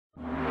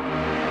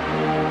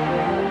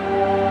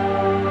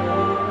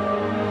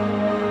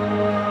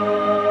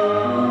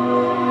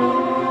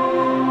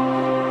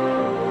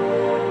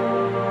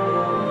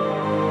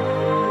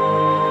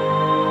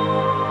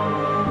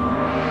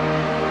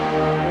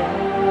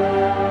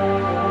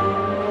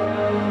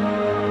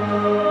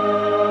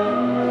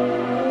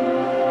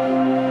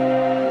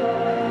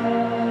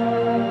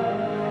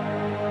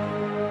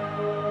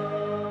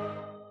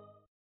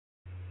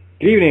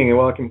Good evening and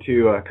welcome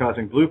to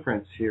Cosmic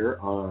Blueprints here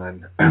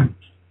on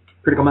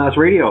Critical Mass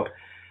Radio.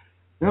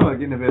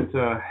 Getting a bit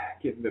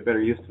better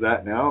used to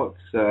that now.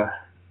 It's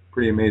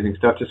pretty amazing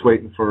stuff. Just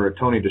waiting for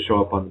Tony to show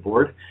up on the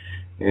board,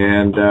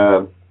 and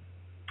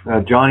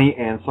Johnny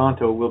and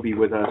Santo will be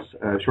with us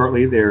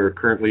shortly. They're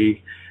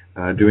currently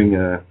doing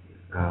a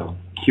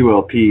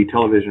QLP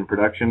television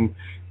production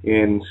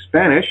in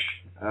Spanish,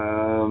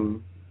 probably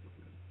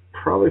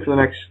for the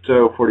next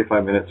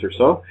 45 minutes or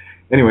so.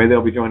 Anyway,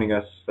 they'll be joining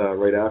us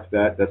right after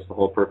that. That's the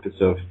whole purpose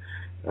of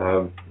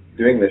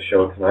doing this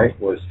show tonight,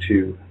 was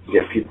to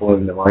get people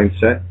in the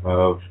mindset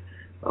of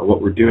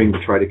what we're doing to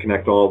try to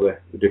connect all the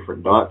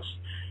different dots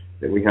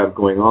that we have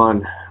going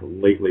on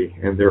lately.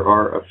 And there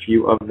are a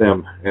few of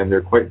them, and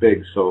they're quite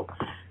big. So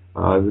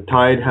the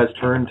tide has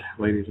turned,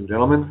 ladies and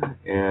gentlemen,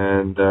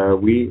 and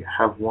we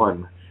have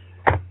won.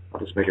 I'll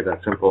just make it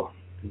that simple.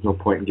 There's no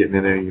point in getting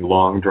into any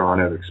long,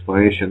 drawn-out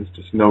explanations.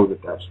 Just know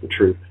that that's the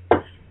truth.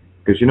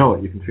 Because you know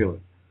it, you can feel it.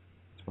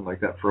 It's been like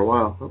that for a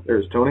while. Oh,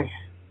 there's Tony.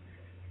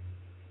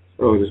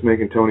 So just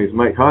making Tony's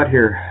mic hot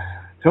here.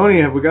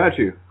 Tony, have we got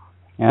you?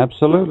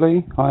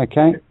 Absolutely. Hi,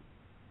 Kate.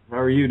 How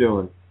are you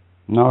doing?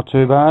 Not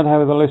too bad. How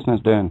are the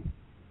listeners doing?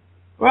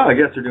 Well, I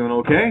guess they're doing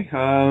okay.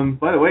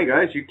 By the way,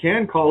 guys, you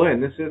can call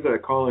in. This is a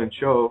call-in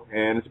show,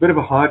 and it's a bit of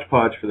a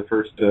hodgepodge for the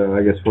first,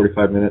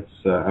 45 minutes,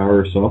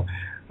 hour or so.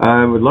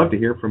 I would love to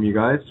hear from you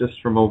guys,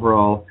 just from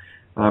overall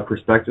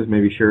perspectives,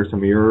 maybe share some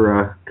of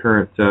your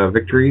current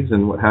victories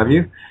and what have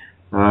you.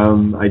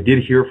 I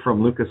did hear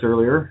from Lucas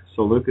earlier,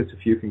 so Lucas,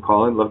 if you can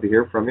call in, love to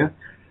hear from you.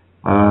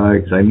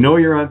 Because I know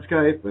you're on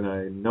Skype and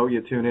I know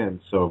you tune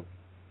in, so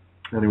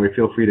anyway,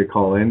 feel free to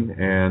call in,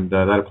 and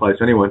that applies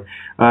to anyone.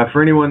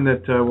 For anyone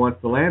that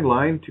wants the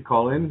landline to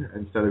call in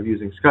instead of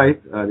using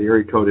Skype, the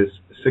area code is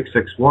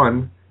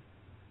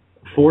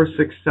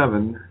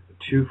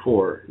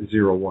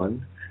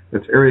 661-467-2401.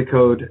 That's area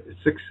code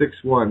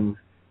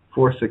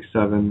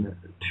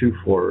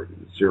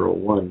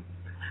 661-467-2401.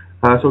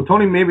 So,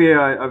 Tony, maybe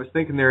I was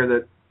thinking there that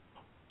it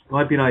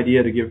might be an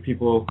idea to give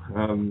people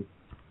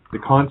the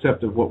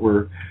concept of what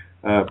we're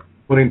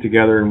putting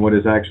together and what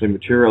is actually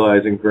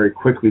materializing very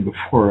quickly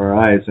before our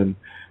eyes and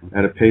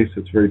at a pace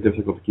that's very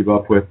difficult to keep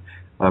up with.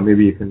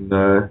 Maybe you can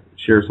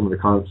share some of the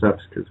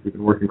concepts, because we've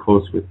been working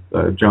close with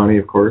Johnny,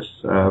 of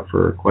course,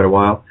 for quite a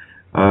while.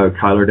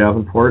 Kyler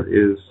Davenport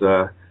is...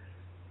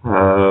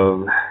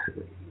 so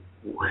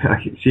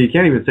you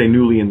can't even say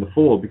newly in the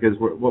fold, because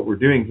what we're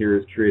doing here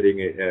is creating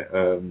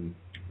a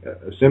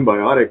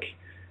symbiotic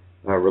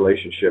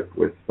relationship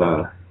with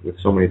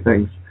so many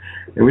things.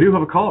 And we do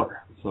have a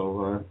caller.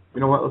 So, you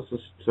know what, let's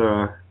just...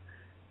 I'll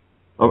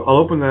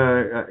open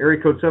the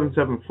area code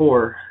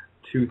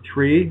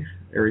 77423,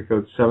 area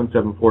code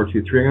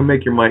 77423. I'm going to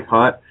make your mic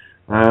hot.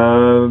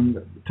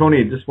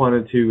 Tony, just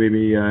wanted to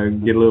maybe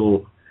get a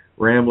little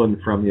rambling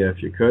from you,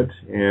 if you could.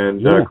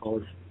 And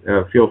callers,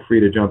 feel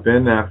free to jump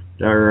in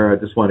after. I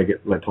just want to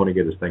let Tony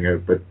get his thing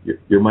out. But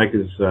your mic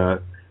is,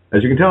 as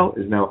you can tell,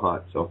 is now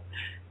hot. So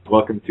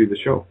welcome to the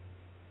show.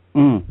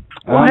 Well,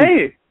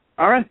 hey.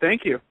 All right,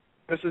 thank you.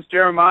 This is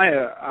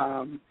Jeremiah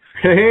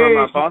from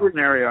the Boston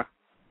area.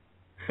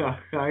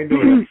 I know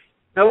that.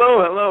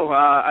 Hello.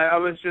 I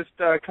was just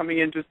coming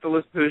in just to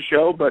listen to the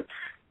show, but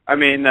I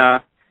mean,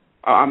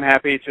 I'm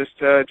happy just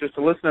to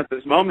listen at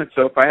this moment.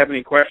 So if I have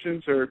any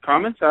questions or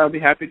comments, I'll be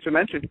happy to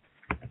mention.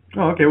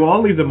 Oh, okay. Well,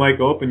 I'll leave the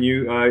mic open.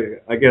 You,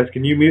 I guess,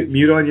 can you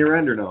mute on your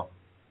end or no?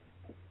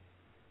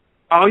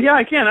 Oh yeah,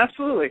 I can,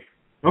 absolutely.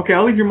 Okay,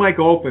 I'll leave your mic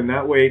open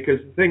that way,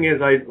 because the thing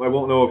is, I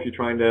won't know if you're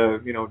trying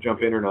to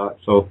jump in or not.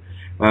 So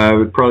it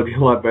would probably be a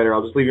lot better.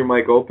 I'll just leave your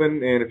mic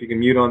open, and if you can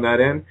mute on that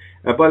end.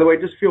 By the way,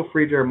 just feel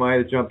free,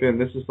 Jeremiah, to jump in.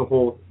 This is the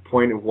whole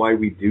point of why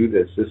we do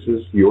this. This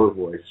is your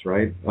voice,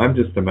 right? I'm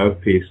just a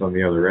mouthpiece on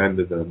the other end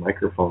of the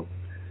microphone.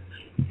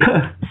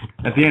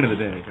 At the end of the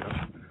day.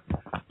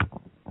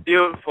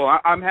 Beautiful.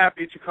 I'm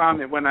happy to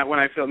comment when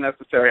I feel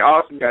necessary.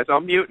 Awesome, guys. I'll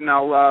mute, and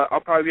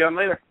I'll probably be on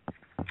later.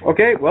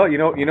 Okay. Well, you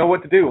know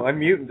what to do.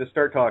 Unmute and just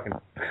start talking.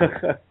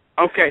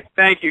 Okay.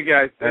 Thank you,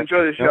 guys.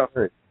 Enjoy the show.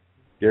 Right.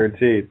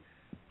 Guaranteed.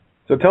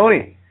 So,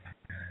 Tony.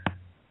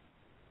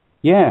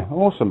 Yeah.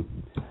 Awesome.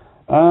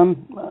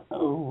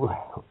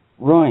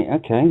 Right.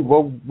 Okay.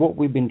 Well, what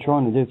we've been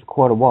trying to do for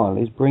quite a while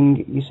is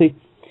you see,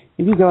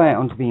 if you go out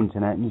onto the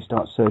internet and you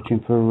start searching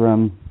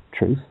for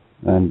truth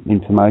and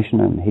information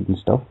and hidden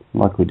stuff,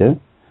 like we do,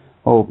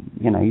 or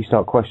you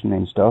start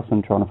questioning stuff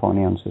and trying to find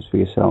the answers for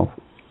yourself,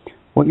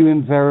 what you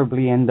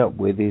invariably end up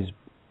with is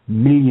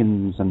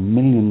millions and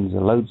millions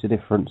of loads of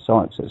different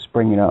sites that are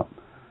springing up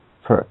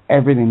for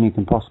everything you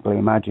can possibly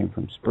imagine,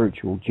 from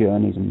spiritual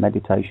journeys and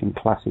meditation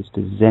classes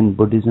to Zen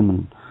Buddhism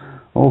and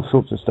all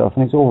sorts of stuff,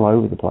 and it's all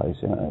over the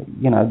place.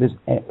 There's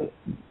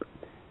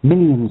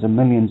millions and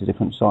millions of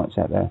different sites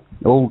out there,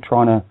 all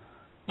trying to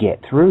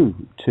get through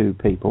to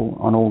people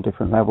on all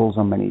different levels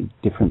on many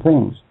different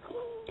things.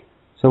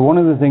 So one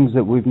of the things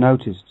that we've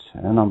noticed,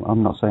 and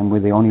I'm not saying we're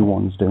the only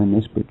ones doing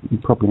this, but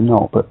probably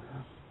not, but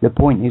the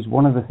point is,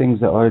 one of the things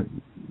that I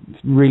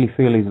really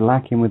feel is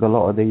lacking with a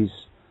lot of these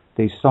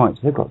these sites,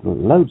 they've got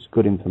loads of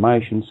good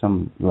information,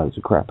 some loads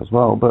of crap as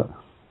well, but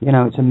you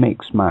know, it's a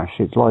mix mash.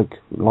 It's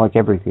like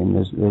everything.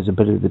 There's a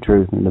bit of the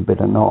truth and a bit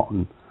of not,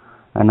 and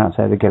that's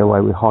how they get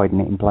away with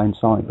hiding it in plain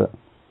sight. But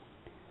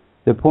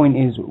the point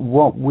is,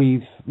 what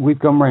we've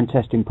gone around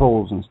testing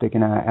pools and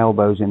sticking our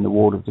elbows in the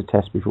water to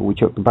test before we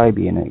chuck the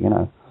baby in it, you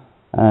know,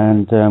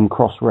 and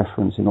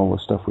cross-referencing all the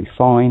stuff we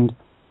find,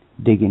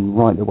 digging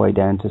right the way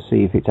down to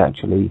see if it's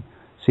actually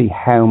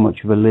how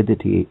much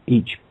validity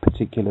each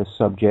particular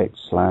subject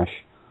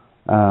slash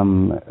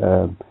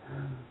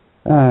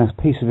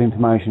piece of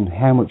information,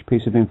 how much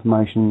piece of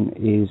information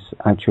is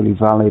actually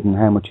valid and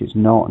how much it's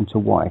not, and to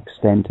what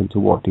extent and to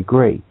what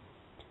degree.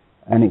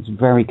 And it's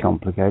very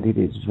complicated,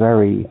 it's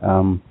very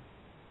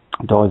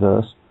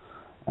diverse,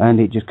 and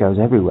it just goes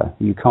everywhere.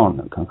 You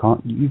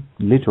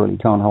literally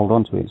can't hold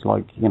on to it. It's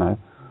like, you know,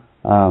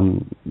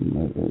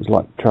 it's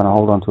like trying to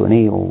hold on to an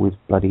eel with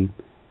bloody,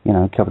 you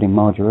know, covered in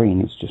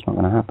margarine. It's just not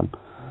going to happen.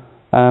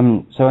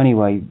 So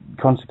anyway,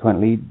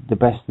 consequently, the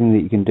best thing that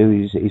you can do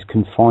is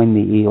confine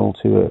the eel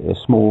to a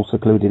small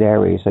secluded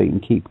area, so you can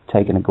keep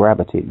taking a grab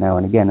at it now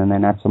and again, and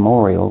then add some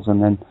more eels,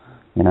 and then,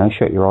 you know,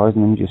 shut your eyes,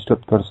 and then you just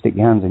got to stick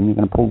your hands in, you're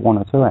going to pull one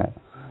or two out.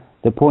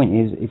 The point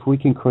is, if we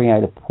can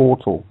create a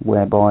portal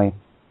whereby,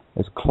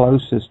 as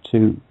close as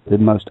to the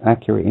most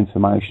accurate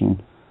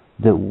information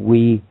that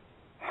we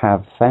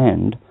have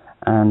found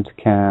and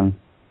can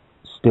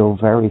still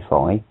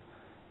verify,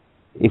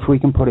 if we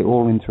can put it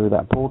all in through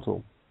that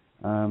portal,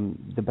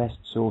 the best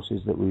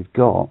sources that we've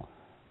got,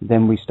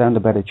 then we stand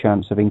a better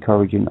chance of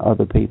encouraging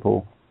other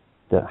people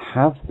that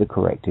have the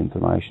correct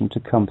information to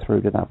come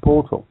through to that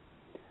portal.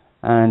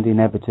 And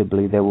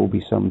inevitably there will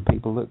be some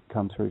people that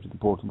come through to the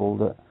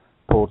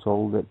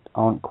portal that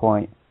aren't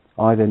quite,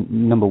 either,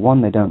 number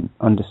one, they don't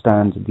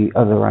understand the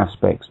other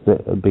aspects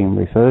that are being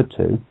referred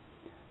to,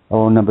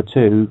 or number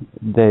two,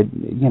 there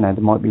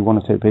might be one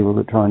or two people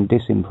that try and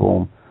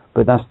disinform.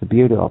 But that's the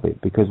beauty of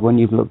it, because when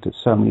you've looked at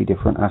so many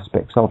different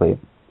aspects of it,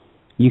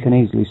 you can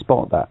easily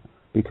spot that,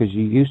 because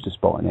you're used to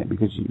spotting it,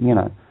 because, you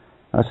know,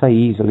 I say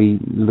easily,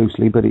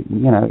 loosely, but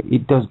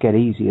it does get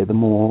easier the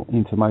more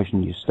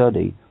information you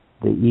study,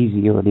 the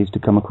easier it is to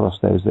come across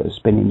those that are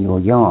spinning your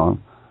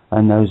yarn,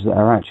 and those that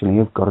are actually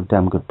have got a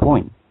damn good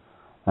point.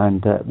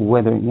 And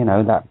whether, you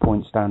know, that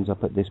point stands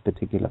up at this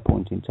particular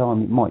point in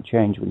time, it might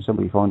change when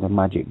somebody finds a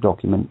magic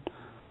document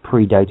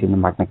predating the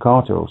Magna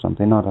Carta or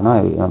something, I don't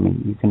know. I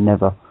mean, you can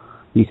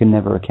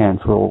never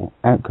account for all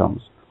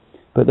outcomes.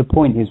 But the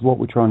point is, what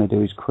we're trying to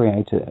do is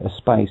create a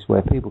space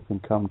where people can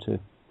come to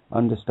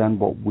understand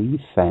what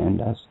we've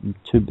found as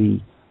to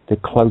be the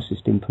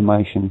closest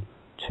information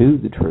to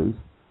the truth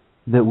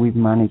that we've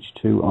managed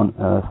to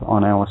unearth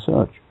on our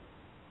search.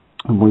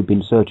 And we've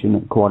been searching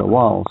it quite a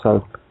while,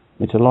 so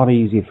it's a lot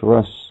easier for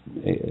us,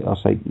 I'll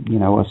say, you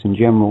know, us in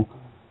general,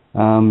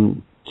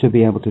 to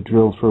be able to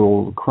drill through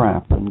all the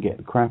crap and get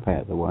the crap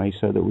out of the way,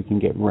 so that we can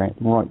get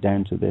right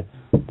down to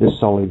the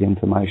solid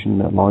information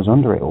that lies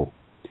under it all.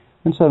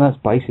 And so that's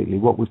basically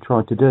what we've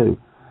tried to do.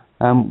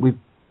 We've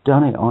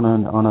done it on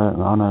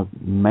a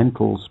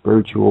mental,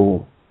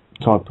 spiritual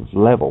type of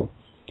level,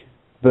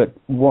 but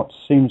what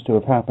seems to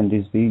have happened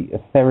is the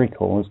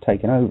etherical has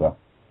taken over.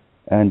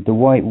 And the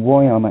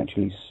why I'm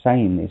actually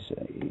saying this,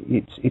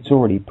 it's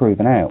already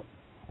proven out,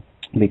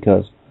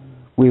 because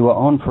we were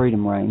on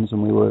Freedom Reigns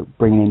and we were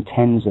bringing in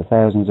tens of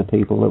thousands of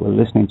people that were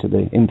listening to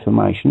the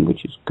information,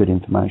 which is good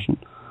information,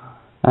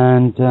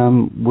 and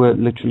we're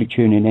literally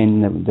tuning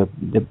in.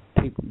 The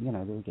people, you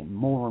know, they were getting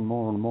more and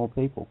more and more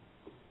people.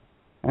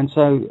 And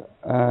so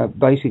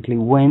basically,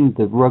 when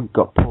the rug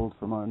got pulled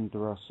from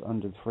under us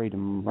under the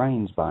Freedom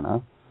Reigns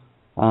banner,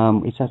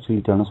 it's actually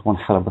done us one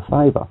hell of a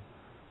favour,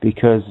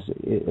 because,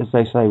 as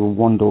they say, well,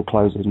 one door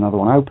closes, another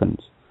one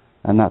opens.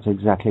 And that's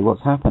exactly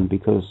what's happened,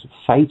 because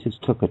fate has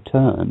took a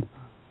turn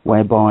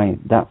whereby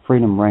that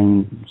Freedom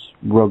Reigns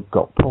rug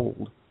got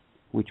pulled,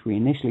 which we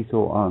initially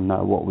thought, oh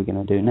no, what are we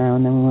going to do now?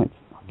 And then we went,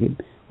 fuck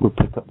it, we'll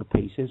pick up the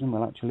pieces and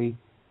we'll actually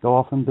go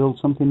off and build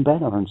something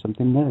better and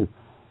something new.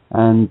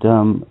 And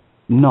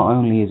not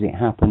only has it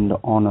happened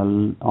on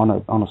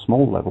a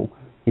small level,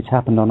 it's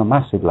happened on a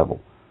massive level.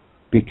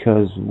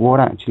 Because what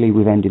actually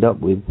we've ended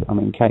up with, I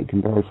mean, Kate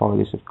can verify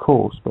this, of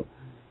course, but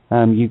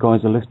you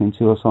guys are listening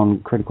to us on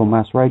Critical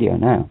Mass Radio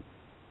now.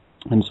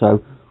 And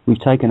so we've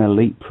taken a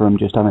leap from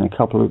just having a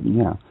couple of,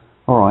 you know,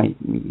 all right,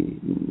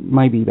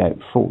 maybe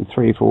about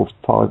 3 or 4,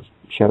 5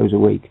 shows a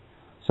week,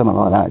 something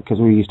like that, because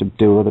we used to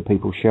do other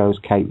people's shows.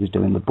 Kate was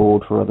doing the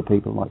board for other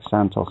people like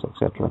Santos,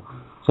 etc.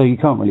 So you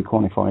can't really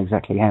quantify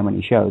exactly how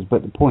many shows,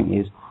 but the point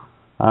is,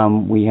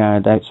 we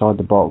had Outside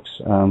the Box,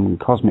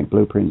 Cosmic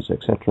Blueprints,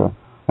 etc.,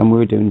 and we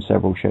were doing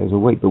several shows a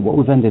week. But what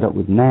we've ended up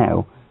with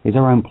now is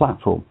our own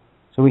platform.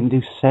 So we can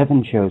do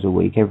 7 shows a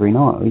week every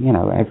night, you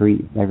know, every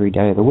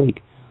day of the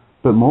week.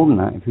 But more than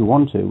that, if we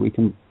want to, we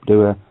can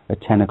do a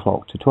 10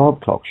 o'clock to 12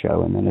 o'clock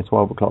show, and then a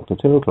 12 o'clock to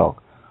 2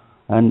 o'clock,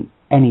 and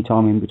any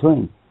time in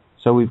between.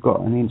 So we've got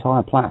an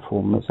entire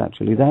platform that's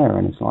actually there,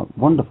 and it's like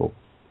wonderful.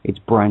 It's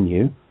brand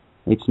new.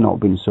 It's not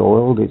been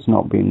soiled. It's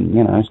not been,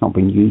 you know, it's not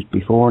been used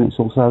before, and it's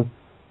also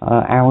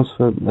hours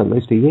for at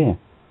least a year.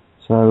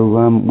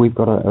 So we've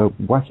got a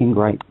whacking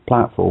great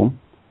platform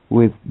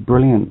with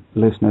brilliant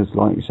listeners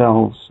like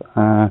yourselves,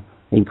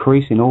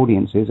 increasing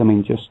audiences. I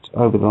mean, just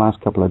over the last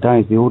couple of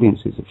days, the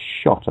audiences have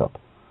shot up,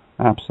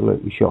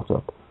 absolutely shot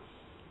up.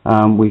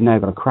 We've now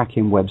got a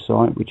cracking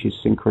website, which is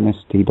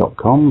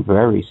Syncrenicity.com,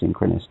 very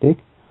synchronistic.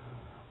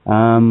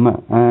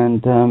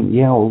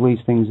 All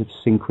these things have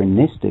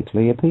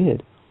synchronistically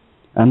appeared.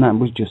 And that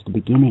was just the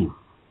beginning.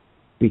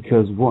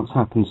 Because what's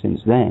happened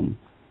since then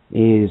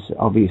is,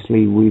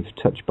 obviously, we've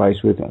touched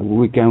base with...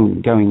 We're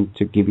going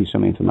to give you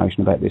some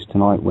information about this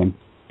tonight when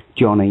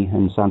Johnny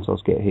and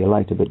Santos get here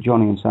later. But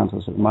Johnny and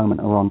Santos at the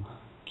moment are on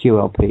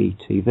QLP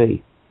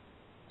TV,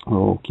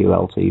 or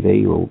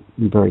QLTV, or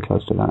very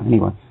close to that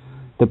anyway.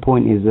 The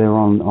point is they're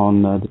on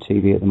the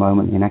TV at the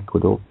moment in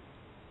Ecuador.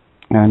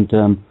 And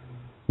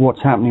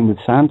what's happening with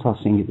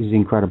Santos is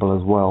incredible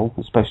as well,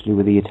 especially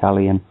with the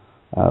Italian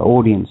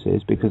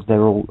audiences, because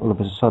they're all of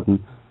a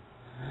sudden...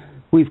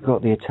 We've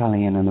got the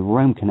Italian and the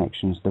Rome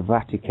connections, the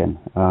Vatican,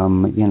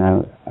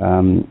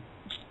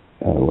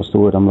 what's the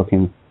word I'm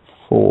looking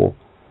for?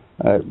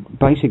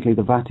 Basically,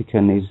 the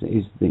Vatican is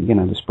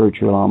the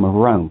spiritual arm of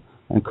Rome.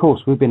 And of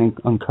course, we've been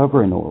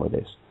uncovering all of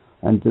this,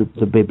 and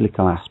the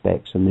biblical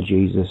aspects and the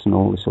Jesus and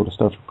all this sort of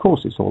stuff. Of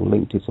course, it's all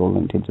linked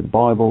into the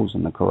Bibles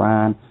and the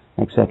Quran,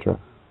 etc.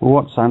 Well,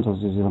 what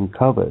Santos has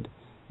uncovered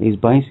is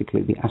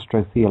basically the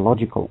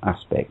astrotheological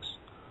aspects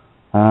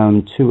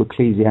to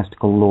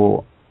ecclesiastical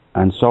law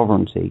and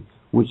sovereignty,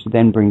 which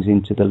then brings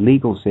into the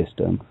legal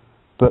system,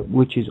 but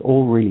which is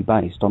all really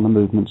based on the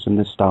movements and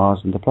the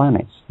stars and the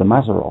planets, the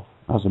Mazzaroth,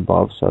 as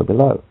above, so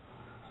below.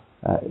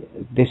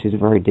 This is a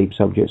very deep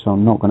subject, so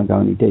I'm not going to go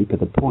any deeper.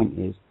 The point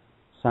is,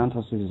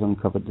 Santos has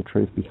uncovered the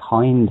truth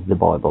behind the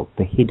Bible,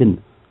 the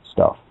hidden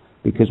stuff.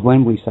 Because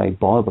when we say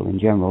Bible in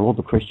general, all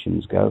the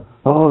Christians go,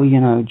 oh,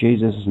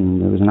 Jesus,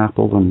 and there was an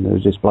apple, and there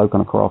was this bloke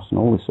on a cross, and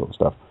all this sort of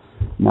stuff.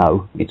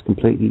 No, it's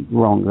completely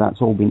wrong. That's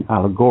all been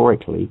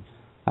allegorically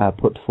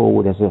put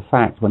forward as a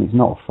fact, when it's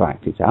not a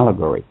fact, it's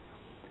allegory.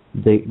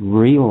 The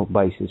real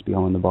basis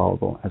behind the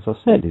Bible, as I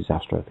said, is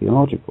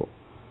astrotheological.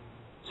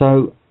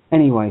 So,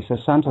 anyway,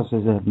 Santos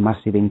has a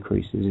massive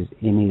increase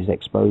in his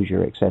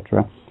exposure,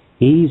 etc.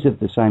 He's of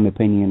the same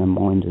opinion and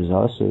mind as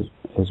us,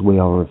 as we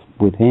are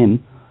with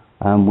him.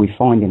 We're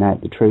finding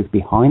out the truth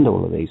behind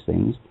all of these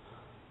things,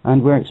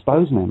 and we're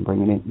exposing them,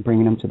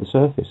 bringing them to the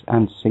surface.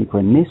 And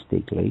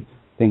synchronistically,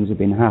 things have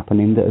been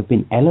happening that have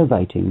been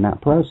elevating that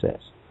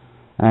process.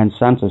 And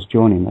Santos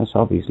joining us,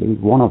 obviously, is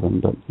one of them.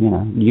 But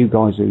you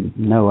guys who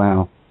know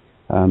our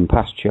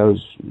past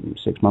shows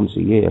 6 months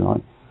a year,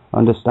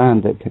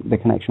 understand that the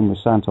connection with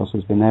Santos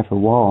has been there for a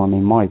while. I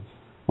mean, my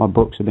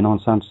books have been on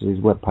Santos's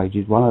web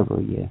pages well over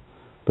a year.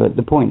 But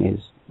the point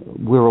is,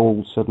 we're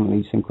all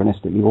suddenly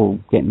synchronistically all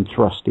getting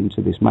thrust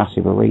into this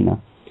massive arena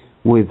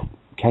with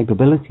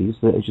capabilities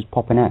that are just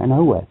popping out of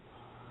nowhere.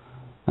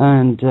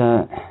 And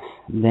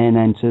then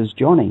enters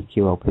Johnny,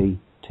 QLP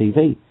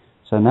TV.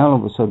 So now all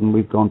of a sudden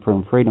we've gone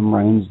from Freedom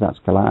Reigns, that's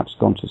collapsed,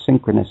 gone to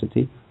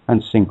Synchronicity,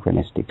 and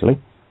synchronistically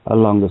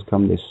along has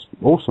come this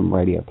awesome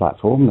radio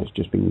platform that's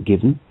just been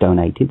given,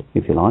 donated,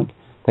 if you like.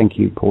 Thank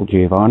you, Paul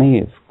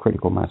Giovanni of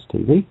Critical Mass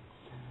TV.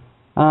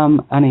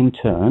 And in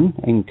turn,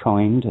 in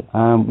kind,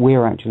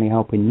 we're actually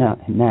helping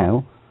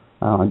now.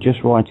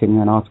 Just writing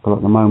an article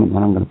at the moment that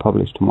I'm going to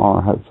publish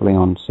tomorrow, hopefully,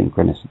 on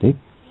Syncrenicity.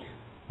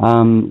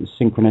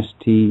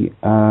 Synchronicity,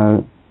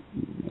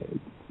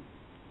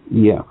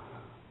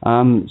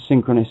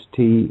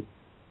 Synchronicity,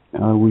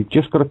 we've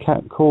just got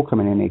a call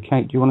coming in here.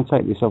 Kate, do you want to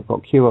take this? I've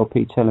got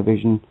QLP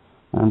Television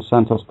and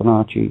Santos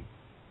Bonacci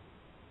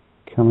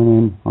coming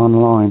in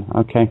online.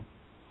 Okay.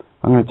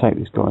 I'm going to take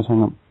this, guys.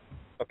 Hang on.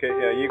 Okay,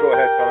 yeah, you go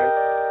ahead, Tony.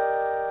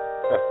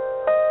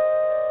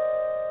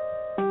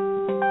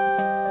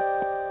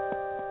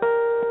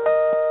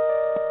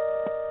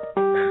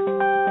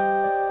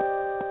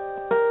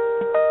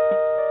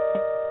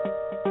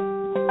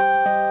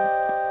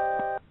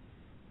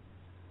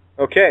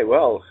 Okay,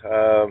 well,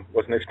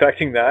 wasn't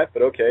expecting that,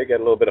 but okay, got a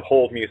little bit of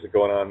hold music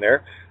going on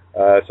there.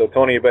 So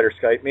Tony, you better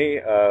Skype me,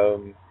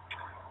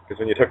 because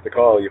when you took the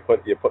call, you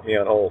put me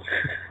on hold.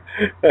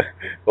 The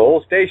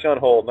whole station on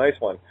hold, nice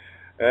one.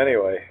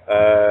 Anyway,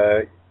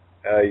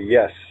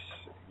 yes,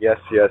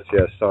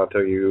 Santo,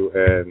 you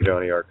and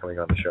Johnny are coming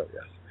on the show,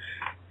 yes.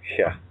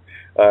 Yeah.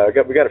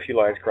 We got a few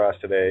lines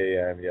crossed today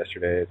and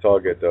yesterday. It's all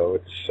good, though.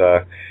 It's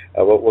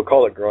we'll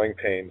call it growing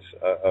pains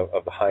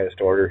of the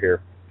highest order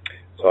here.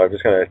 So I'm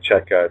just going to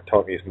check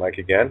Tony's mic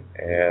again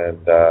and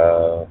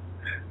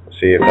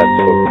see if that's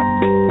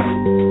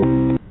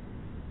still...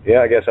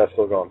 Yeah, I guess that's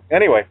still going.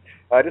 Anyway,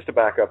 just to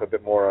back up a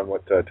bit more on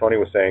what Tony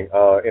was saying,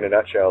 in a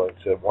nutshell,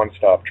 it's a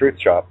one-stop truth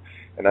shop,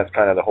 and that's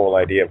kind of the whole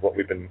idea of what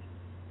we've been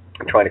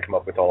trying to come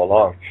up with all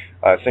along.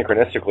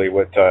 Synchronistically,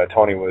 what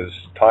Tony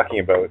was talking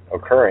about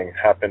occurring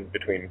happened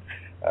between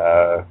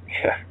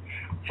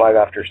 5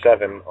 after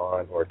 7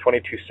 or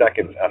 22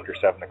 seconds after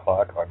 7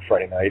 o'clock on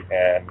Friday night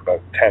and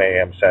about 10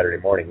 a.m. Saturday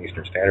morning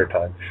Eastern Standard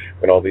Time,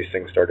 when all these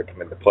things started to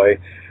come into play.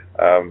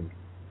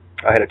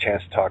 I had a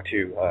chance to talk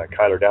to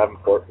Kyler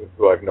Davenport,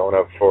 who I've known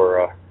of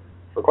for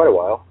quite a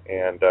while,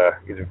 and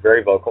he's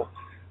very vocal,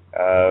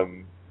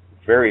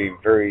 very,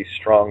 very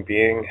strong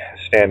being,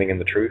 standing in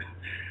the truth.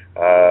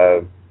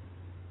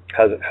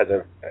 Has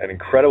an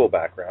incredible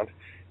background,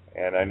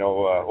 and I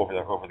know over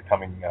the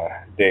coming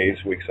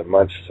days, weeks, and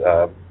months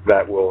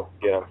that will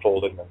get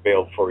unfolded and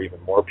unveiled for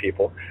even more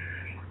people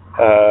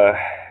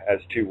as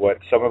to what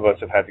some of us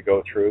have had to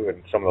go through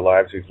and some of the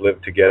lives we've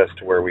lived to get us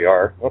to where we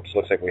are. Oops,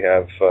 looks like we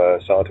have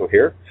Santo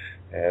here.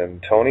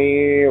 And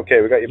Tony,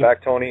 okay, we got you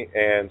back, Tony.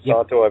 And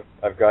Santo,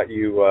 I've got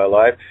you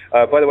live.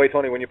 By the way,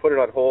 Tony, when you put it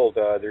on hold,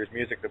 there's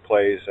music that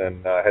plays,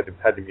 and I had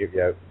to mute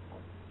you out.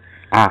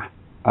 Ah,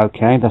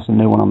 okay, that's a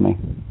new one on me.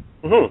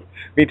 Mm-hmm.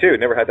 Me too.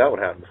 Never had that one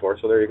happen before,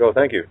 so there you go.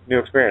 Thank you. New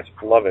experience.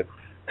 Love it.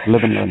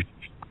 Live and learn.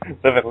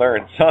 Live and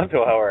learn.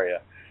 Santo, how are you?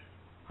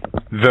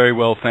 Very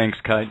well, thanks,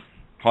 Kate.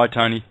 Hi,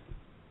 Tony.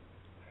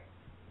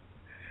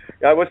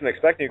 Yeah, I wasn't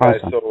expecting you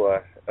guys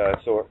so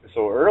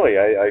early.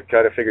 I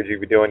kind of figured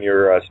you'd be doing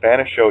your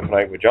Spanish show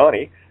tonight with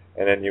Johnny,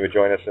 and then you would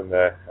join us in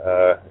the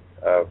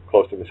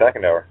close to the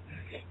second hour.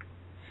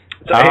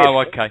 So,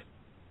 okay.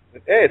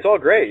 Hey, it's all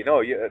great. You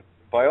know,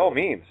 by all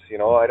means. You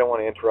know, I don't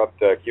want to interrupt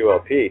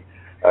QLP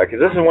because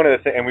this is one of the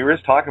things, and we were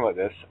just talking about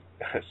this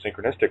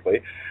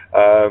synchronistically.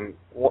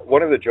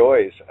 One of the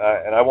joys,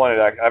 and I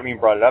haven't even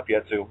brought it up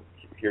yet, so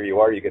here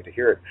you are, you get to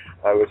hear it.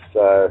 I was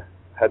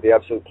had the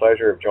absolute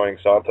pleasure of joining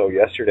Santo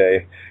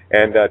yesterday,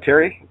 and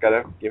Terry,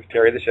 gotta give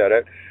Terry the shout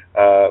out,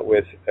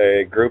 with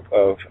a group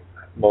of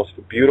most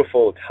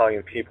beautiful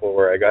Italian people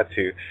where I got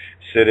to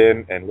sit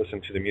in and listen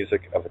to the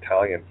music of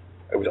Italian.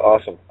 It was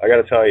awesome. I got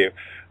to tell you,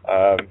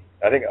 I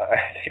think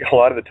a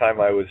lot of the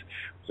time I was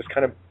just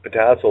kind of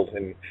bedazzled,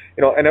 and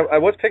you know, and I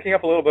was picking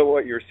up a little bit of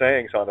what you were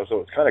saying, Santo.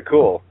 So it's kind of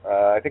cool.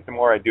 I think the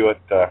more I do it,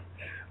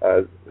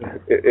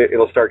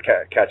 it'll start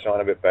catching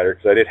on a bit better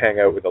because I did hang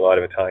out with a lot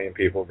of Italian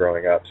people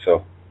growing up.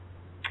 So,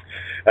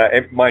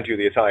 and mind you,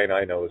 the Italian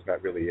I know is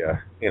not really,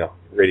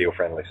 radio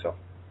friendly. So,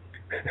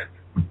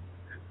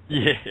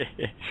 yeah,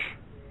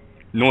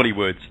 naughty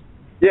words.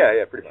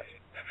 Yeah, pretty much.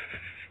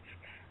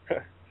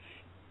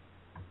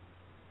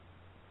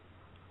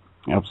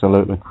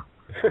 Absolutely.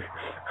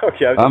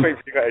 Okay, I was just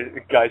waiting for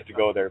you guys to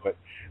go there, but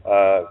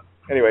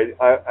anyway,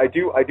 I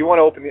do want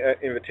to open the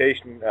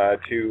invitation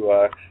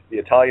to the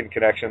Italian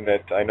connection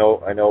that I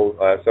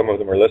know some of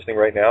them are listening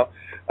right now.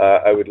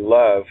 I would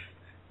love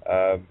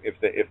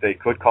if they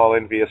could call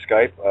in via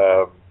Skype.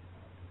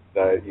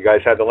 You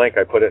guys had the link.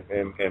 I put it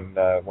in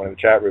one of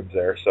the chat rooms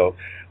there, so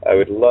I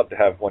would love to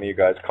have one of you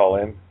guys call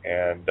in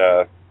and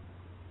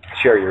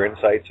share your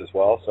insights as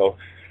well. So,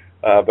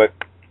 but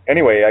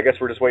anyway, I guess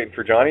we're just waiting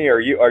for Johnny. Are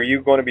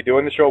you going to be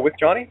doing the show with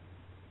Johnny?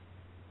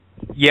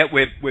 Yeah,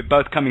 we're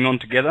both coming on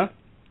together,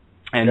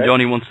 and okay.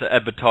 Johnny wants to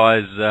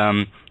advertise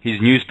his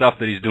new stuff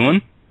that he's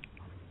doing,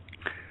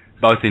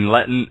 both in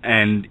Latin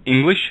and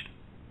English.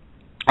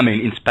 I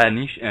mean, in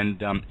Spanish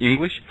and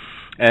English.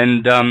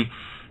 And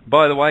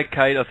by the way,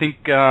 Kate, I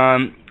think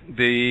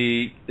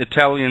the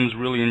Italians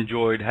really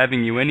enjoyed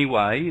having you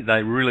anyway.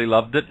 They really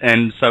loved it,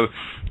 and so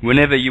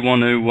whenever you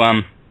want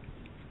to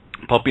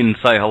pop in and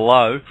say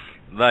hello,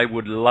 they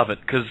would love it,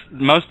 because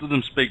most of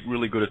them speak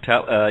really good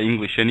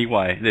English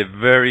anyway. They're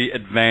very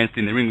advanced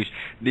in their English.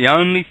 The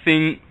only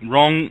thing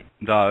wrong,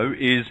 though,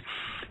 is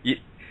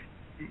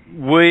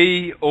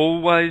we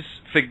always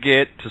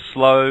forget to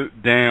slow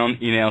down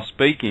in our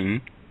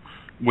speaking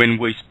when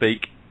we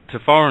speak to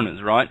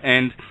foreigners, right?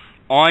 And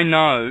I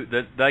know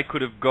that they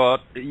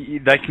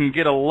can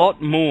get a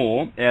lot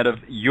more out of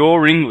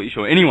your English,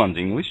 or anyone's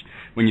English,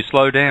 when you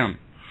slow down.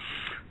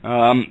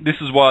 This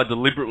is why I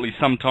deliberately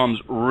sometimes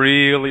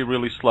really,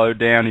 really slow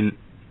down in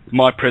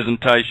my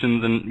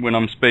presentations, and when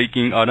I'm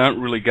speaking, I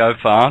don't really go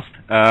fast,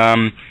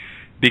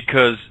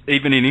 because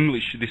even in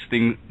English this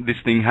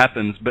thing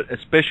happens, but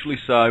especially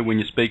so when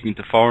you're speaking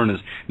to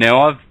foreigners.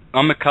 Now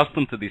I'm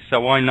accustomed to this,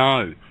 so I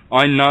know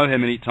how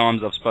many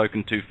times I've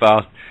spoken too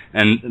fast,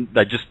 and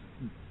they just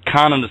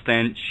can't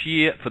understand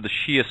for the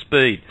sheer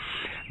speed.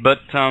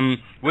 But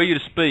were you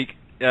to speak,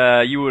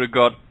 you would have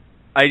got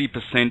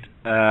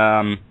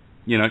 80%.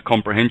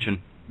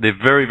 Comprehension. They're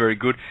very, very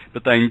good,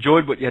 but they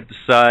enjoyed what you had to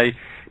say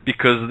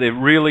because they're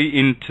really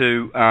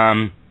into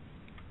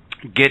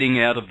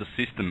getting out of the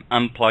system,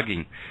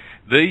 unplugging.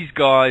 These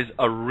guys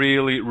are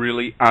really,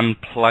 really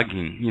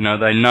unplugging. You know,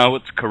 they know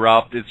it's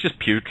corrupt. It's just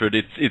putrid.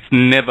 It's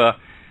never.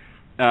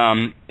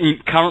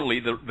 Currently,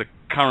 the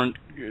current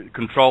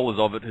controllers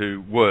of it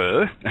who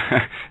were,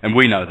 and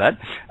we know that,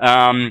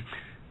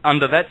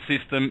 under that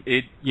system,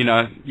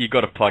 you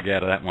got to plug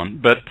out of that one,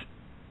 but.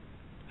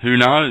 Who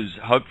knows?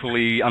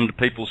 Hopefully, under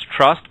people's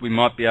trust, we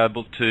might be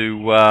able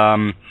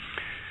to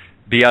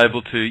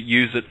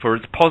use it for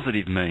its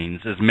positive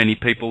means, as many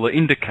people are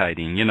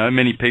indicating. You know,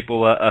 many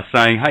people are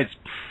saying, "Hey,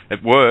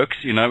 it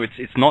works." You know,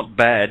 it's not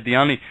bad. The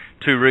only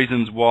two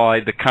reasons why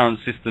the current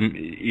system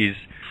is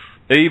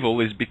evil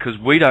is because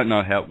we don't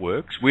know how it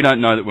works. We don't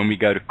know that when we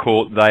go to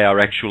court, they are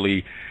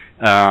actually,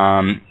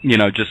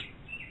 just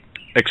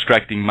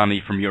extracting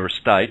money from your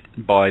estate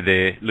by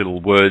their little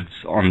words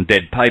on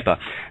dead paper.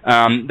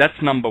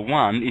 That's number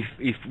one.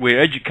 If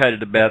we're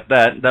educated about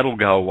that, that'll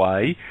go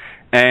away.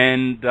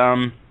 And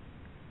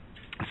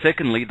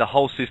secondly, the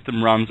whole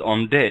system runs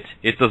on debt.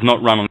 It does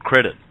not run on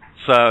credit.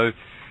 So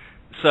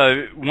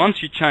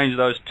once you change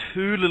those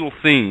two little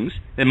things,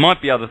 there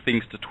might be other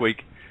things to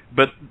tweak,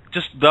 but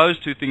just those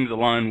two things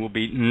alone will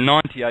be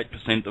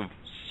 98% of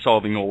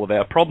solving all of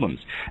our problems.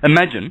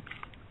 Imagine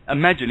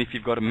if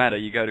you've got a matter,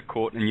 you go to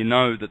court and you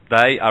know that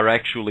they are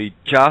actually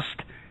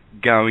just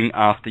going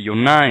after your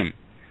name.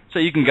 So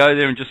you can go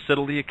there and just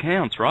settle the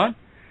accounts, right?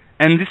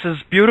 And this is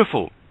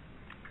beautiful.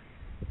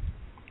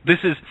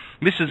 This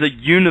is a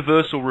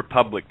universal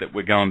republic that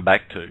we're going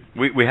back to.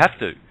 We have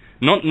to.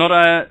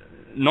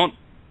 Not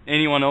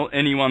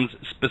anyone's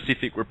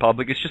specific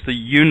republic. It's just a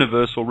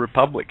universal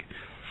republic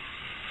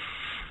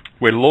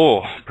where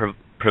law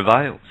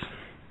prevails.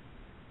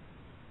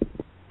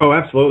 Oh,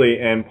 absolutely.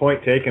 And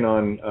point taken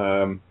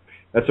on,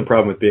 that's the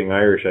problem with being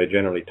Irish. I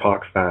generally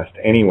talk fast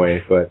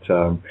anyway, but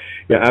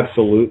yeah,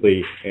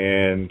 absolutely.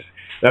 And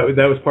that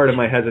was part of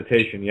my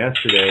hesitation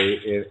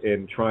yesterday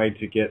in trying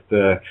to get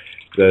the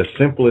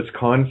simplest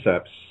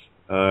concepts,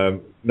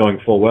 knowing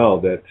full well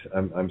that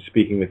I'm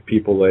speaking with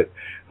people that,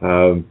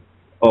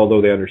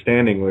 although they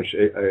understand English,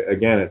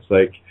 again, it's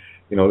like,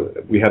 you know,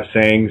 we have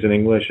sayings in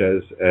English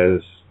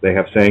as they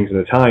have sayings in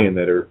Italian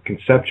that are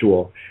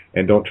conceptual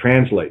and don't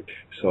translate.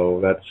 So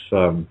that's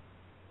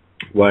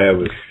why I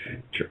was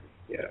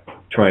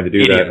trying to do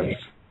idioms. That.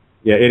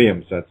 Yeah,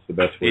 idioms. That's the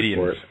best word idioms.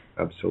 for it.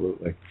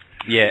 Absolutely.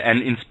 Yeah,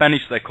 and in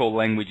Spanish they call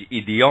language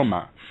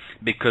idioma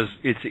because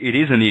it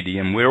is an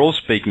idiom. We're all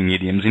speaking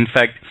idioms. In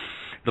fact,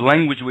 the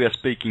language we are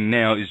speaking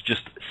now is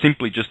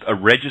simply just a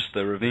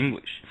register of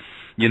English.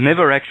 You're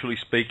never actually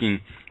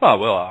speaking,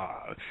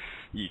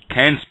 you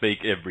can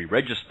speak every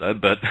register,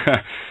 but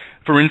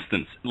for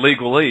instance,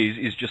 legalese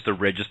is just a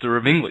register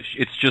of English.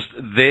 It's just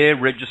their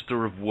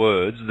register of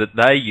words that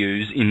they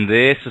use in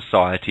their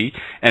society,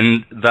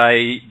 and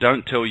they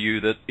don't tell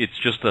you that it's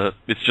just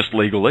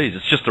legalese.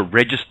 It's just a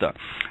register.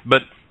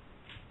 But,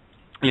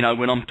 you know,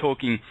 when I'm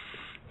talking,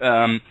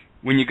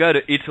 when you go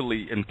to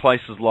Italy and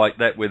places like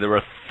that where there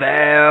are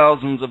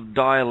thousands of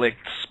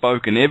dialects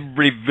spoken,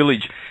 every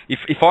village,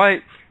 if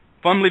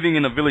I'm living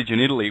in a village in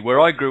Italy, where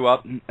I grew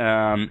up,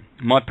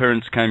 my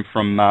parents came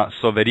from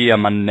Soveria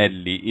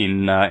Manelli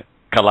in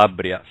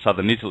Calabria,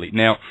 southern Italy.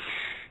 Now,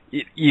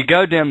 you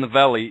go down the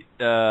valley,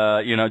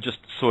 just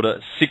sort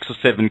of 6 or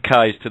 7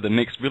 k's to the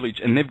next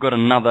village, and they've got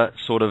another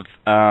sort of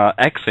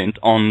accent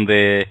on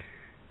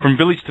from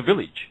village to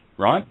village,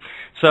 right?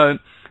 So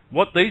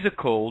what these are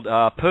called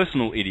are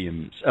personal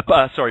idioms,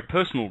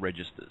 personal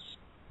registers.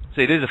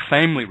 See, these are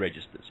family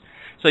registers.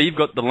 So you've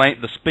got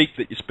the speak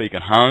that you speak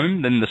at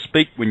home, then the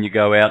speak when you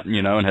go out,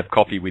 and have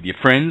coffee with your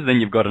friends, then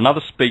you've got another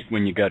speak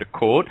when you go to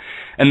court,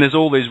 and there's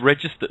all these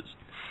registers.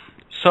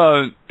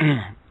 So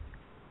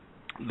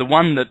the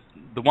one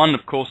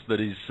of course that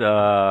is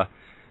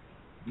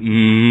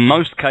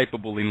most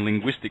capable in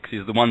linguistics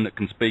is the one that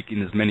can speak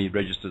in as many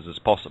registers as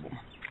possible.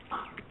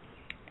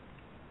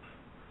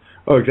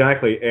 Oh,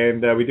 exactly.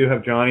 And we do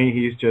have Johnny.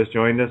 He's just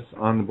joined us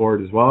on the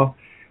board as well.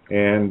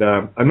 And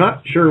I'm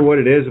not sure what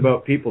it is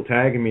about people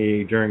tagging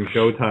me during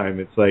showtime.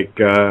 It's like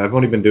I've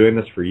only been doing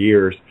this for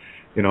years,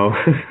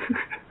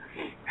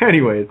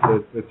 Anyway,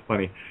 it's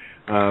funny.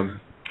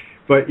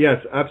 But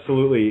yes,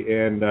 absolutely.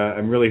 And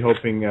I'm really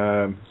hoping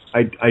I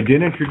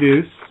did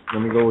introduce.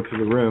 Let me go to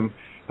the room.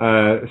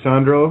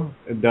 Sandro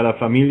della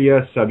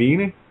Famiglia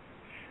Sabini.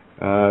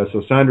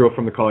 So Sandro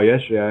from the call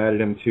yesterday, I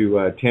added him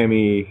to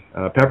Tammy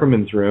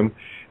Pepperman's room.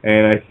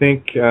 And I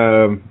think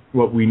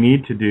what we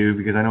need to do,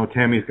 because I know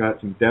Tammy's got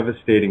some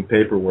devastating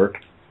paperwork,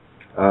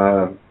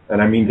 and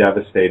I mean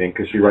devastating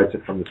because she writes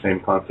it from the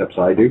same concepts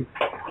I do.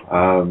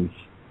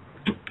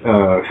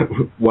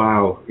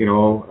 Wow,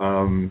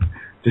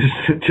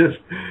 just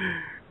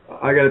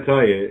I got to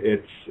tell you,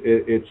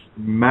 it's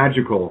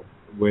magical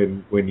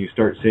when you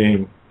start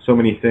seeing so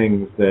many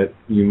things that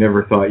you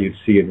never thought you'd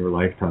see in your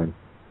lifetime.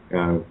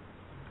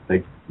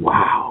 Like,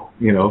 wow,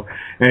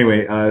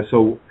 Anyway,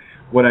 so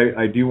what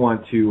I do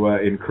want to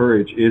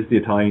encourage is the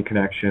Italian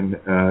connection,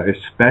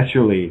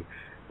 especially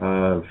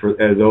for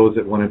those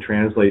that want to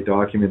translate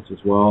documents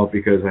as well,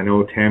 because I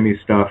know Tammy's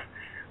stuff,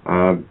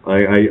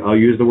 I'll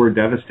use the word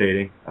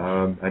devastating.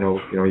 I know,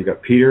 you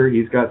got Peter,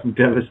 he's got some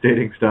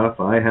devastating stuff.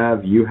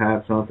 You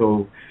have,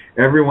 Santo.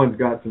 Everyone's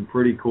got some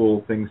pretty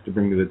cool things to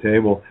bring to the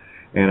table,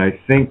 and I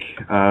think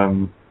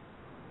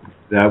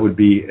that would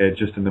be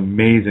just an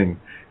amazing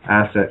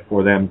asset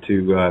for them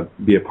to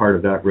be a part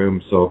of that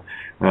room. So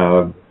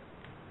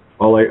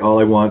all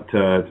I want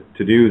to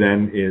do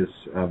then is,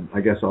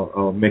 I guess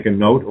I'll make a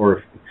note,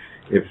 or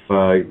if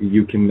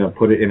you can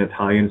put it in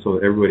Italian so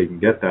that everybody can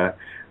get that,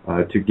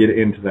 to get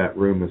into that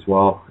room as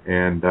well.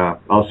 And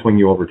I'll swing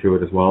you over to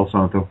it as well,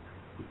 Santo.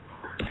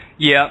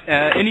 Yeah,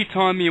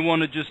 anytime you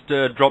want to just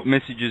drop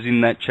messages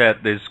in that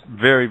chat, there's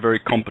very, very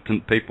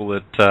competent people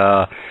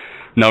that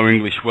know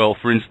English well.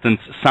 For instance,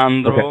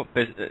 Sandro,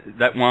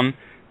 that one,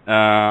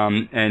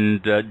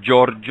 and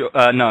Giorgio.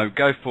 No,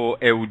 go for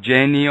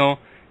Eugenio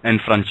and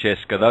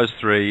Francesca. Those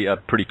three are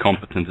pretty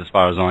competent as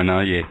far as I know.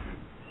 Yeah.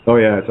 Oh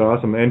yeah, it's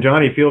awesome. And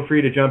Johnny, feel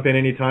free to jump in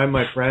anytime,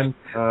 my friend.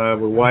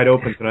 We're wide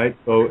open tonight,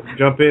 so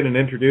jump in and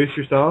introduce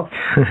yourself.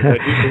 I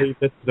do believe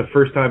this is the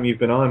first time you've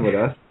been on with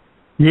us.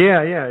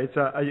 Yeah. It's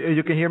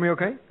you can hear me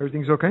okay?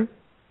 Everything's okay?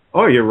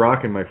 Oh, you're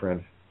rocking, my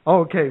friend.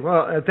 Oh, okay.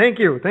 Well, thank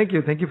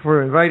you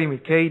for inviting me,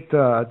 Kate,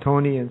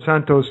 Tony, and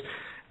Santos.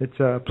 It's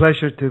a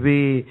pleasure to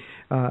be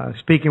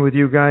speaking with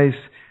you guys.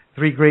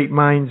 Three great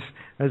minds,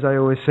 as I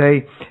always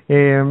say.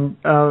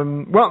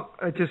 Well,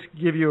 I'll just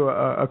give you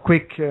a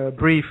quick,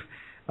 brief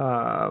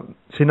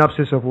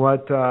synopsis of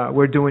what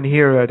we're doing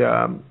here at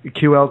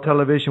QL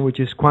Television, which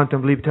is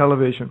Quantum Leap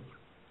Television.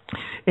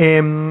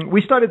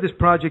 We started this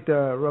project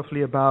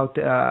roughly about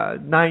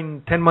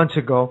 9-10 months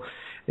ago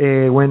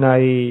when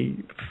I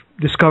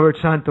discovered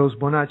Santos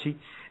Bonacci,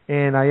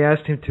 and I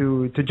asked him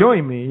to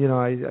join me. You know,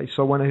 I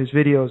saw one of his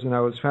videos and I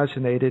was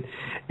fascinated,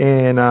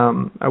 and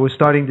I was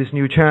starting this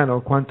new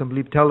channel, Quantum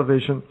Leap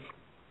Television,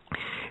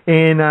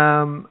 and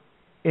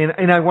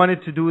I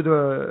wanted to do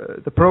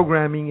the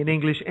programming in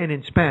English and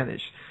in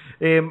Spanish,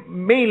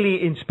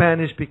 mainly in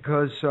Spanish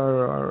because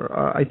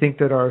I think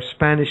that our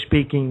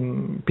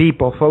Spanish-speaking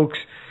people, folks,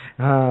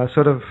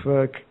 sort of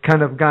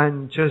kind of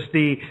gotten just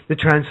the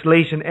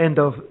translation end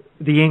of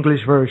the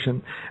English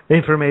version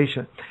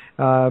information.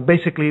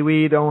 Basically,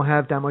 we don't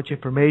have that much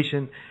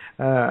information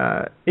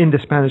in the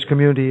Spanish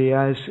community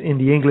as in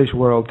the English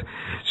world.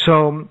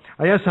 So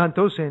I asked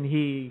Santos, and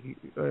he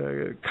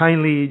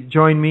kindly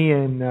joined me,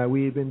 and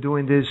we've been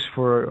doing this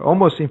for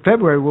almost, in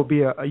February will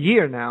be a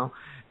year now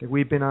that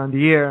we've been on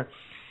the air.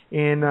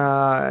 And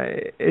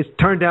it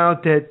turned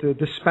out that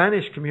the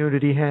Spanish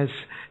community has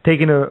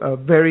taken a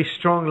very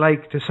strong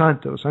like to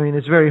Santos. I mean,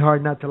 it's very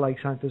hard not to like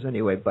Santos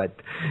anyway, but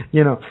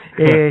you know,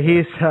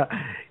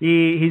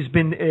 he's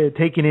been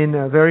taken in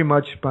very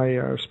much by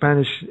our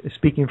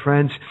Spanish-speaking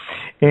friends,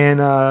 and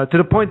to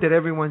the point that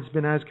everyone's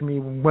been asking me,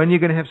 when are you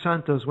going to have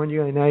Santos? When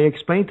you? And I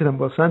explained to them,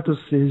 well, Santos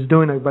is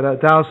doing about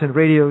 1,000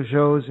 radio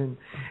shows, and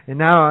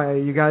now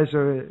you guys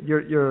are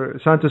your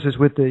Santos is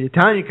with the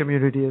Italian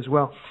community as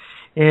well.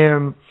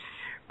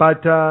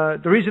 But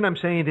the reason I'm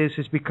saying this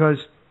is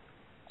because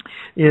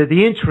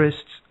the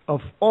interests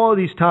of all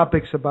these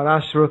topics about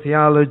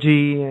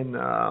astrotheology and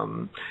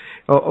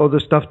all the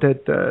stuff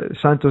that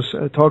Santos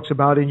talks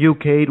about in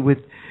UK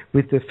with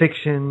the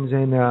fictions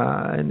and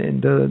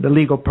the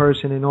legal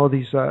person and all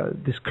these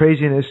this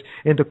craziness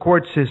in the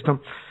court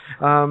system,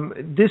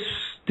 this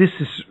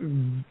is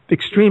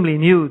extremely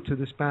new to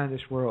the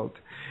Spanish world.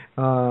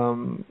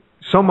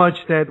 So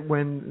much that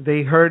when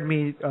they heard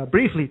me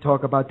briefly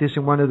talk about this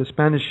in one of the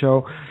Spanish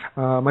show,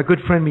 my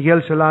good friend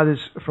Miguel Celades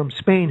from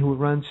Spain, who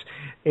runs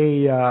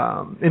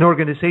an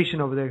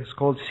organization over there, it's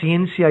called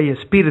Ciencia y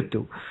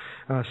Espíritu,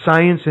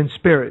 Science and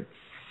Spirit.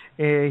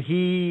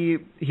 He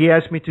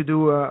asked me to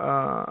do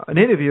an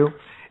interview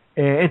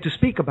and to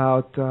speak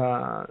about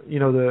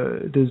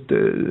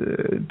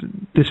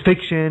this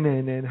fiction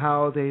and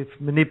how they've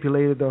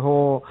manipulated the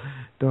whole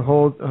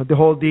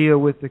deal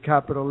with the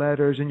capital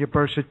letters and your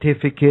birth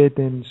certificate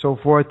and so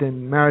forth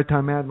and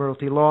maritime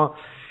admiralty law.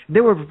 They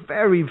were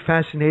very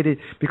fascinated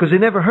because they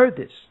never heard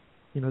this.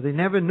 You know, they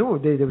never knew.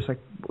 They was like,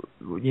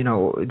 you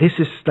know, this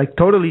is like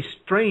totally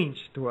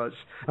strange to us.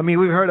 I mean,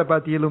 we've heard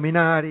about the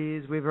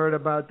Illuminatis, we've heard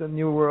about the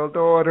New World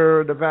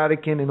Order, the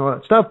Vatican, and all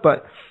that stuff,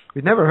 but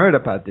we've never heard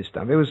about this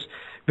stuff. It was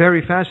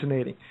very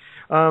fascinating.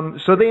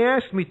 So they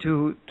asked me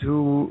to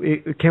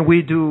can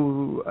we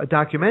do a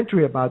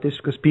documentary about this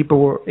because people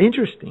were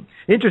interested.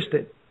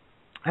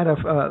 I had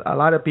a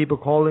lot of people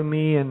calling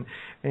me and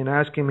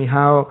asking me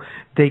how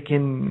they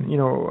can, you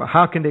know,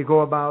 how can they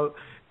go about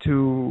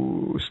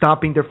to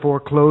stopping their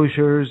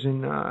foreclosures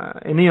and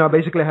you know,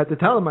 basically I had to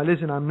tell them,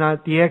 listen, I'm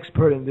not the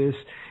expert in this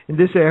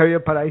area,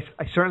 but I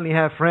certainly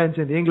have friends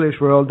in the English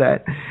world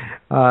that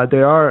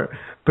they are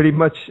pretty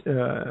much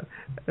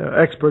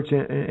experts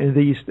in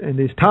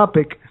this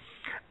topic.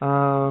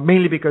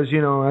 Mainly because,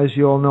 you know, as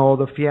you all know,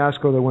 the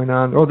fiasco that went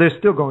on, or they're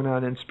still going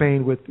on in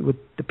Spain with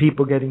the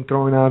people getting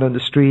thrown out on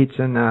the streets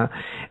and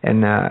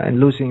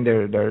losing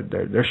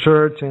their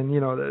shirts, and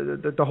you know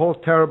the whole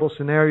terrible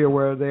scenario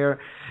where they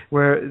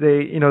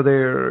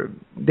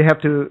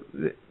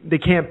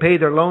can't pay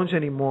their loans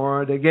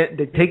anymore. They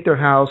take their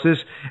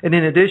houses, and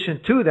in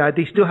addition to that,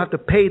 they still have to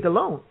pay the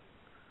loan.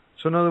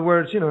 So in other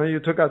words, you know, you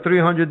took out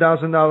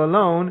 $300,000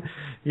 loan,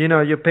 you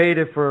know, you paid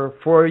it for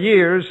 4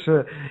 years.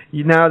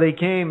 Now they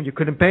came, you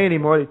couldn't pay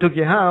anymore. They took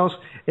your house,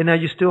 and now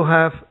you still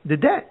have the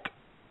debt.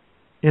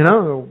 You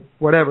know,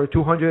 whatever,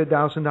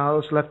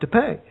 $200,000 left to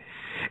pay.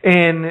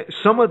 And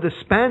some of the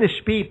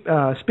Spanish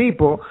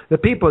people, the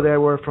people that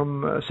were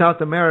from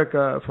South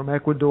America, from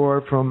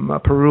Ecuador, from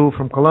Peru,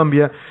 from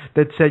Colombia,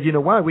 that said, you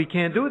know, why we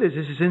can't do this?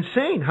 This is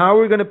insane. How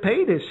are we going to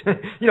pay this?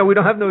 You know, we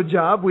don't have no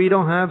job. We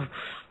don't have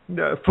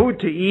food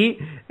to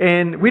eat,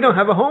 and we don't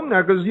have a home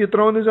now because you're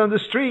throwing us on the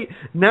street.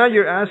 Now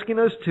you're asking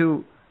us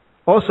to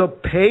also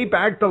pay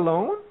back the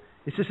loan?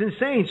 This is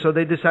insane. So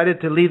they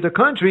decided to leave the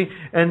country,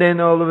 and then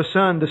all of a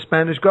sudden the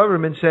Spanish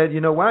government said, you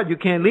know what, you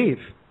can't leave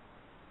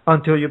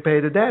until you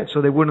pay the debt.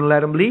 So they wouldn't let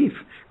them leave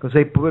because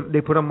they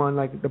put them on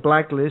like the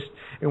blacklist.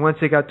 And once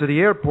they got to the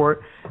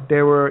airport,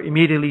 they were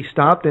immediately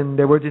stopped and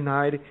they were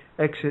denied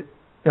exit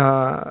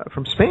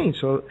from Spain.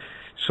 So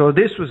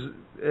this was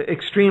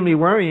extremely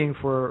worrying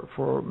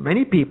for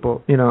many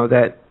people. You know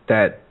that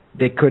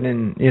they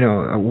couldn't. You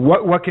know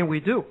what can we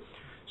do?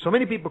 So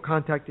many people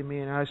contacted me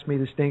and asked me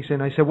these things,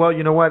 and I said, well,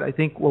 you know what? I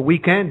think what we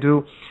can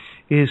do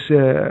is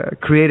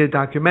create a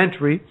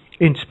documentary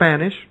in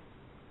Spanish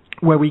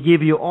where we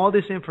give you all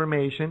this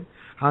information,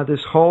 how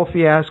this whole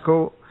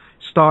fiasco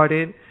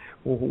started,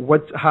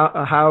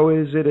 how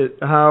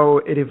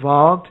it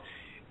evolved,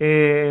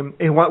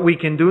 and what we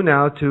can do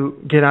now to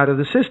get out of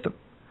the system.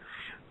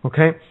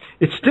 Okay,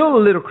 it's still a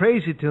little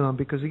crazy to them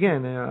because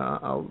again,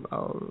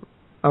 I'll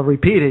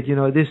repeat it. You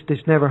know, this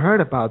never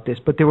heard about this,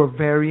 but they were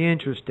very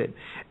interested.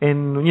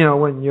 And you know,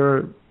 when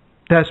you're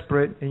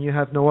desperate and you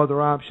have no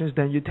other options,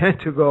 then you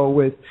tend to go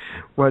with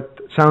what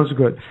sounds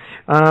good.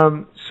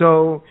 I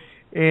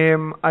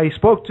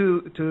spoke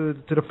to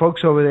the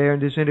folks over there in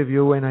this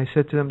interview, and I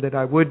said to them that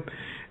I would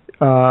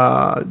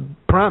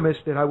promise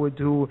that I would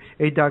do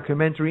a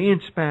documentary in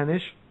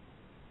Spanish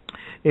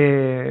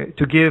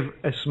to give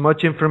as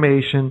much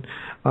information,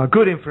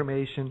 good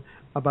information,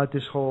 about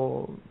this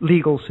whole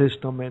legal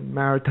system and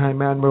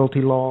maritime admiralty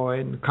law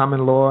and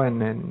common law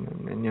and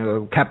you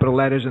know, capital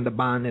letters in the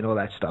bond and all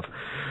that stuff.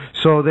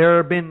 So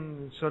they've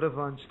been sort of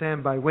on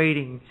standby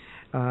waiting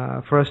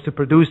for us to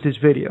produce this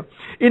video.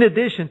 In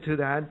addition to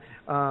that,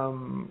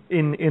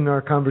 in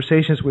our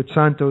conversations with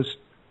Santos,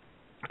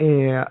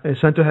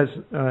 Santos has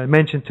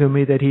mentioned to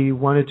me that he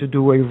wanted to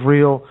do a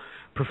real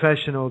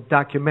professional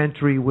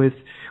documentary with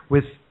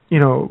you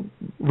know,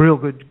 real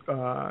good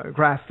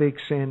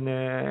graphics and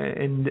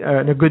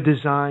a good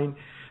design,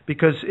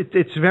 because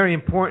it's very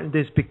important.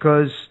 This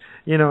because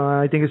you know,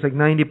 I think it's like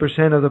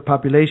 90% of the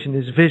population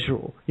is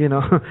visual. You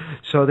know,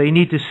 so they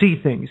need to see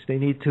things. They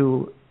need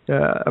to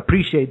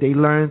appreciate. They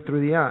learn through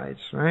the eyes,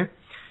 right?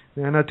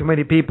 There are not too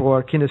many people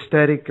are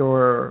kinesthetic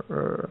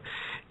or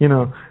you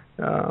know.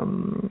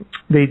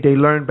 They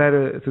learn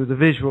better through the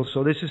visuals,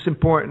 so this is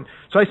important.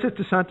 So I said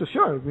to Santos,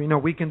 sure, you know,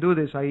 we can do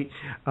this. I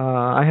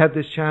have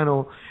this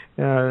channel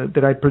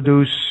that I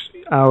produce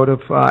out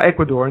of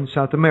Ecuador in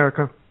South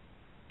America,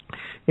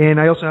 and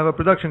I also have a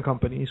production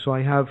company. So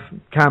I have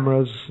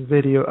cameras,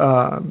 video,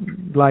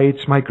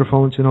 lights,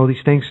 microphones, and all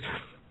these things.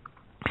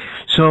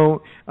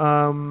 So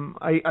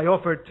I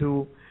offered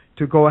to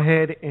go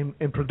ahead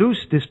and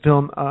produce this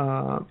film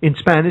in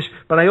Spanish,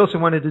 but I also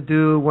wanted to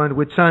do one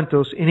with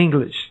Santos in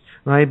English.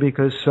 Right,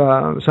 because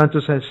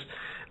Santos has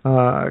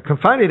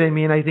confided in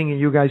me, and I think in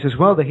you guys as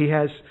well, that he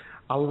has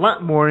a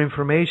lot more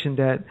information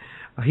that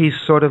he's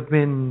sort of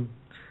been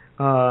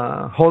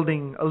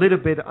holding a little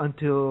bit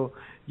until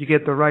you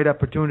get the right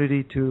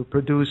opportunity to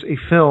produce a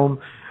film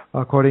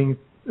according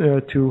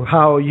to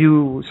how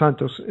you,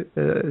 Santos,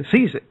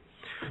 sees it.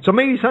 So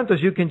maybe,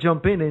 Santos, you can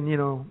jump in and, you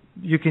know,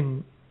 you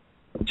can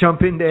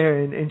jump in there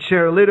and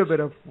share a little bit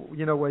of,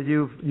 you know, what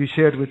you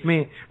shared with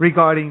me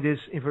regarding this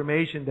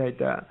information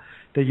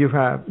that you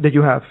have.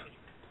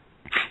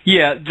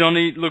 Yeah,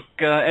 Johnny, look,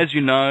 as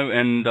you know,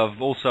 and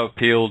I've also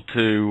appealed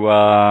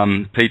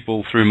to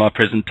people through my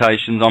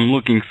presentations, I'm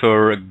looking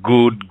for a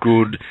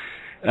good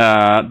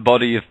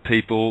body of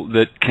people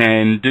that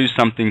can do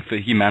something for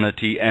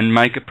humanity and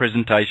make a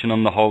presentation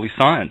on the holy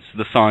science,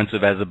 the science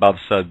of as above,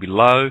 so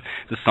below,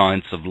 the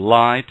science of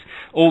light,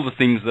 all the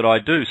things that I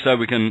do, so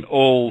we can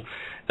all,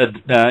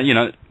 you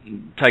know,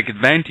 take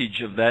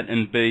advantage of that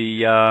and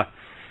be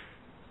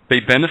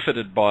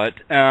benefited by it.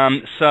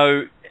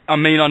 So, I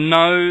mean, I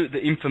know the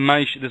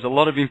information, there's a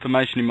lot of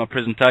information in my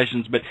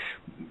presentations, but,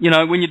 you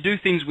know, when you do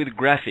things with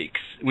graphics,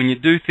 when you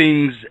do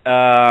things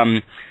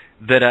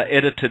that are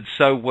edited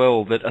so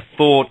well that a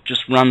thought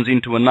just runs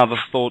into another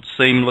thought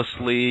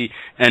seamlessly,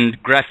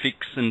 and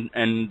graphics and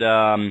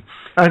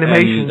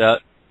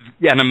animations,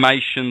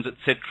 animations,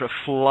 etc.,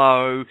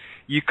 flow,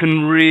 you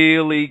can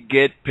really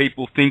get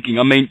people thinking.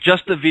 I mean,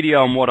 just the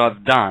video on what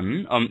I've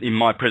done in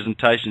my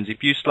presentations,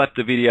 if you slap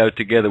the video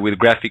together with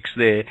graphics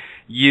there,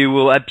 you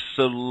will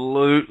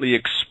absolutely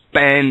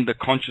expand the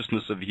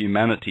consciousness of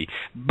humanity.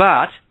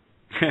 But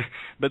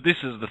this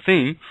is the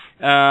thing,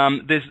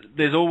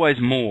 there's always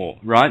more,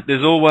 right?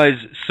 There's always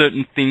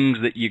certain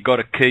things that you got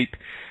to keep,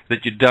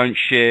 that you don't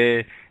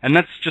share, and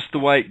that's just the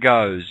way it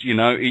goes, you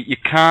know. You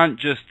can't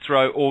just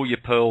throw all your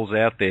pearls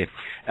out there.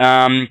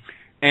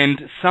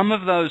 And some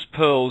of those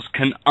pearls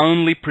can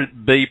only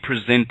be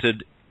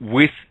presented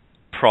with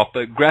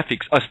proper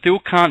graphics. I still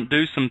can't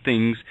do some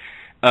things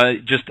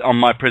just on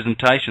my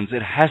presentations.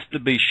 It has to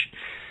be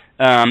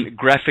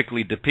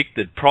graphically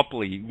depicted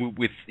properly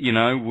with, you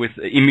know, with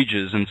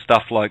images and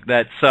stuff like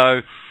that.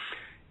 So,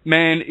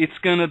 man, it's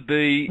gonna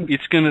be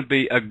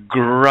a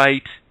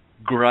great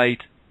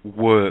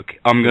work.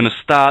 I'm gonna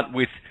start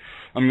with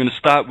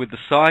the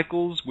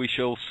cycles. We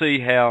shall see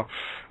how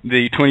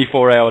the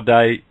 24-hour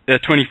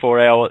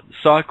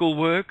cycle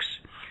works,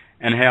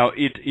 and how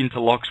it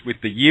interlocks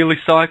with the yearly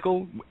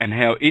cycle, and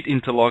how it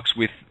interlocks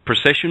with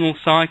processional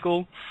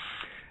cycle,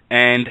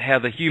 and how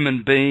the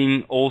human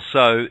being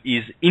also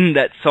is in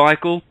that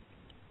cycle.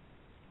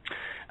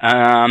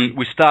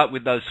 We start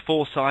with those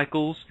 4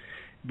 cycles.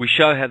 We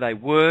show how they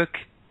work,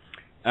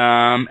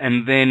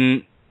 and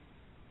then,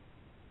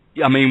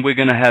 I mean, we're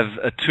going to have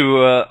a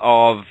tour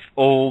of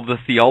all the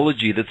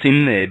theology that's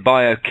in there,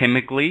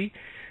 biochemically,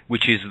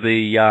 which is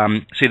the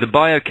the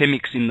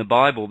biochemics in the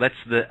Bible. That's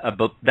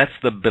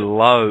the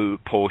below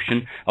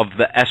portion of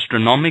the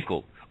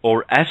astronomical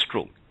or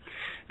astral.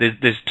 There's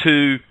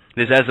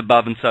as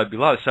above and so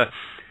below.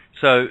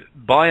 So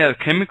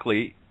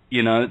biochemically,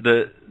 you know,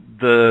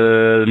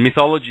 the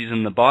mythologies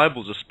and the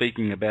Bibles are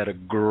speaking about a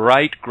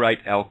great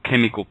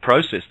alchemical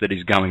process that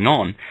is going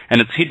on,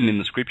 and it's hidden in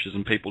the scriptures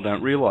and people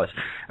don't realize.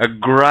 A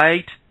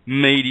great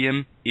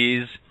medium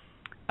is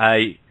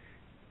a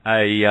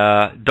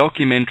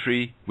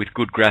documentary with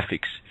good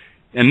graphics,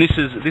 and this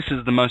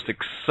is the most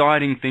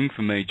exciting thing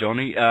for me,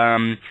 Johnny.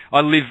 I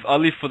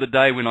live for the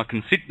day when I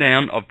can sit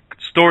down. I've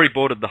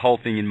storyboarded the whole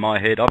thing in my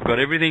head. I've got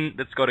everything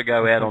that's got to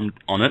go out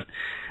on it,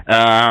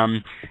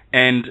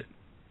 and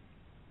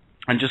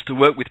just to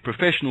work with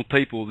professional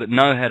people that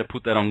know how to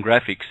put that on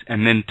graphics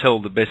and then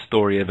tell the best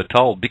story ever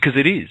told, because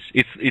it is.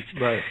 It's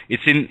right.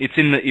 It's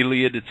in the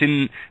Iliad. It's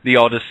in the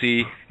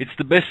Odyssey. It's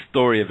the best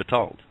story ever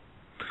told.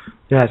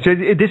 Yeah, so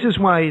this is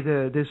why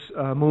this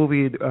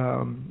movie,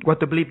 What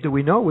the Bleep Do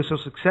We Know, was so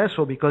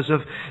successful, because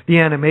of the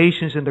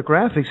animations and the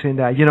graphics in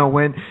that. You know,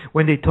 when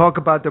they talk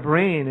about the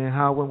brain and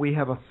how when we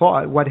have a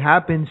thought, what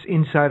happens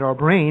inside our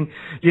brain,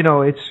 you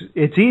know, it's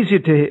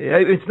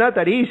not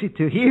that easy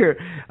to hear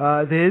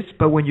this,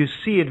 but when you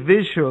see it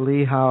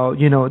visually, how,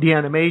 you know, the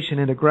animation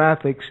and the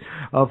graphics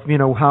of, you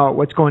know,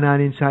 what's going on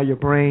inside your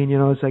brain, you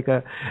know, it's like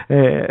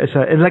it's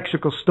an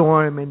electrical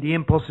storm, and the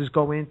impulses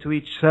go into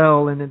each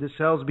cell, and then the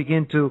cells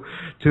begin to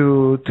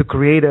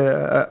create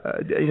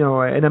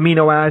an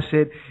amino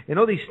acid and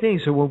all these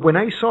things. So when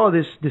I saw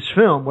this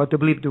film, What the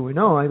Bleep Do We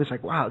Know, I was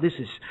like, wow,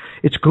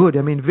 it's good.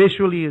 I mean,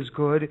 visually is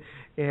good.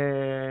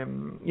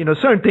 You know,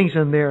 certain things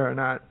in there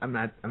I'm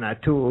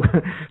not too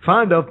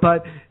fond of,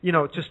 but, you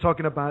know, just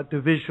talking about the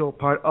visual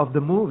part of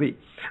the movie,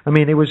 I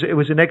mean, it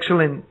was an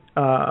excellent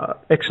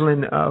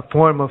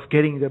form of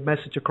getting the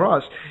message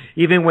across.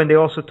 Even when they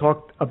also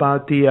talked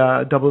about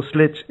the double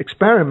slits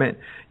experiment,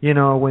 you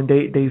know, when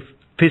they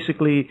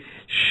visually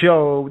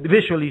show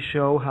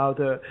how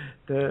the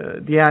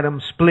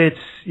atom splits,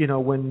 you know,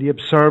 when the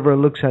observer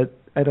looks at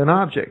an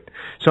object.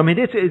 So I mean,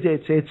 it's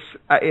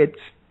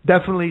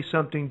definitely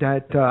something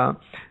that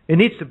it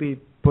needs to be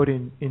put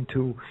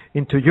into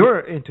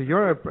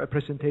your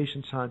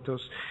presentation,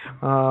 Santos.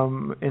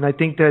 And I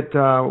think that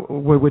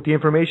with the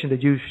information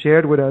that you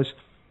shared with us,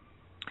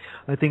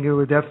 I think it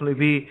would definitely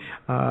be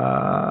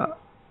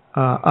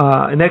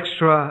an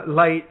extra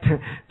light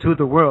to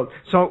the world.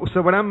 So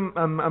what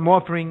I'm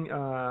offering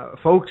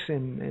folks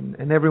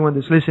and everyone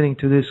that's listening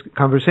to this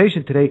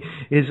conversation today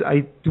is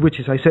I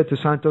said to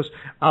Santos,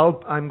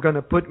 I'm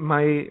gonna put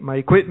my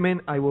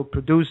equipment. I will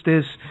produce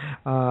this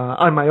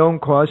on my own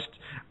cost,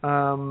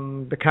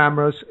 the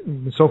cameras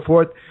and so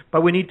forth.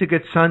 But we need to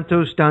get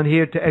Santos down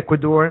here to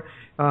Ecuador.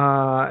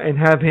 And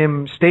have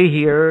him stay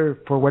here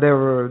for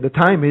whatever the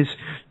time is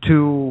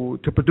to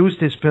produce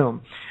this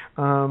film.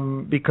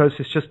 Because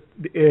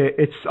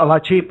it's a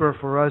lot cheaper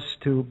for us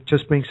to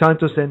just bring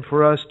Santos than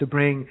for us to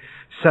bring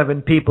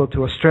 7 people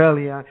to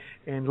Australia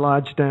and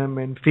lodge them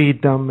and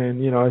feed them,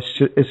 and, you know,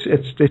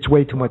 it's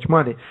way too much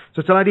money. So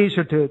it's a lot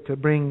easier to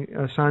bring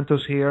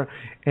Santos here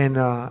and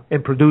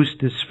produce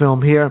this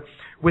film here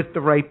with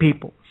the right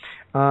people.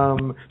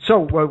 So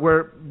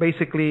what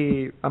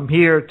I'm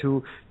here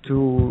to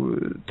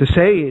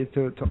say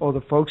to all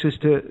the folks is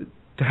to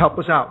help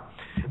us out.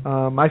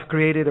 I've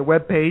created a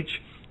web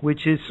page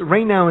which is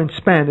right now in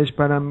Spanish,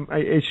 but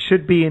it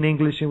should be in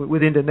English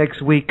within the next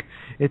week.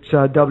 It's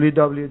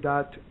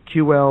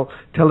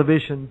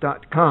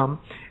www.qltelevision.com,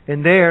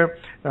 and there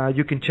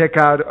you can check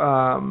out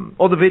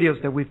all the videos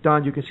that we've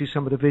done. You can see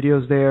some of the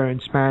videos there in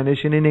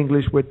Spanish and in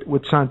English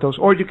with Santos,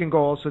 or you can go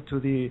also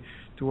to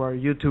our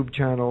YouTube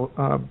channel,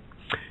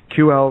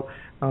 QL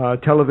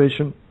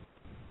Television.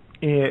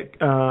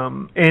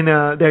 And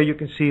there you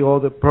can see all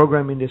the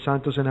programming that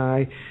Santos and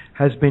I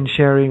has been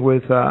sharing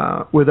with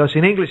us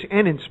in English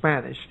and in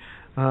Spanish,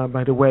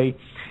 by the way.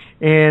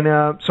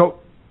 And so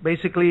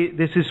basically,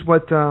 this is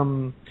what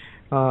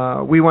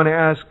we want to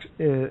ask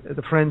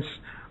the friends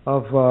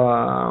of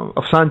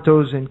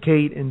Santos and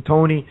Kate and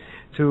Tony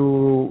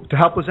to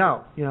help us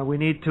out. You know, we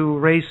need to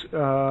raise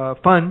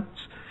funds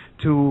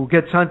to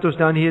get Santos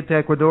down here to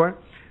Ecuador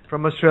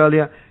from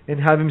Australia and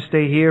have him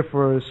stay here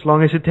for as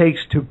long as it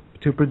takes to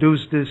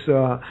produce this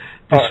film.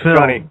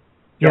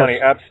 Johnny,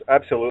 yes.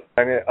 Absolutely.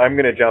 I'm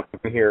going to jump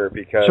in here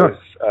because sure.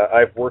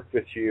 I've worked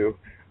with you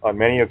on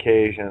many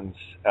occasions,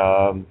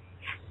 and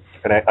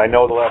I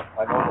know the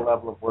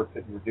level of work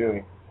that you're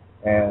doing,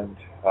 and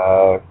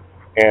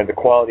the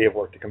quality of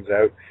work that comes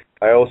out.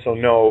 I also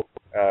know,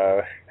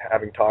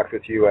 having talked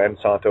with you and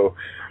Santo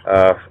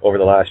over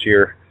the last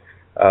year,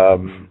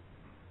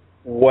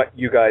 what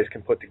you guys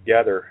can put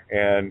together.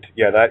 And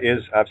yeah, that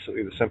is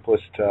absolutely the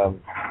simplest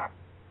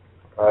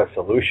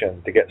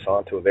solution to get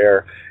Santo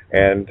there.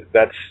 And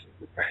that's,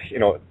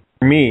 for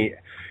me,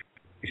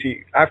 you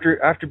see,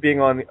 after being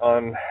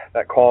on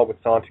that call with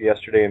Santo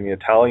yesterday and the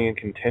Italian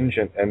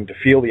contingent, and to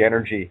feel the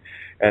energy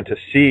and to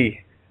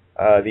see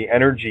the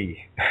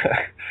energy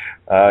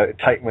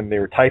when they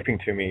were typing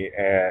to me,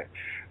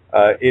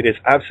 it is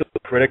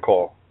absolutely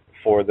critical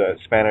for the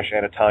Spanish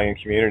and Italian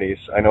communities.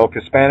 I know,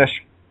 because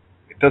Spanish,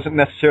 it doesn't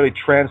necessarily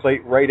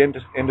translate right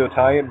into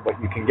Italian,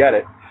 but you can get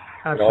it.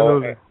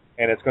 Absolutely.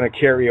 And it's going to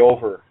carry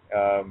over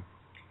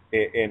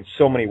in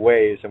so many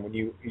ways. And when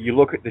you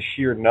look at the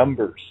sheer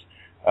numbers,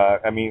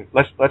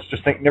 let's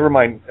just think. Never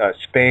mind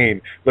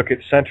Spain. Look at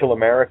Central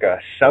America,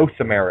 South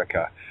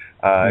America,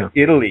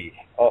 Italy,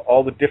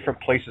 all the different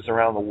places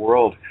around the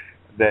world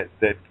that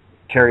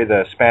carry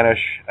the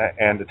Spanish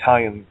and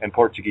Italian and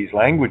Portuguese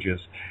languages.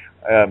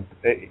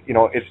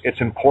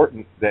 It's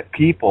important that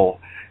people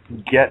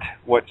get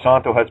what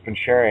Santo has been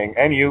sharing,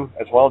 and you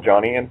as well,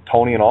 Johnny, and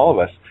Tony, and all of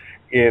us,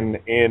 in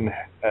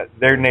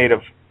their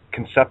native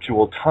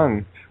conceptual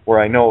tongue, where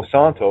I know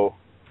Santo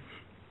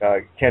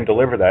can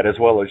deliver that as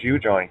well as you,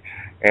 Johnny.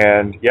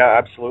 And yeah,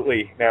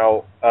 absolutely.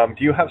 Now,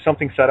 do you have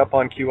something set up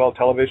on QL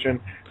Television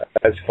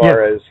as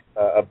far as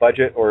a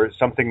budget or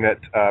something that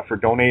for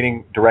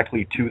donating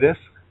directly to this?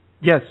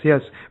 Yes.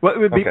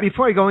 Well,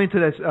 before I go into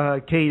this,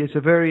 Kate, it's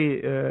a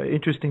very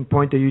interesting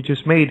point that you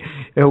just made,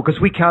 because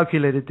we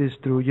calculated this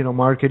through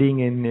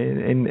marketing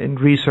and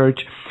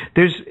research.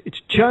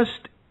 It's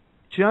just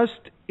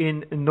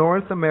in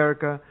North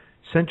America,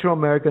 Central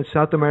America,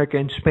 South America,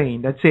 and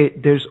Spain. That's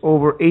it. There's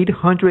over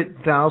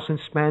 800,000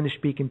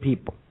 Spanish-speaking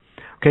people.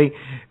 Okay,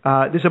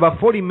 there's about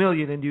 40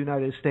 million in the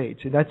United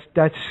States, and that's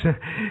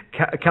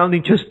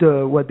counting just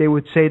what they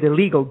would say the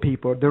legal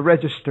people, the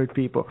registered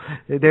people.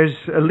 There's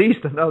at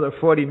least another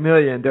 40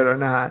 million that are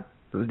not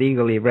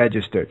legally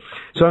registered.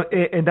 So,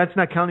 and that's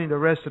not counting the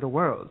rest of the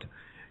world.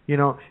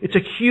 It's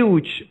a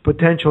huge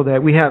potential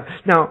that we have.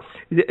 Now,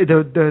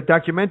 the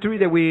documentary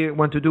that we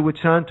want to do with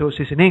Santos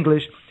is in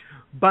English.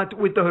 But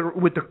with the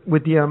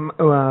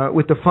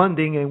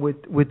funding and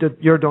with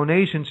your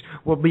donations,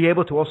 we'll be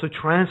able to also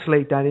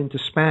translate that into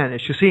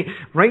Spanish. You see,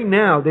 right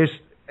now there's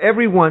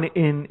everyone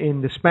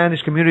in the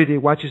Spanish community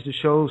that watches the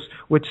shows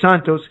with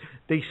Santos.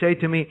 They say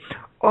to me,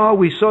 "Oh,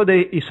 we saw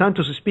that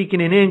Santos is speaking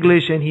in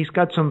English, and he's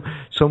got some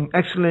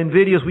excellent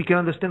videos. We can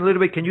understand a little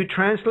bit. Can you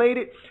translate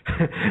it?"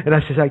 And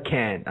I says, "I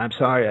can't. I'm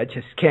sorry, I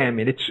just can't. I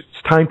mean, it's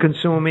time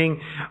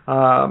consuming.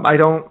 I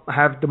don't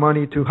have the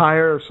money to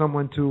hire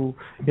someone to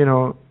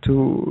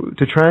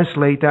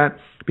translate that,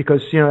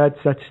 because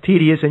that's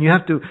tedious, and you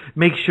have to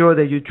make sure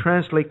that you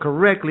translate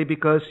correctly,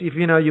 because if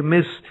you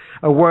miss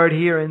a word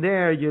here and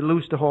there, you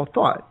lose the whole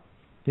thought.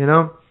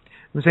 I'm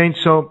saying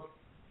so."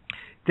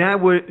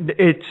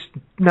 It's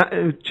not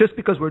just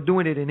because we're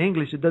doing it in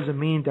English, it doesn't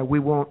mean that we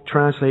won't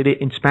translate it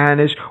in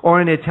Spanish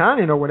or in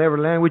Italian or whatever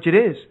language it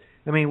is.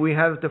 I mean, we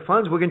have the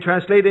funds; we can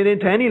translate it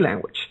into any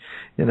language.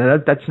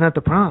 That's not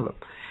the problem.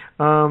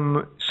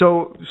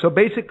 So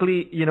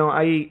basically,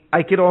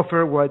 I could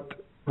offer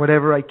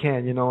whatever I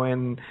can,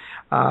 and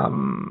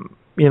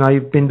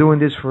I've been doing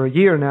this for a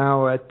year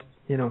now at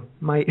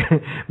my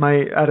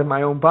out of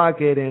my own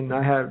pocket, and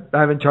I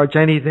haven't charged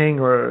anything,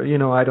 or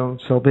I don't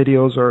sell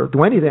videos or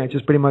do anything. I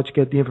just pretty much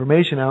get the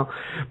information out.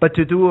 But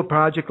to do a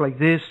project like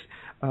this,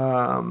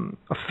 a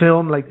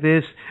film like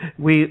this,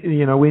 we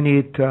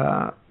need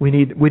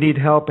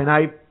help, and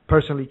I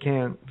personally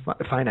can't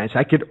finance.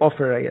 I could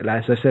offer,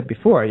 as I said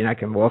before, I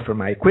can offer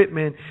my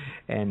equipment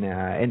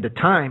and the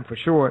time for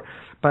sure,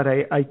 but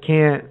I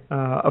can't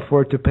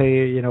afford to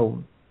pay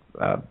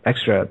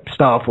extra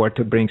staff or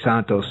to bring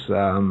Santos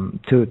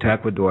to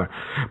Ecuador.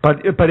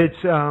 But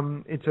it's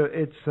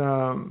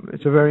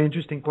a very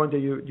interesting point that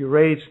you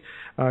raised,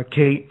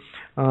 Kate,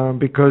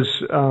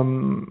 because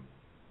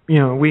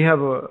we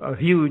have a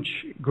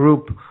huge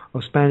group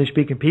of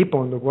Spanish-speaking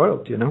people in the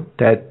world,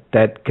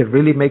 that could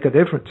really make a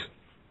difference.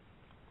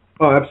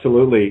 Oh,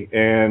 absolutely.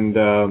 And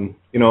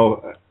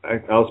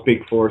I'll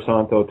speak for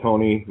Santo,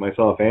 Tony,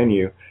 myself, and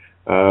you.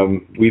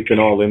 We've been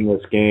all in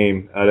this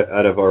game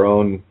out of our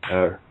own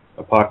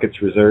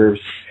pockets, reserves.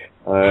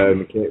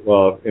 In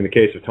the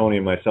case of Tony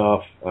and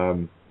myself,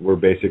 we're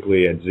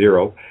basically at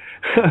zero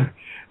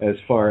as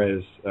far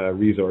as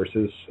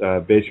resources,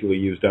 basically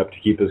used up to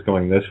keep us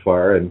going this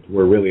far, and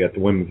we're really at the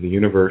whim of the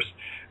universe.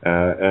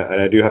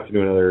 And I do have to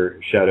do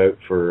another shout out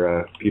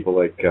for people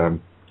like,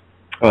 and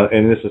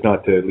this is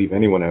not to leave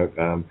anyone out,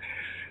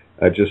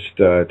 just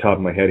top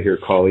of my head here,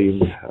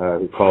 Colleen,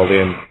 who called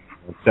in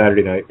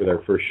Saturday night with our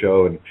first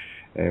show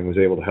and was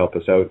able to help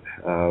us out.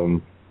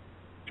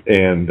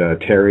 And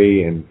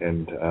Terry and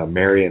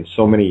Mary and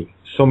so many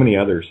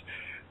others.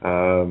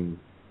 I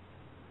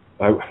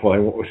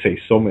won't say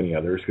so many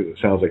others because it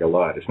sounds like a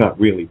lot. It's not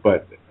really,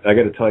 but I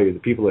got to tell you, the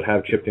people that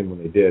have chipped in when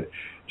they did,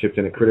 chipped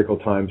in at critical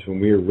times when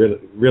we were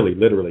really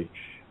literally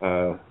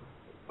on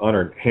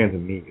our hands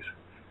and knees.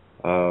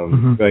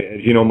 But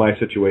as you know, my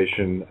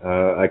situation,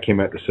 I came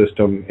at the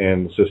system,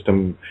 and the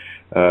system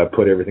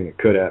put everything it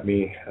could at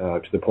me,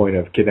 to the point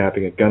of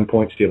kidnapping at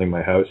gunpoint, stealing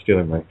my house,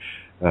 stealing my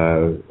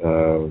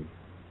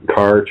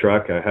car,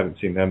 truck. I haven't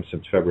seen them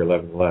since February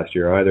 11th of last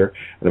year either.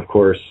 And of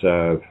course,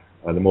 the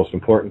most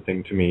important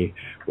thing to me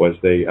was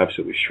they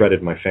absolutely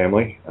shredded my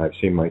family. I've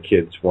seen my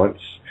kids once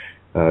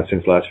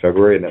since last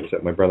February, and that was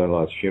at my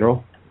brother-in-law's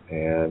funeral.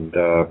 And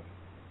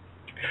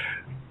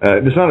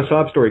it's not a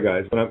sob story,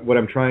 guys. But what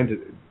I'm trying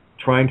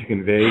to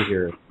convey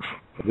here,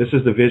 this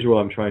is the visual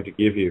I'm trying to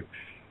give you.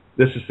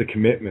 This is the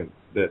commitment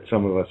that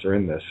some of us are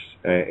in this,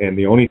 and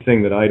the only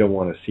thing that I don't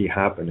want to see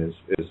happen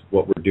is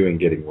what we're doing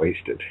getting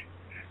wasted.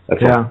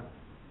 That's all.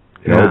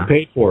 It's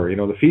paid for.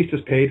 The feast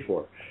is paid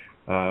for.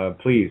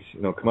 Please,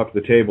 come up to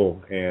the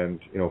table and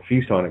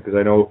feast on it, because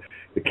I know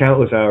the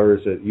countless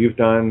hours that you've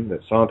done,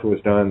 that Santo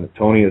has done, that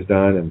Tony has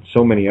done, and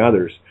so many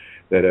others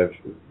that have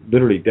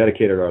literally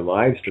dedicated our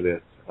lives to this.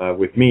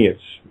 With me,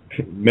 it's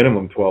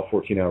minimum 12,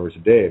 14 hours a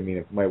day. I mean,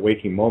 if my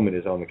waking moment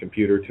is on the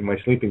computer to my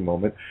sleeping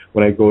moment,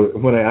 when I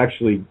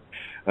actually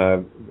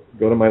go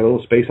to my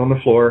little space on the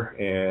floor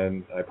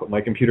and I put my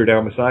computer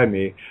down beside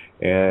me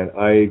and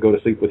I go to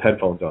sleep with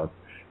headphones on,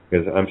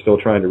 because I'm still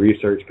trying to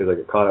research, because I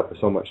get caught up with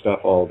so much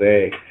stuff all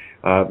day.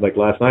 Like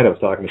last night I was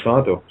talking to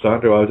Santo.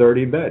 I was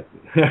already in bed,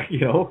 but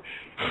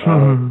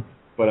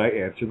I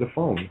answered the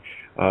phone.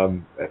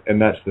 And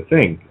that's the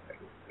thing.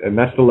 And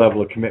that's the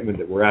level of commitment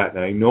that we're at. And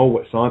I know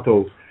what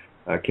Santo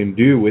can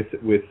do with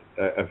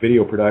a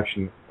video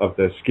production of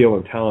the skill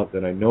and talent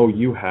that I know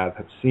you have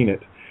seen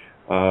it.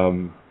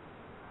 And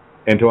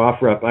to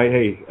offer up,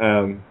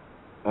 I'm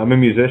a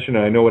musician,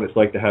 and I know what it's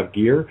like to have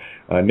gear.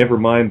 Never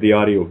mind the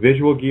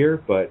audio-visual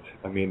gear, but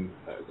I mean,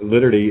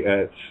 literally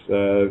at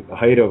the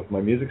height of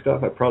my music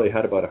stuff, I probably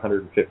had about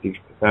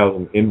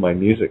 $150,000 in my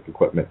music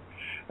equipment.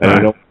 And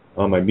I know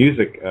on my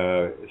music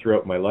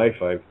throughout my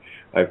life,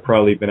 I've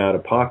probably been out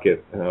of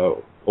pocket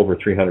over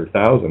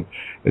 $300,000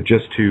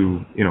 just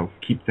to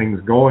keep things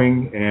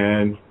going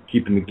and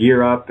keeping the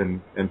gear up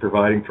and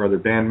providing for other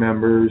band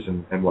members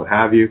and what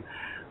have you.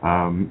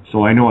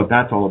 So I know what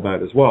that's all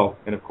about as well.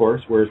 And of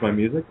course, where's my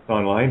music? It's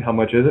online. How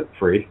much is it?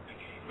 Free.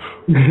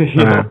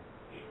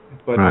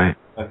 But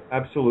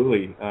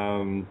absolutely.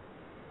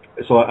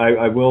 So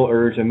I will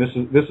urge, and this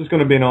is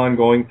going to be an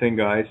ongoing thing,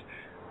 guys,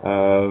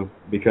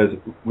 because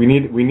we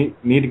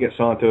need to get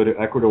Santo to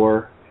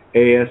Ecuador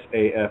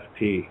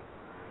ASAP.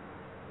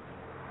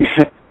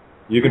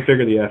 You can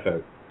figure the F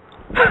out.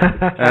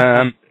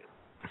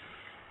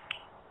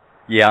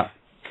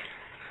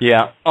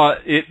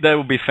 That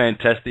would be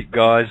fantastic,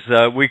 guys.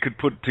 We could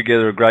put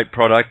together a great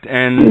product,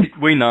 and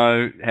we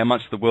know how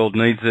much the world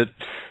needs it.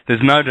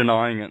 There's no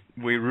denying it.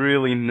 We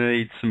really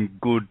need some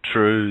good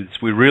truths.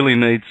 We really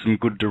need some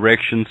good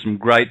direction, some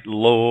great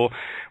law.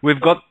 We've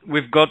got.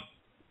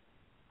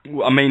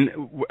 I mean,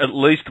 at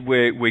least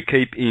we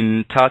keep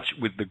in touch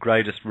with the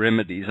greatest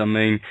remedies. I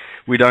mean,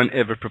 we don't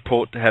ever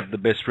purport to have the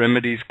best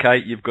remedies.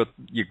 Kate, you've got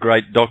your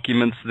great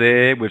documents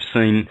there. We've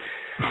seen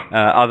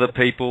other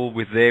people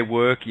with their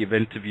work. You've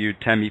interviewed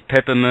Tammy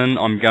Pepperman.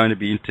 I'm going to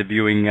be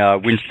interviewing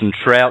Winston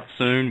Shrout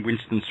soon.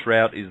 Winston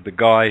Shrout is the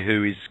guy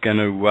who is going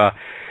to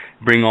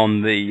bring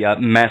on the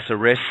mass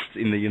arrests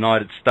in the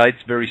United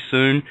States very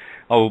soon.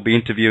 I will be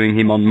interviewing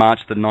him on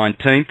March the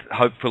 19th.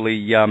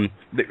 Hopefully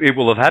it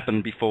will have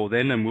happened before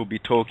then, and we'll be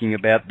talking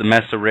about the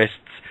mass arrests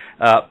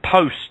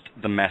post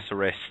the mass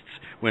arrests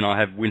when I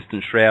have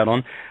Winston Shrout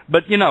on.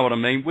 But you know what I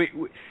mean.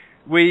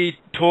 We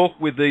talk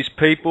with these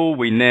people.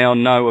 We now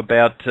know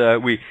about...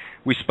 We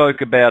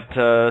spoke about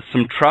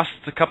some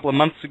trusts a couple of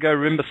months ago.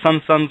 Remember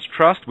Sons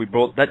Trust? We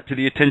brought that to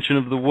the attention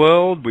of the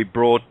world. We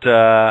brought...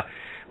 the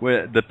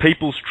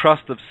People's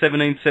Trust of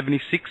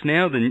 1776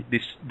 now,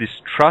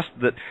 this trust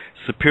that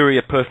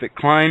Superior Perfect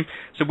Claim.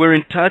 So we're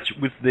in touch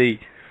with the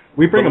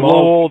We bring them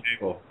all to the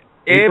table.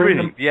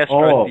 Everything. The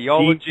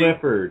Astrotheology. Steve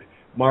Clifford,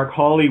 Mark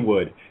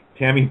Hollywood,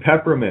 Tammy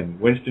Pepperman,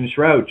 Winston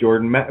Shrout,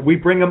 Jordan we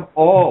bring them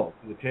all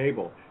to the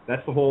table.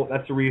 That's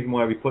the reason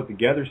why we put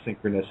together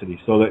Syncrenicity,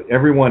 so that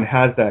everyone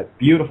has that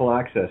beautiful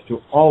access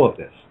to all of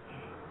this.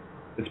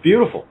 It's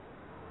beautiful.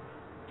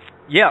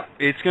 Yeah,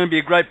 it's going to be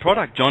a great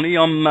product, Johnny.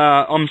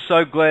 I'm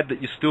so glad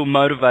that you're still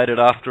motivated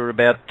after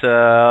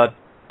about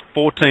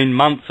 14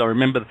 months. I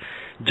remember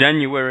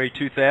January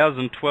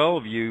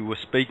 2012, you were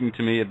speaking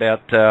to me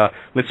about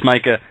let's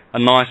make a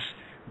nice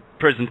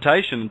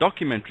presentation,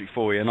 documentary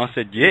for you, and I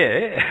said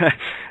yeah,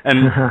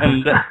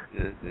 and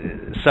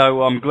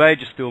so I'm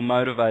glad you're still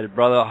motivated,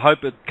 brother. I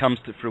hope it comes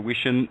to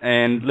fruition,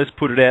 and let's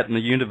put it out in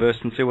the universe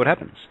and see what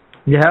happens.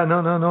 Yeah, no,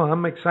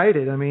 I'm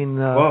excited. I mean,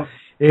 I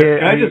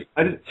just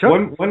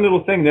sure. one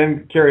little thing,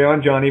 then carry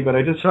on, Johnny. But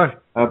I just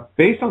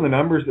based on the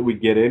numbers that we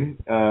get in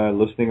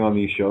listening on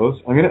these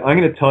shows, I'm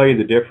gonna tell you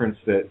the difference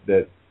that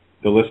the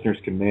listeners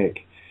can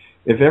make.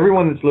 If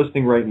everyone that's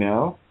listening right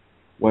now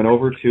went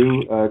over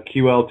to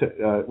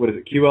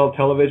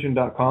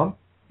QLtelevision.com?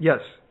 Yes,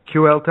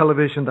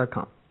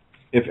 QLtelevision.com.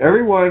 If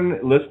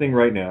everyone listening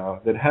right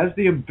now that has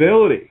the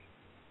ability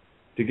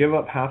to give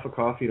up half a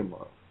coffee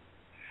tomorrow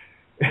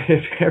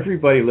if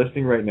everybody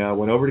listening right now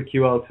went over to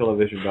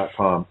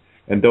QLTelevision.com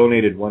and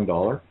donated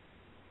 $1,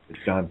 it's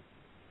done.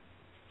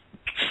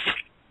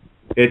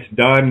 It's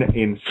done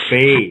in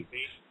spades.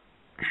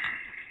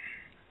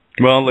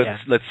 Well,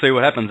 let's see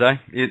what happens, eh?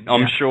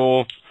 I'm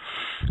sure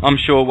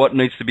what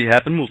needs to be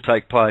happen will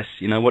take place.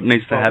 You know what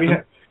needs to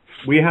happen.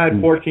 We had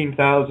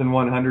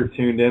 14,100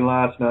 tuned in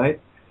last night,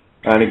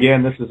 and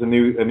again, this is a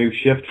new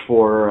shift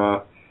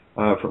for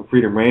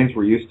Freedom Reigns.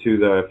 We're used to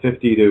the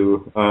 50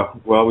 to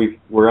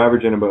we're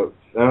averaging about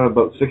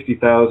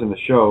 60,000 a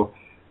show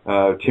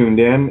tuned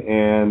in,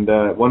 and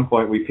at one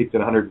point we peaked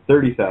at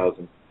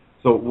 130,000.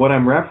 So what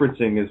I'm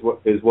referencing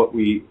is what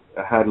we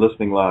had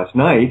listening last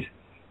night.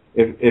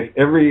 If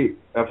every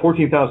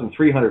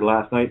 14,300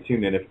 last night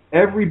tuned in, if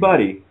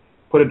everybody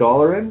put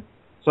 $1 in,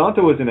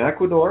 Santo is in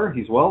Ecuador.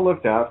 He's well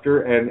looked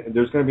after, and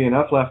there's going to be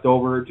enough left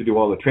over to do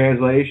all the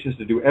translations,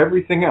 to do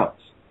everything else.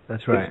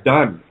 That's right. It's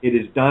done. It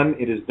is done.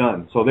 It is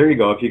done. So there you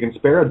go. If you can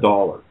spare $1.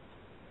 All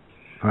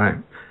right.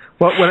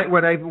 Well,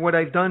 what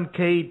I've done,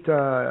 Kate,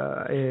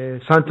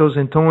 Santos,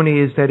 and Tony,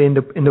 is that in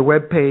the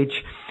web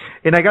page.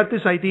 And I got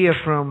this idea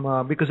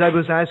from because I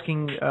was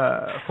asking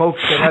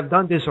folks that have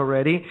done this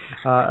already,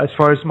 as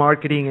far as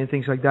marketing and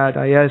things like that.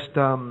 I asked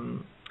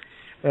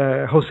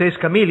Jose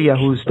Escamilla,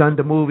 who's done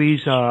the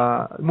movies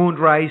Moon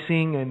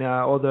Rising and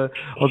all the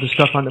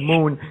stuff on the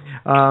moon,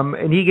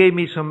 and he gave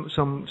me some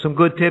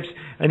good tips.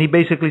 And he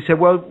basically said,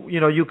 well,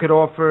 you could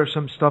offer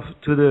some stuff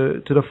to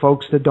the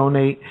folks that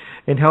donate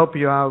and help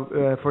you out.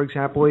 For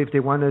example, if they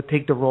want to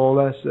take the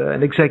role as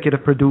an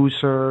executive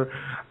producer,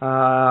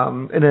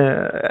 an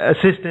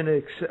assistant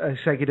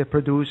executive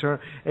producer,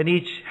 and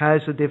each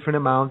has a different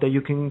amount that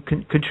you can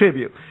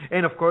contribute.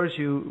 And of course,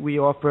 we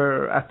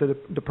offer, after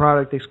the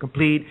product is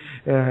complete,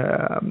 5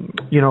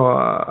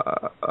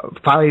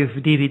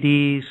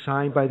 DVDs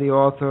signed by the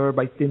author,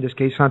 in this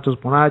case Santos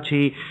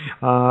Bonacci.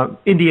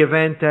 In the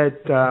event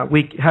that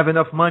we have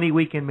enough money,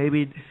 we can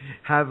maybe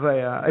have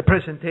a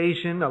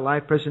presentation, a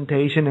live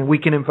presentation, and we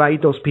can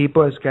invite those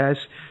people as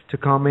guests to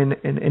come in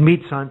and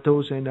meet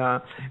Santos and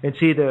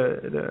see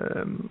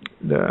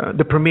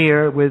the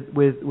premiere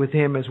with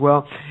him as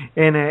well,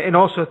 and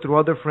also through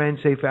other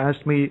friends. They've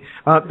asked me,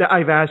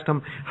 I've asked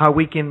them how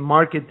we can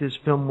market this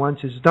film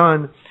once it's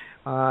done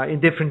in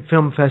different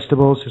film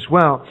festivals as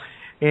well,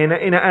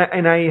 and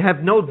I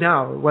have no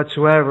doubt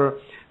whatsoever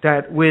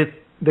that with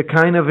the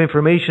kind of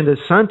information that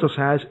Santos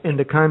has and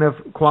the kind of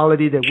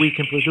quality that we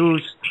can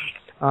produce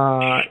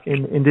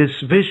in this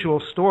visual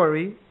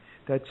story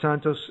that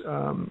Santos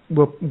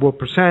will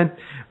present,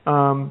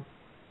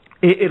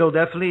 it'll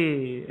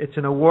definitely, it's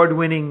an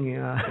award-winning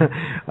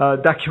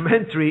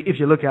documentary if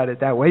you look at it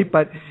that way,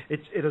 but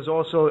it is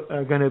also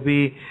going to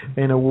be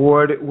an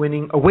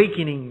award-winning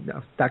awakening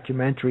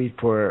documentary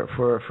for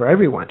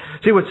everyone.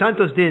 See, what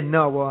Santos didn't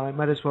know, well, I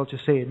might as well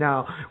just say it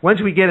now.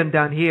 Once we get him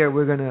down here,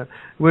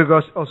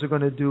 we're also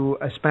going to do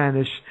a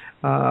Spanish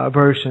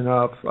version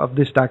of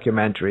this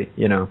documentary,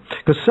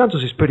 because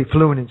Santos is pretty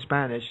fluent in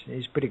Spanish.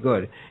 He's pretty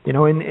good,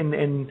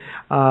 and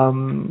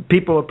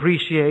people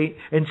appreciate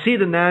and see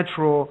the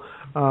natural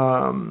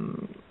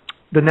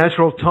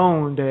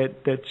tone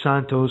that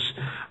Santos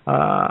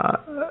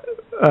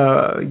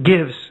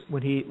gives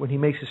when he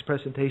makes his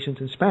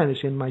presentations in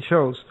Spanish in my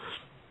shows.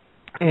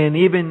 And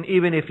even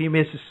if he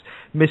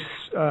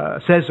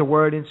says a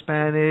word in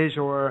Spanish,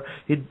 or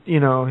he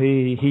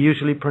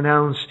usually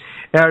pronounces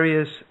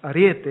Aries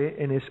Ariete,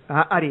 and it's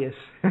Aries,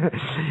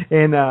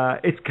 and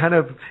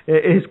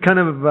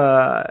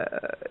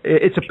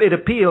it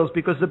appeals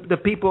because the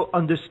people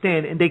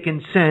understand and they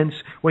can sense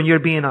when you're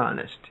being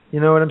honest. You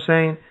know what I'm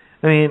saying?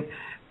 I mean,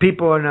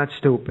 people are not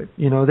stupid.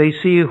 They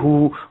see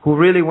who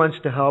really wants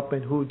to help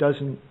and who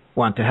doesn't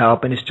want to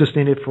help, and it's just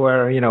in it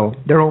for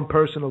their own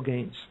personal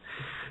gains.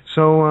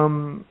 So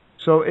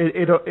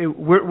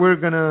we're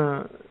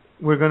gonna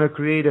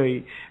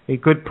create a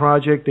good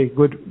project, a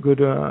good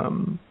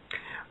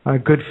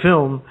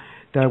film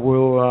that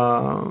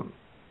will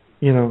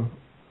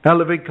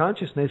elevate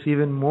consciousness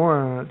even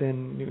more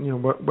than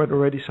what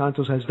already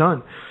Santos has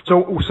done.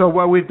 So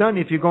what we've done,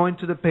 if you go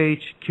into the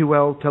page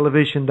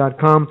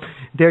QLTelevision.com,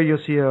 there you'll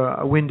see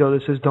a window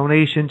that says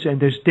donations,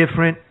 and there's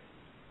different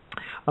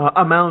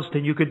amounts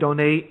that you could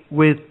donate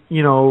with.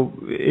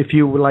 If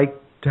you would like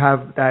to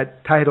have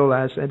that title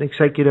as an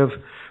executive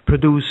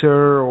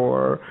producer,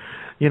 or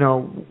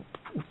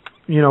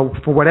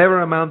for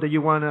whatever amount that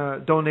you want to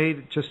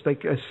donate, just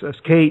like as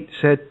Kate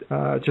said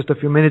just a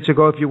few minutes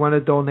ago, if you want to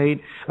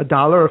donate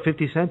 $1 or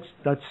 50 cents,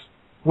 that's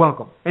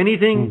welcome.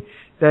 Anything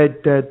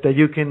that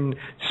you can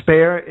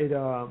spare,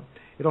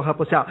 it'll help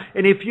us out.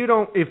 And if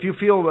you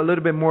feel a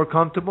little bit more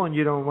comfortable and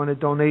you don't want to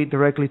donate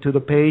directly to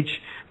the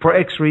page for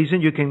X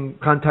reason, you can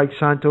contact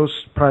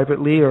Santos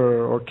privately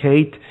or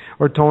Kate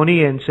or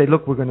Tony and say,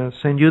 look, we're going to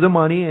send you the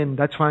money, and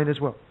that's fine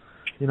as well.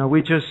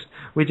 We just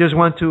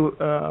want to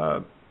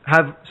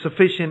have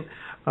sufficient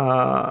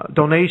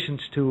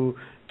donations to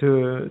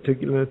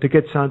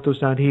get Santos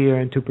down here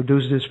and to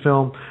produce this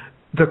film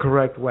the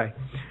correct way.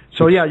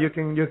 So yeah, you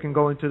can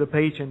go into the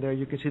page and there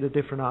you can see the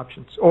different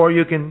options, or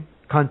you can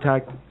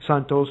contact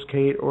Santos,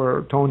 Kate,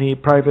 or Tony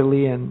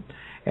privately and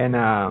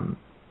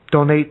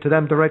donate to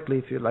them directly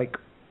if you like.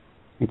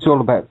 It's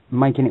all about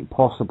making it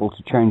possible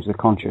to change the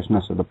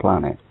consciousness of the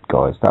planet,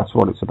 guys. That's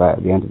what it's about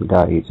at the end of the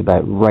day. It's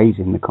about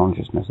raising the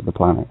consciousness of the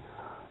planet.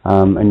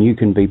 And you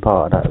can be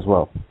part of that as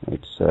well.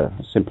 It's as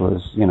simple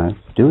as,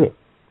 do it.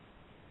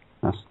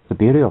 That's the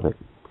beauty of it.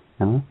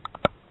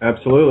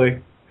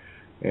 Absolutely.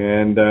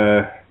 And,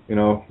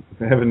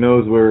 heaven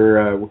knows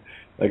we're,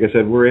 like I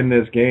said, we're in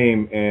this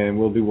game and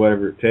we'll do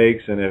whatever it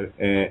takes. And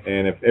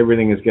if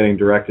everything is getting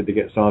directed to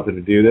get Santa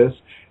to do this,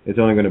 it's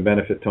only going to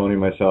benefit Tony,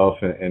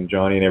 myself, and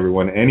Johnny, and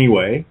everyone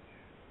anyway.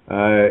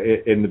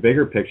 In the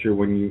bigger picture,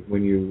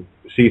 when you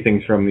see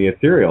things from the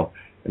ethereal,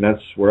 and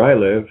that's where I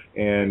live.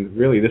 And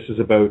really, this is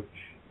about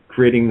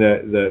creating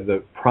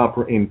the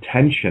proper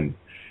intention.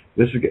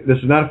 This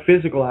is not a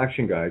physical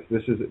action, guys.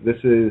 This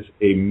is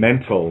a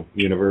mental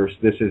universe.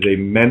 This is a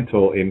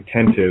mental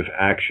intentive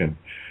action.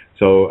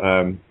 So,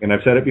 and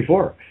I've said it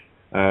before,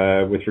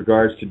 with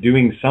regards to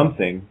doing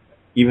something,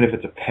 even if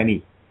it's a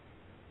penny,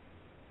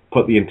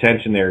 put the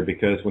intention there,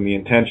 because when the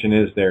intention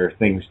is there,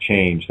 things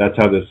change. That's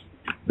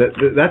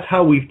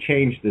how we've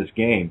changed this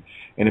game.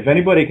 And if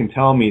anybody can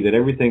tell me that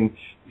everything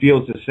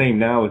feels the same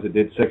now as it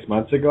did 6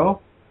 months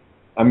ago,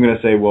 I'm going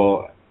to say,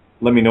 well,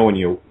 let me know when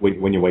you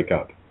wake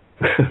up.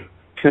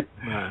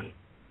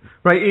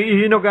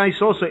 Right. Guys,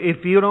 also,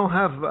 if you don't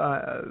have,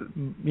 a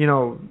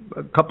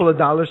couple of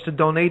dollars to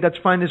donate, that's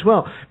fine as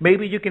well.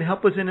 Maybe you can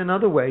help us in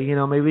another way.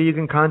 Maybe you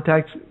can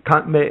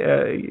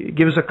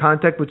give us a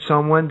contact with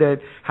someone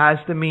that has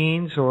the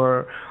means,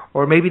 or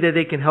maybe that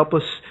they can help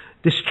us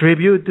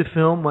distribute the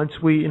film once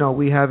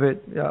we have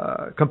it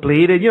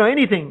completed.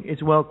 Anything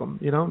is welcome.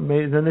 Not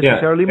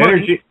necessarily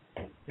money.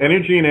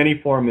 Energy in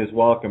any form is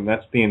welcome.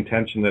 That's the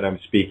intention that I'm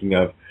speaking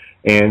of,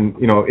 and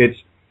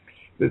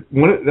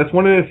that's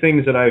one of the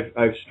things that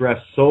I've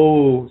stressed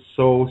so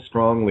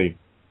strongly.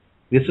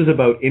 This is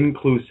about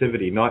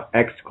inclusivity, not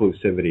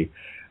exclusivity,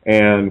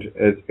 and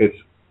it's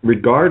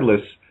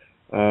regardless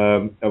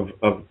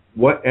of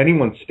what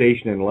anyone's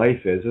station in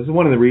life is. This is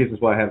one of the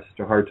reasons why I have such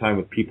a hard time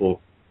with people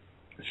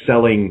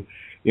selling,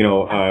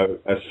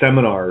 a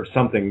seminar or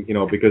something,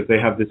 because they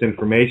have this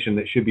information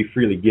that should be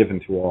freely given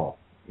to all.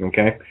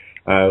 Okay,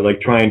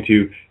 like trying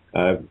to.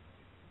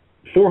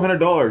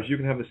 $400, you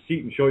can have a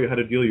seat and show you how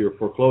to deal your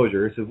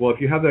foreclosure. It says, well, if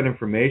you have that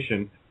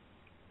information,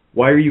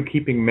 why are you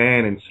keeping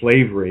man in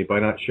slavery by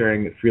not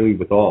sharing it freely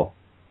with all?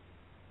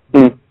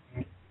 And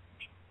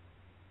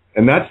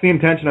that's the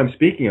intention I'm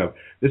speaking of.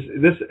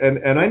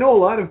 And I know a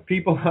lot of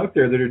people out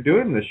there that are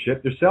doing this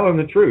shit. They're selling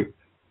the truth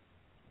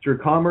through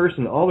commerce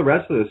and all the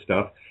rest of this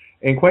stuff.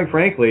 And quite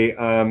frankly,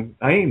 I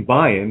ain't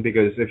buying,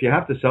 because if you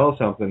have to sell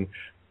something,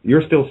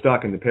 you're still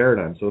stuck in the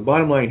paradigm. So the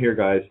bottom line here,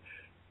 guys,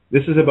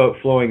 this is about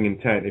flowing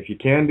intent. If you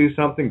can do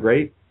something,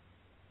 great,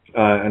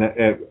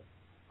 and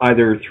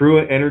either through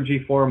an energy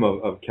form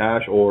of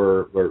cash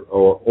or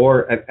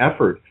an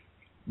effort.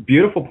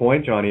 Beautiful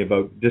point, Johnny,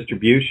 about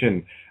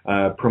distribution,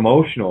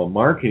 promotional,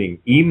 marketing,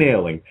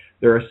 emailing.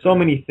 There are so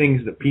many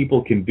things that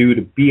people can do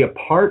to be a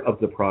part of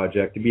the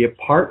project, to be a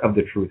part of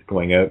the truth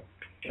going out.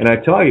 And I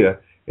tell you,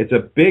 it's a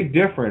big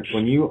difference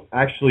when you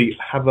actually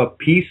have a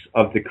piece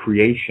of the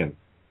creation.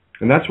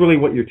 And that's really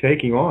what you're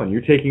taking on.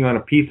 You're taking on a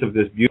piece of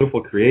this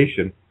beautiful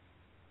creation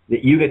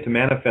that you get to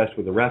manifest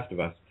with the rest of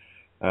us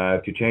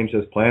to change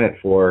this planet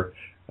for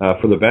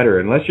the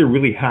better. Unless you're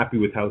really happy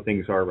with how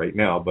things are right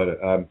now,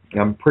 but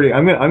I'm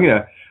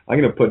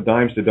gonna put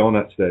dimes to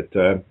donuts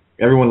that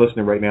everyone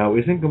listening right now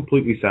isn't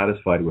completely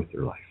satisfied with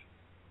their life.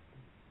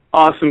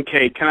 Awesome,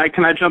 Kate.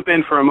 Can I jump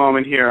in for a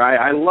moment here?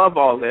 I love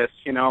all this.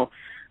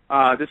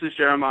 This is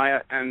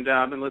Jeremiah, and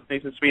I've been listening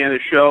since we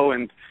ended the show,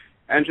 and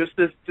just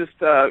this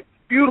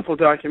beautiful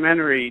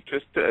documentary,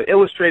 just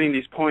illustrating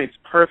these points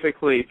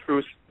perfectly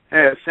through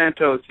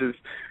Santos is,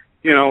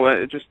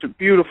 just a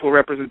beautiful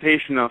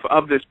representation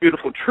of this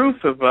beautiful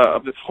truth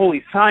of this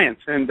holy science.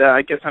 And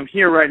I guess I'm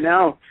here right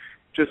now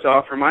just to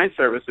offer my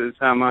services.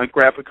 I'm a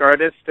graphic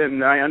artist,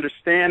 and I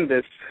understand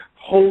this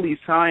holy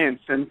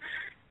science, and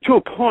to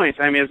a point,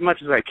 as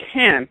much as I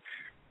can.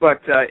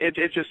 But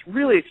it just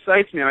really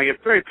excites me. I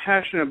get very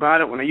passionate about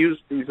it when I use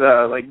these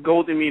like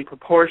golden mean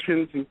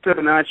proportions and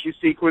Fibonacci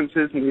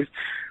sequences and these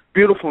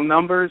beautiful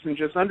numbers, and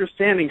just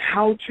understanding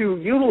how to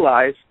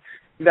utilize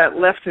that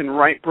left and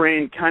right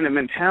brain kind of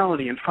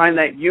mentality and find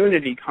that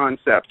unity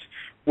concept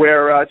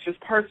where it's just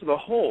parts of the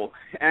whole.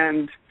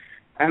 And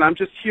I'm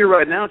just here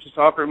right now just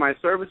offering my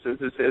services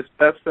as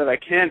best that I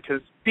can,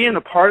 because being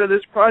a part of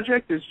this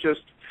project is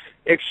just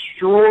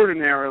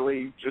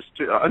extraordinarily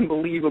just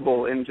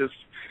unbelievable, and just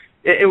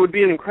it would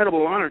be an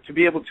incredible honor to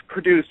be able to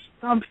produce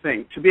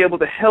something, to be able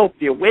to help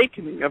the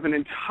awakening of an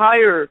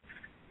entire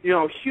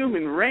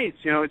human race.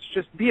 It's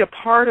just be a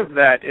part of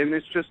that, and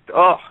it's just,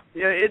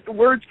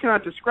 words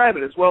cannot describe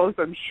it as well as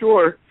I'm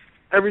sure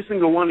every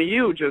single one of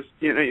you. Just,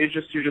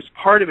 you're just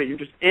part of it. You're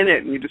just in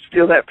it, and you just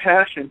feel that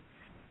passion.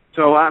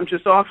 So I'm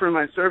just offering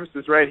my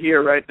services right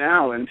here, right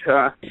now, and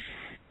yeah.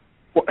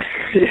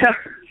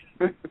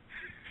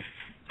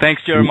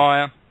 Thanks,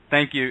 Jeremiah.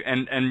 Thank you.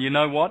 And you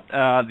know what?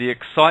 The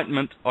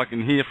excitement I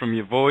can hear from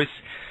your voice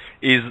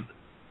is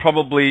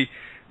probably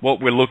what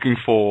we're looking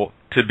for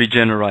to be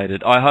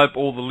generated. I hope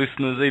all the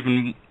listeners,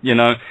 even,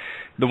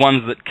 the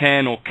ones that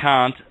can or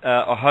can't,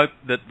 I hope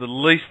that the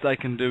least they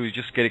can do is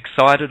just get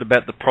excited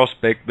about the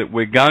prospect that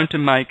we're going to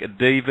make a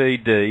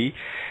DVD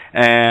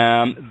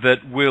that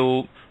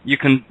will... You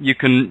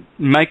can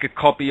make a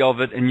copy of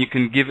it and you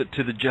can give it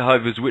to the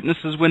Jehovah's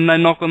Witnesses when they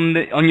knock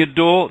on your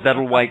door.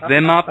 That'll wake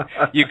them up.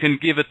 You can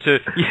give it to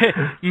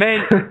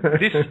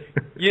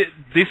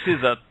this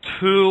is a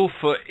tool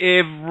for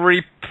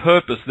every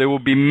purpose. There will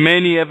be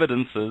many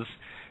evidences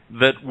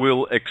that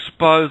will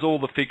expose all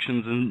the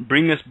fictions and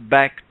bring us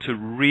back to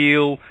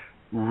real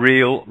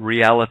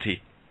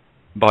reality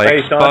by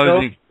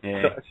exposing.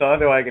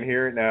 Santo, I can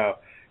hear it now.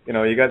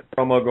 You got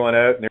promo going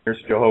out, and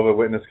there's Jehovah's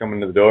Witness coming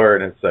to the door,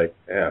 and it's like,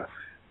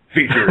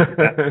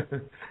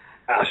 feature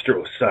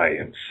astro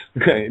science.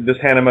 Just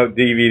hand them out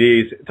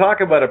DVDs.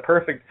 Talk about a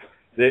perfect.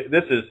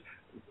 This is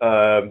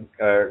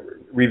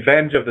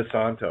Revenge of the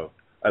Santo.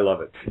 I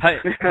love it. Hey,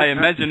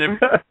 imagine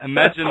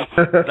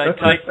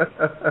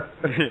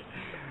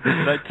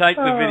they take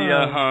the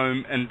video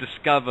home and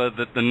discover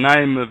that the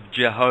name of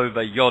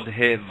Jehovah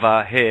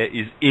Yod-Heh-Vah-Heh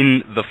is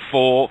in the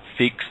 4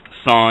 fixed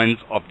signs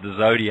of the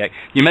zodiac.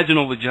 You imagine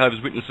all the Jehovah's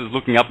Witnesses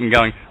looking up and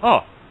going,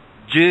 oh,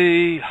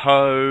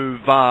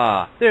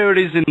 Jehovah, there it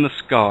is in the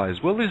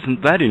skies. Well,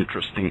 isn't that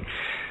interesting?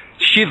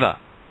 Shiva,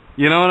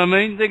 you know what I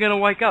mean? They're going to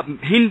wake up.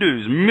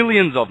 Hindus,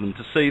 millions of them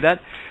to see that.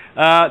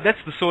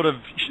 That's the sort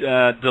of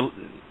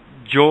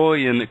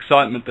joy and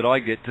excitement that I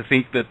get to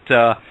think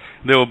that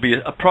there will be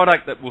a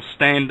product that will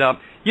stand up.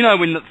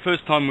 When the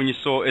first time when you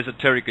saw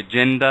Esoteric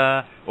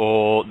Agenda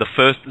or the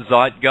first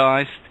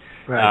Zeitgeist,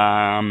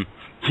 right.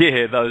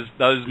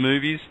 Those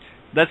movies,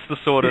 that's the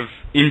sort of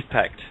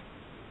impact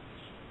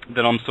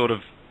that I'm sort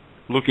of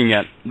looking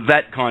at,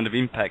 that kind of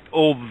impact,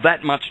 all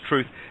that much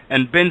truth.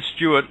 And Ben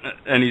Stewart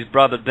and his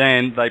brother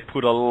Dan, they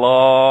put a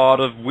lot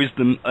of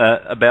wisdom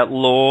about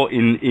law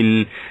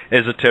in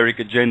Esoteric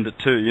Agenda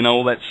too.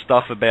 All that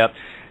stuff about,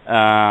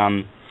 how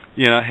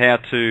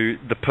to,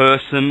 the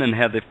person and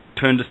how they've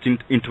turned us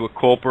into a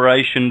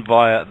corporation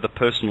via the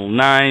personal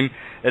name,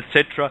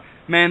 etc.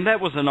 Man, that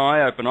was an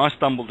eye-opener. I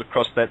stumbled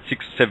across that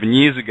 6 or 7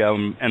 years ago,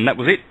 and that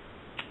was it.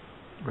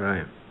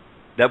 Right.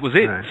 That was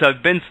it. Right. So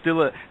Ben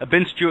Stewart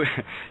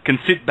can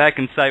sit back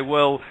and say,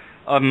 well,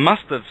 I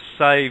must have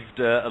saved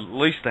at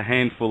least a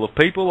handful of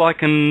people. I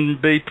can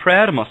be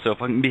proud of myself.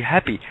 I can be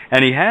happy.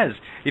 And he has.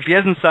 If he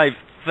hasn't saved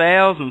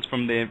thousands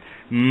from their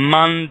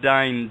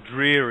mundane,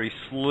 dreary,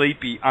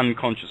 sleepy,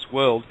 unconscious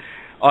world,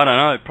 I don't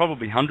know,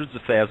 probably hundreds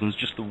of thousands,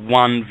 just the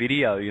one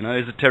video,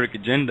 Esoteric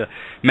Agenda.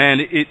 Man,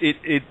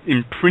 it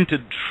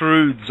imprinted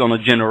truths on a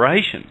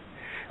generation.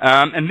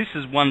 And this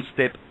is one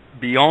step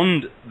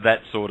beyond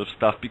that sort of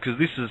stuff, because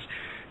this is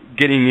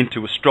getting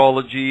into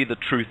astrology, the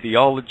true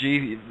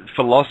theology,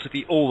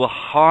 philosophy, all the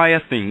higher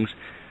things.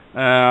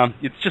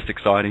 It's just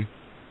exciting.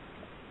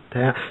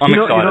 Yeah. I'm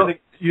excited.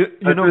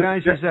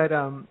 Guys,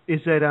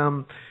 is that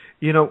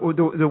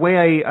the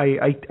way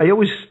I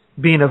always,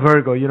 being a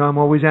Virgo, I'm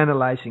always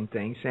analyzing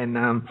things, and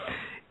I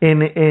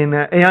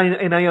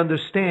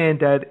understand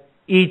that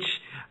each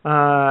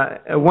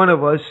one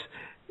of us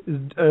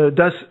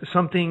does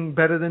something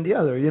better than the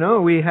other.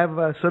 We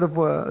have sort of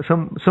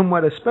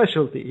somewhat a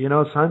specialty.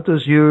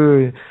 Santos,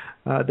 you're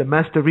the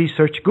master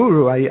research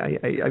guru,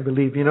 I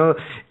believe.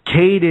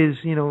 Kate is,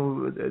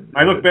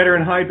 I look better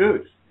in high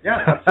boots. Yeah,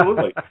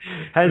 absolutely.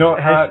 I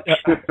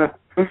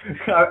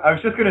was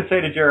just going to say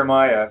to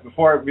Jeremiah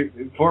before we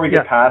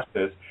get past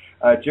this,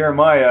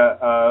 Jeremiah,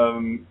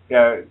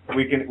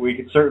 we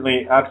can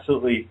certainly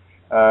absolutely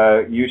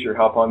use your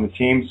help on the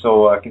team.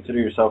 So consider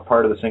yourself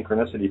part of the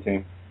Syncrenicity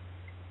team.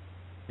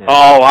 Yeah.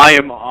 Oh, I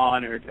am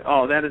honored.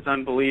 Oh, that is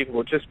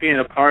unbelievable. Just being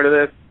a part of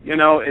this,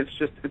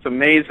 it's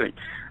amazing.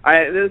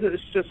 This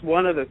is just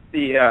one of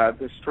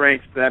the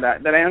strengths that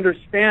I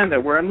understand,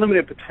 that we're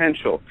unlimited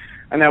potential,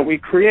 and that we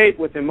create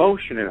with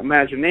emotion and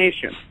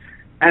imagination.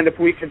 And if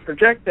we can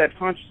project that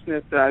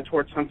consciousness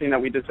towards something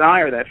that we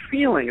desire, that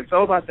feeling, it's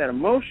all about that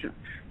emotion.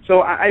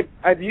 So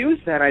I've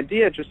used that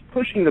idea, just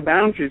pushing the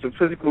boundaries of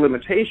physical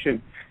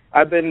limitation.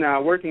 I've been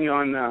working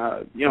on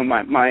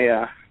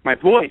my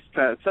voice,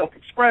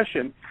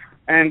 self-expression,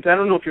 and I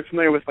don't know if you're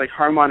familiar with like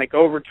harmonic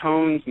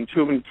overtones and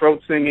tube and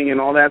throat singing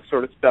and all that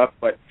sort of stuff,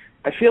 but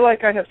I feel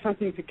like I have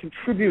something to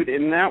contribute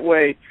in that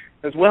way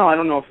as well. I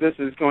don't know if this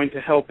is going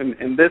to help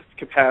in this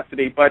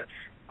capacity, but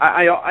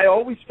I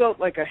always felt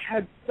like I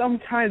had some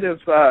kind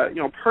of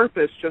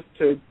purpose just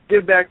to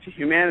give back to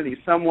humanity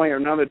some way or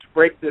another, to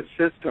break this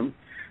system,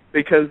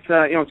 because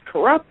it's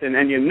corrupt, and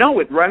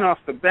it right off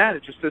the bat.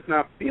 It just does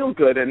not feel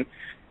good, and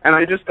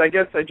I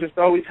guess I just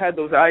always had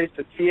those eyes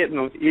to see it and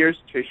those ears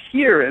to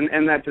hear,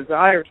 and that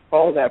desire to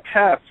follow that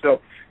path.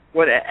 So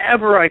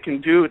whatever I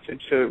can do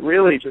to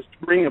really just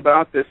bring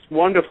about this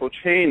wonderful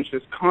change,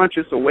 this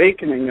conscious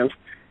awakening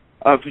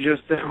of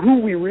just who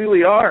we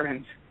really are,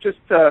 and just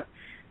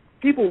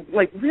people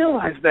like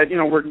realize that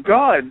we're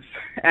gods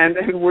and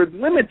we're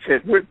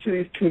limited. We're to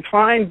these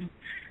confined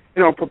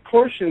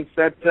proportions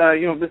that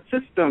the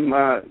system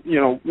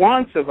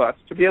wants of us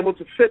to be able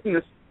to fit in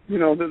this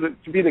to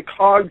be the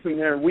cogs in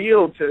their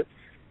wheel to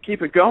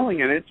keep it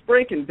going, and it's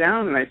breaking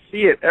down, and I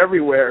see it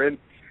everywhere. And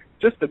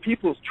just the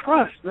people's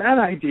trust, that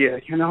idea,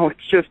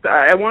 it's just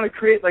I want to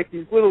create like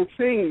these little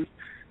things,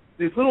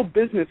 these little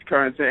business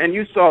cards, and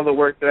you saw the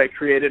work that I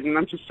created, and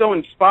I'm just so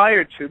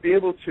inspired to be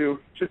able to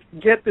just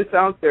get this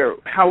out there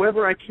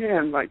however I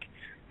can, like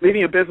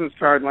leaving a business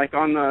card like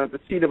on the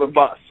seat of a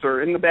bus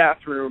or in the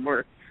bathroom,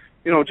 or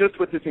just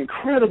with this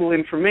incredible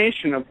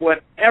information of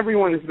what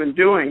everyone has been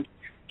doing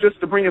just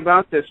to bring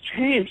about this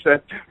change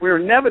that we're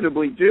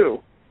inevitably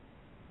due.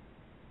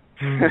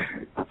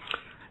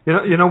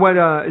 You know what?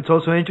 It's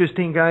also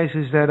interesting, guys,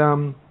 is that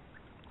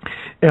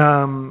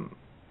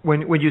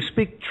when you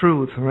speak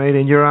truth, right,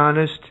 and you're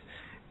honest,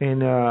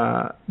 and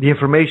the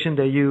information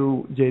that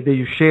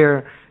you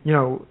share,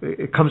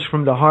 it comes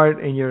from the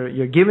heart, and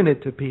you're giving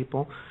it to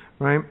people,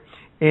 right?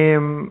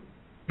 And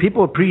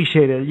people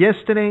appreciate it.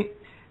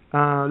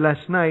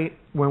 Last night,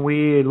 when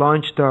we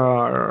launched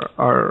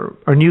our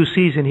new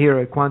season here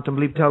at Quantum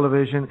Leap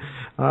Television,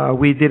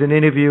 we did an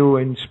interview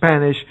in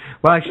Spanish.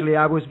 Well, actually,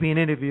 I was being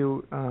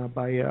interviewed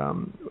by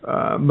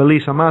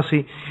Melissa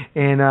Masi,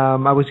 and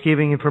I was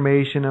giving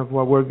information of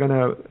what we're going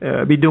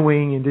to be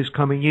doing in this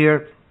coming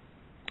year.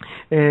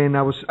 And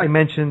I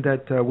mentioned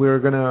that we're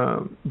going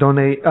to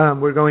donate.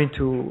 We're going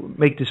to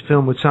make this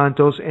film with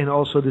Santos, and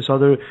also this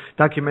other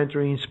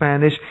documentary in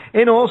Spanish,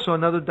 and also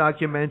another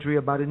documentary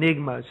about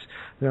enigmas.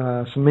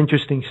 Some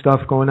interesting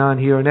stuff going on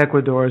here in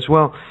Ecuador as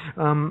well.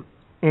 After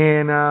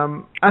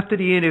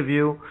the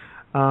interview,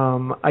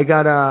 I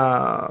got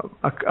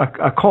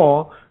a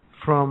call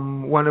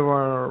from one of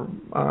our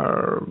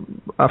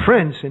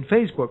friends in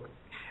Facebook.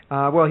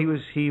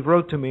 He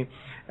wrote to me,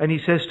 and he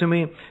says to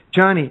me,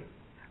 "Johnny,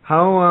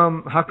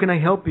 how can I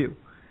help you?"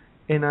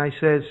 And I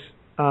says,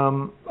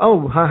 how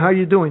are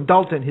you doing?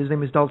 Dalton, his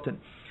name is Dalton.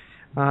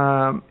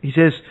 He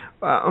says,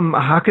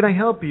 how can I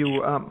help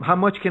you? How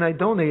much can I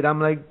donate? I'm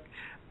like,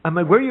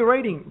 where are you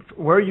writing?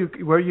 Where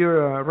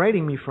you're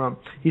writing me from?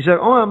 He said,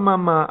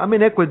 I'm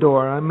in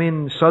Ecuador. I'm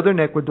in southern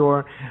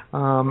Ecuador.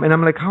 And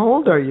I'm like, how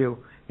old are you?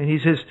 And he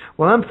says,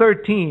 well, I'm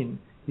 13.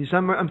 He says,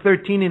 I'm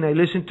 13 and I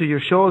listen to your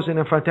shows and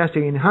they're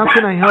fantastic. And how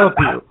can I help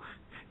you?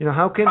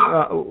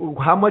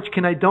 How much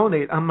can I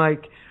donate? I'm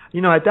like,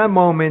 at that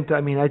moment,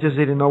 I just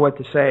didn't know what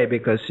to say,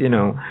 because,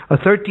 a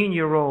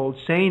 13-year-old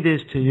saying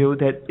this to you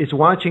that is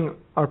watching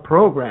our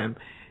program,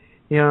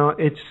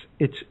 it's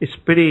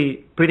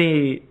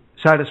pretty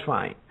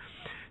satisfying.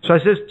 So I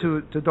says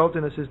to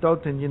Dalton,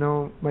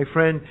 Dalton, my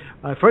friend,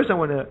 first I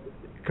want to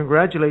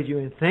congratulate you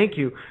and thank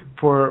you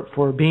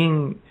for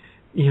being,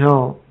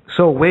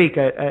 so awake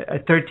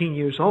at 13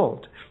 years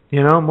old.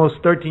 Most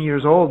 13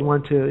 years old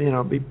want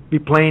to, be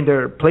playing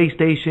their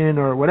PlayStation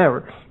or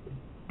whatever.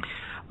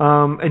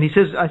 And he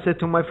says, I said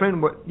to my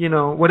friend,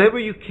 whatever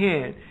you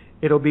can,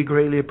 it'll be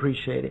greatly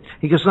appreciated.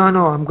 He goes,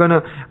 no, I'm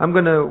gonna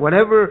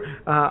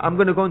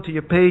go into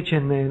your page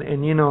and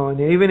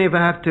even if I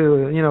have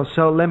to,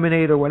 sell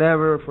lemonade or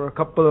whatever for a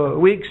couple of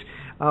weeks,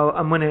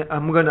 I want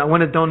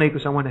to donate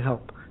because I want to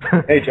help.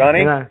 Hey,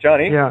 Johnny,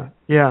 Johnny.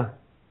 Yeah.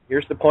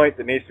 Here's the point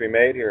that needs to be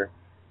made here.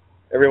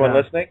 Everyone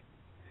listening,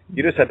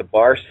 you just had the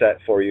bar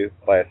set for you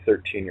by a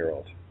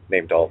 13-year-old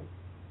named Dalton.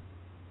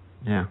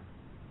 Yeah.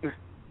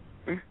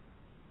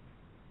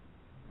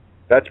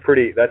 That's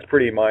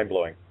pretty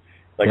mind-blowing.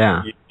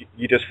 Like,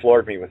 you just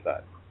floored me with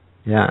that.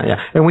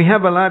 Yeah. And we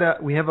have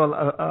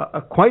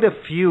quite a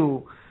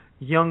few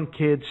young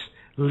kids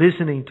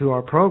listening to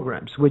our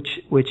programs, which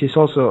is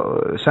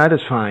also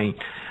satisfying.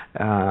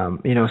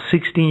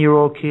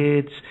 16-year-old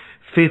kids,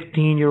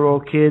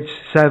 15-year-old kids,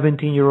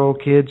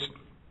 17-year-old kids.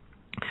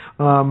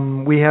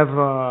 We have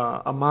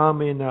a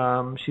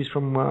mom she's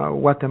from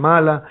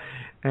Guatemala,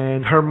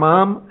 and her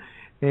mom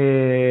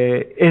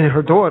and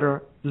her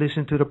daughter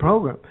listen to the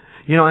program.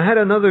 I had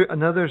another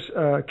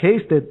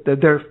case that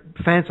they're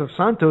fans of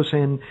Santos,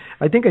 and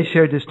I think I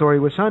shared this story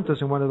with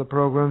Santos in one of the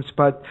programs,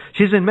 but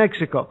she's in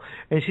Mexico,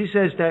 and she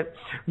says that,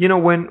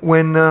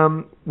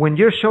 when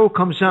your show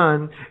comes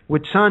on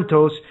with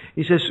Santos,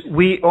 he says,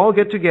 we all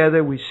get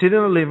together, we sit in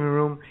a living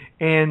room,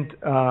 and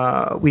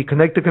we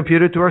connect the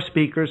computer to our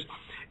speakers,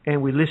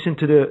 and we listen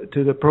to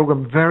the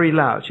program very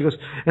loud. She goes,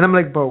 and I'm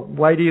like, but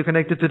why do you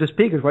connect it to the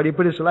speakers? Why do you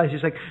put it so loud?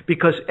 She's like,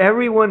 because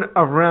everyone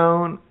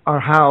around our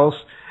house,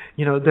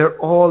 they're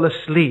all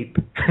asleep.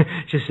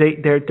 She says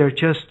they're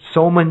just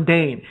so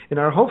mundane. And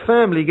our whole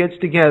family gets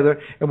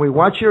together and we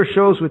watch your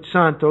shows with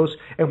Santos,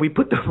 and we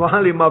put the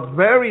volume up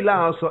very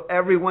loud so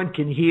everyone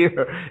can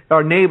hear,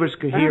 our neighbors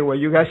can hear what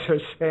you guys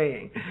are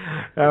saying.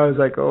 I was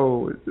like,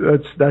 oh,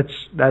 that's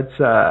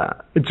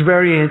it's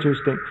very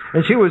interesting.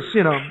 And she was,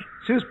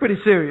 she was pretty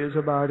serious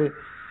about it.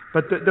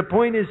 But the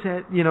point is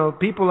that,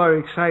 people are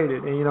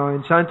excited.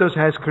 And Santos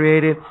has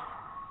created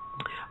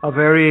a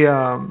very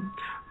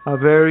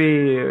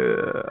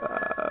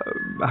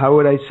how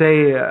would I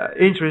say,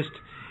 interest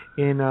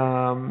in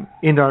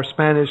our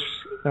Spanish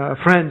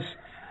friends,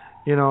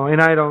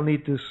 and I don't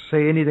need to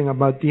say anything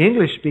about the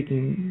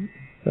English-speaking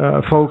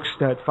folks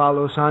that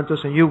follow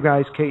Santos and you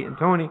guys, Kate and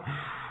Tony.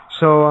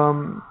 So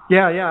I'm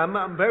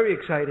very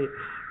excited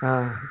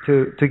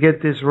to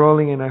get this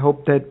rolling, and I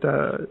hope that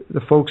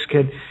the folks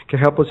can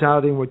help us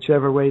out in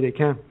whichever way they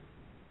can.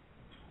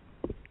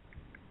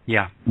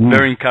 Yeah,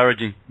 very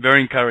encouraging,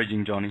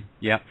 Johnny.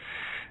 Yeah,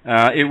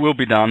 it will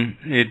be done.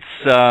 It's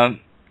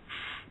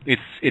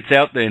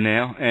out there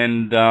now,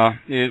 and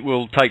it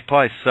will take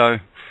place. So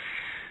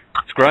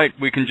it's great.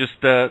 We can just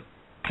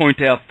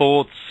point our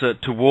thoughts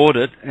toward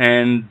it,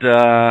 and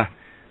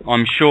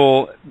I'm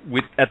sure,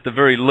 at the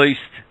very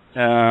least,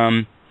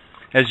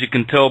 as you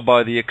can tell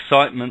by the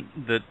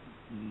excitement that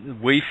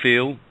we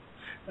feel,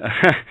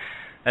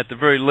 at the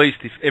very least,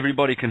 if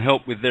everybody can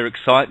help with their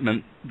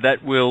excitement,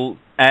 that will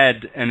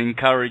add and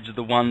encourage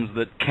the ones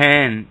that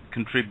can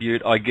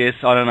contribute, I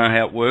guess. I don't know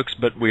how it works,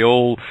 but we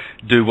all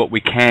do what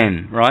we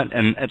can, right?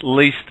 And at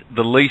least,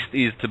 the least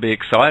is to be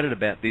excited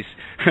about this.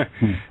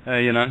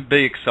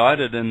 Be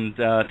excited and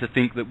to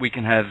think that we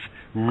can have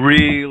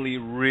really,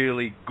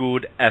 really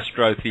good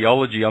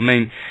astrotheology. I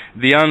mean,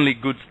 the only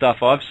good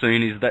stuff I've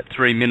seen is that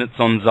 3 minutes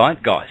on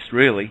Zeitgeist,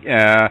 really.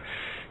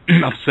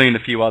 I've seen a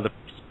few other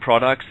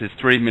products. There's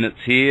 3 minutes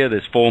here,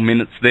 there's 4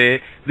 minutes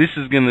there. This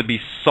is going to be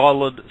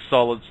solid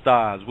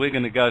stars. We're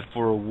going to go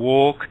for a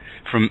walk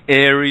from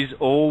Aries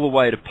all the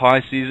way to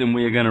Pisces, and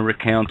we're going to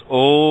recount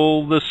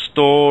all the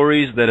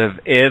stories that have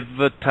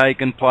ever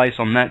taken place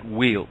on that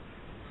wheel.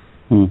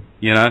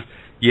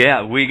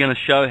 Yeah, we're going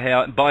to show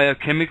how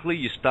biochemically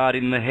you start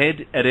in the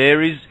head at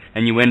Aries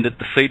and you end at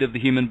the feet of the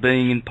human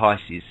being in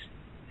Pisces.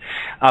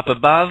 Up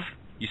above,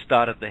 you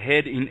start at the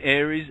head in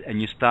Aries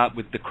and you start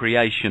with the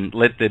creation,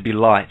 let there be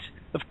light.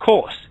 Of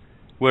course.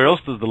 Where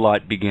else does the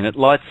light begin? It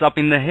lights up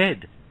in the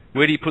head.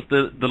 Where do you put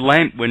the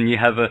lamp when you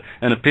have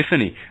an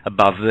epiphany?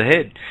 Above the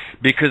head.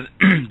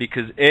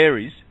 Because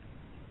Aries,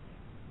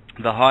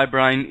 the high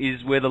brain,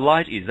 is where the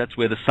light is. That's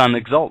where the sun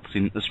exalts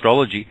in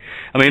astrology.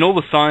 I mean, all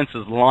the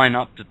sciences line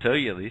up to tell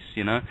you this.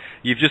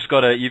 You've just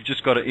got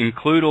to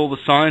include all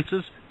the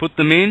sciences, put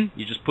them in.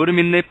 You just put them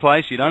in their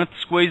place. You don't have to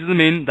squeeze them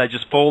in. They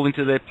just fall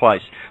into their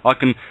place. I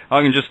can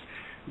just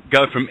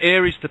go from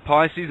Aries to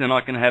Pisces, and I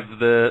can have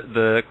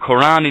the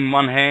Quran in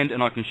one hand,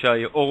 and I can show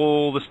you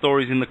all the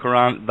stories in the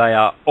Quran. They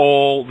are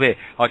all there.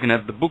 I can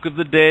have the Book of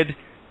the Dead,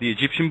 the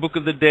Egyptian Book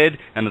of the Dead,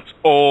 and it's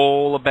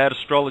all about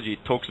astrology.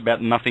 It talks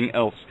about nothing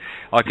else.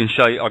 I can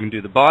show you. I can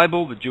do the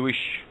Bible, the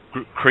Jewish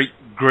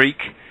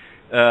Greek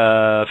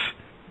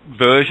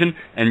version,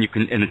 and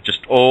it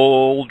just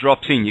all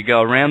drops in. You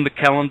go around the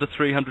calendar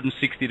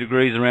 360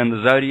 degrees around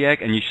the zodiac,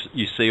 and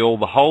you see all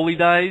the holy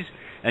days,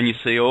 and you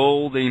see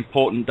all the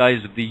important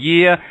days of the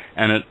year,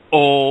 and it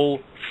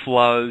all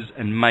flows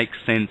and makes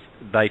sense.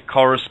 They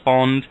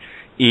correspond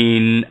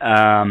in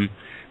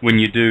when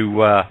you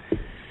do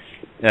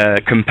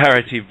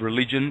comparative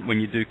religion, when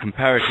you do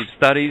comparative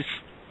studies.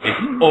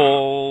 It's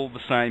all the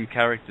same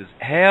characters.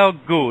 How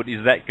good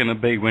is that going to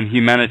be when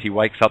humanity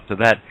wakes up to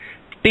that?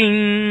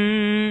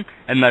 Ding!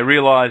 And they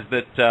realise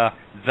that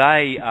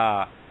they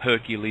are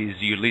Hercules,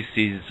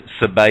 Ulysses,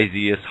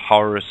 Sabazius,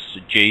 Horus,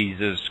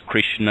 Jesus,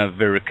 Krishna,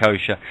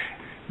 Virukosha.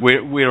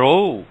 We're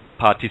all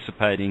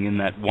participating in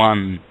that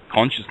one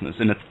consciousness,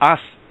 and it's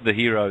us, the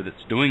hero,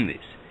 that's doing this.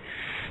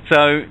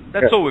 So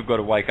that's all we've got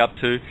to wake up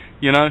to,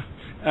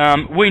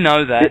 We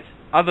know that.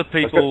 Other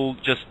people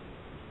just...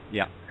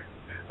 Yeah.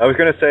 I was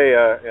going to say,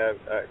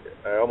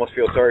 I almost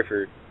feel sorry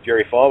for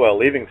Jerry Falwell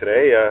leaving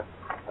today.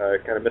 I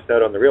kind of missed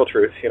out on the real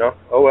truth,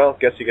 Oh, well,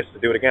 guess he gets to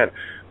do it again.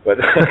 But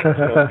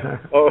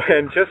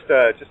and just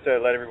to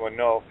let everyone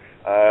know,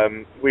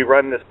 we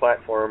run this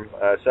platform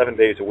 7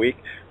 days a week.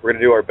 We're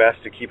going to do our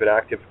best to keep it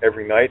active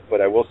every night. But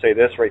I will say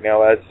this right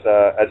now, as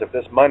of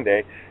this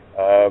Monday,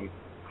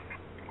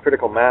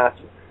 Critical Mass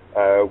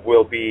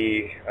won't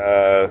be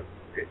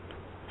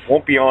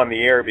on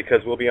the air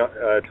because we'll be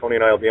Tony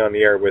and I will be on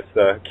the air with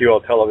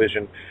QL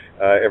Television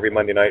every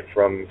Monday night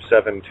from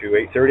 7 to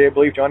 8:30, I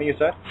believe. Johnny, you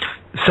said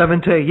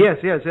 7 to 8. Yes.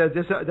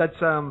 That's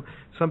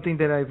something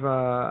that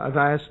I've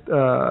asked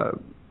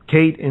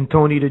Kate and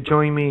Tony to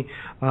join me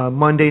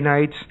Monday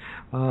nights,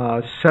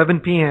 7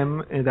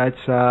 p.m. And that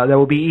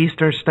will be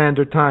Eastern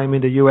Standard Time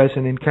in the U.S.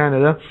 and in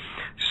Canada,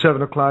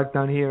 7 o'clock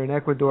down here in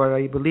Ecuador.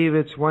 I believe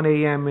it's 1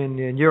 a.m.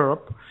 in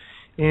Europe.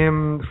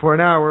 And for an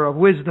hour of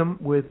wisdom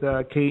with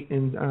Kate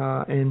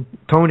and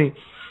Tony,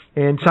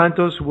 and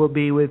Santos will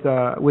be with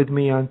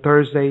me on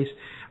Thursdays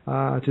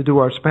to do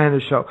our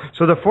Spanish show.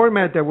 So the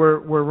format that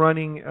we're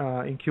running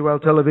in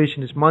QL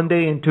Television is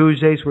Monday and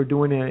Tuesdays we're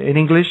doing in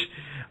English,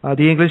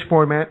 the English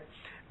format,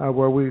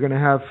 where we're going to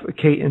have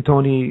Kate and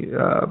Tony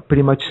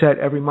pretty much set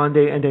every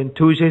Monday, and then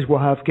Tuesdays we'll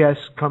have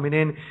guests coming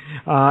in,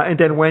 and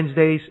then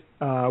Wednesdays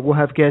we'll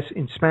have guests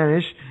in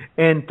Spanish,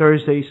 and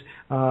Thursdays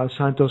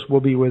Santos will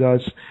be with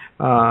us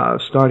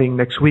starting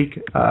next week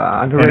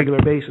on a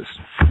regular basis.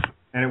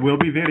 And it will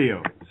be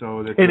video,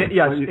 so that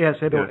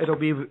it'll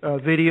be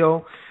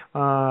video,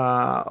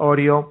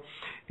 audio,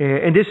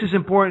 And this is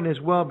important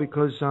as well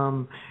because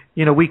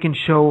we can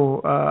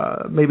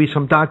show maybe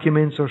some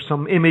documents or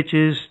some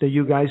images that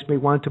you guys may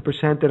want to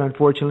present. That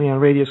unfortunately on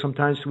radio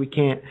sometimes we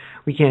can't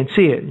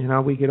see it.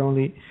 We can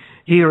only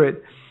hear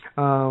it.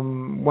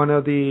 One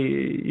of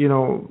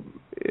the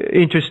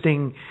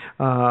interesting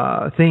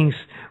things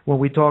when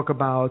we talk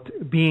about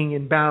being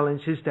in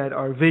balance is that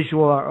our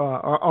visual,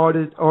 our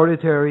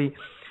auditory,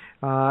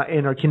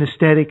 and our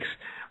kinesthetics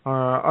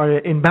are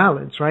in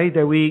balance, right?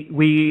 That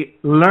we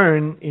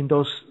learn in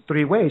those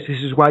three ways.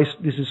 This is why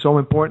this is so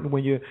important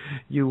when you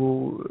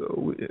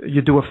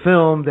do a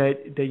film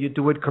that you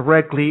do it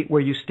correctly,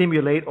 where you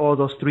stimulate all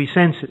those three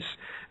senses,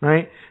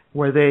 right?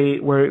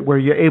 Where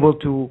you're able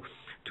to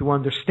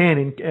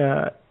understand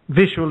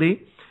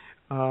visually,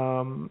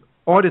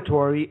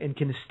 auditory, and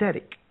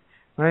kinesthetic,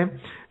 right?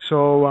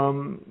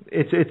 So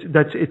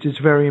it's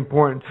very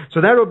important. So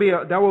that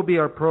will be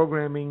our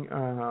programming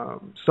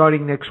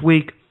starting next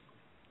week.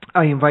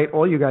 I invite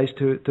all you guys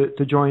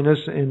to join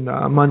us in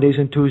Mondays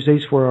and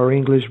Tuesdays for our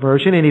English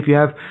version. And if you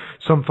have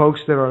some folks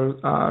that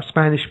are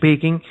Spanish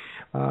speaking,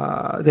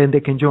 then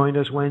they can join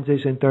us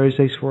Wednesdays and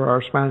Thursdays for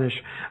our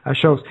Spanish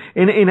shows.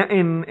 And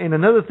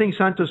another thing,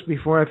 Santos,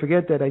 before I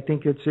forget that, I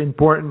think it's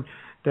important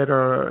that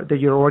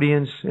your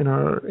audience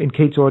and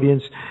Kate's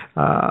audience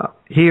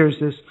hears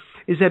this,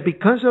 is that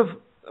because of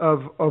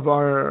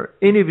our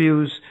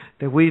interviews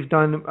that we've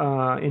done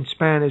in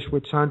Spanish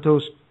with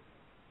Santos,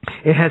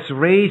 it has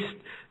raised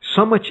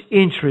so much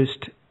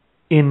interest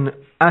in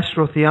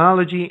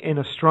astrotheology and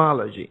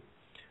astrology,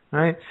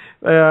 right?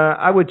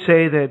 I would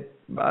say that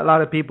a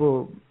lot of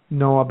people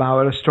know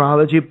about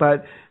astrology,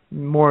 but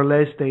more or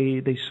less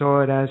they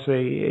saw it as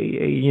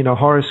a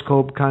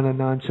horoscope kind of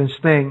nonsense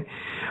thing.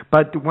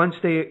 But once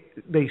they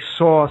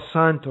saw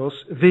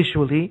Santos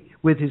visually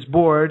with his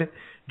board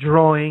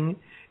drawing,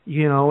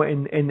 and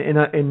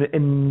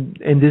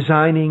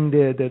designing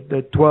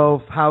the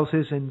 12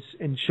 houses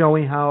and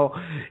showing how,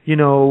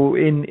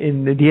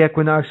 in the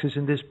equinoxes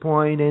in this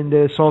point and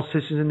the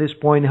solstices in this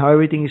point, how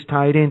everything is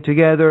tied in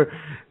together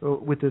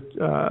with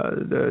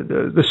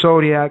the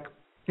zodiac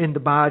in the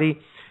body,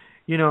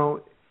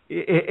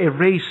 it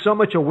raised so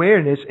much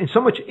awareness and so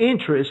much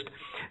interest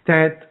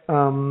that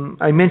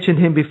I mentioned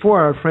him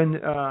before, our friend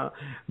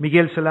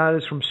Miguel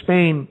Celades from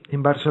Spain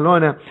in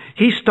Barcelona.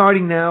 He's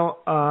starting now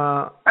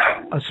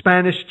a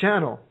Spanish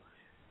channel.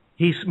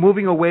 He's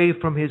moving away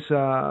from his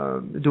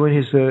doing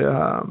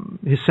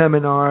his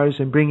seminars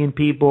and bringing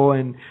people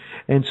and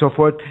so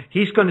forth.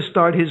 He's going to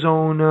start his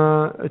own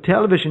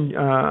television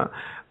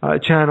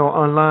channel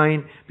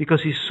online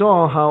because he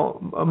saw how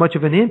much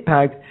of an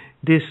impact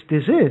this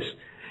is.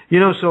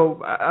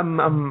 So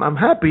I'm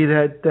happy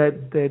that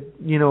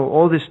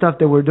all this stuff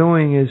that we're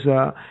doing is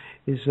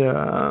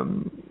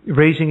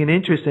raising an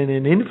interest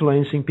and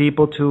influencing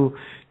people to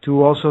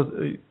also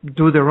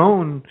do their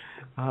own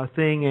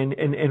thing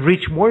and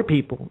reach more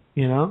people.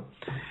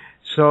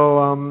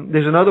 So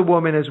there's another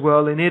woman as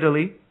well in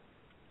Italy,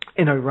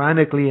 and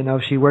ironically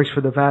enough, she works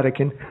for the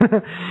Vatican.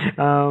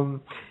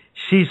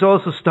 She's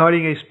also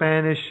starting a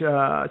Spanish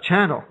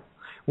channel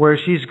where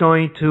she's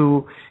going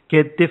to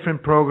get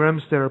different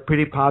programs that are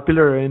pretty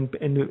popular and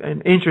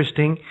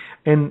interesting,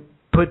 and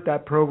put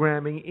that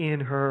programming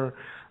in her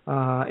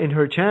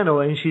channel.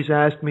 And she's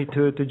asked me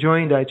to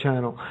join that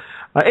channel,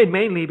 and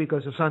mainly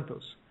because of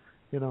Santos.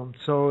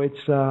 So it's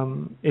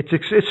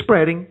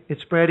spreading,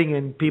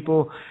 and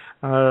people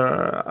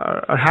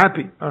are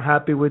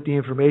happy with the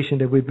information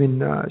that we've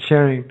been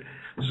sharing.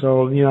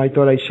 So I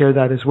thought I'd share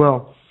that as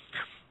well.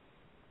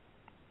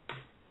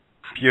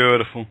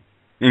 Beautiful,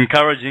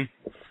 encouraging.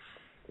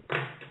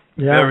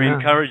 Yeah, very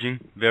encouraging.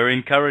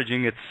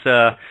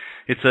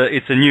 It's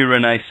a new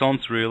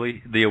renaissance,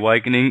 really. The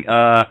awakening,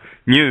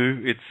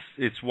 new.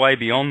 It's way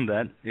beyond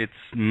that. It's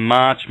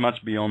much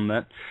beyond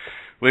that.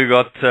 We've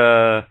got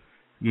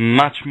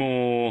much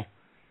more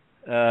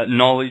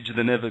knowledge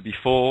than ever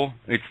before.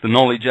 It's the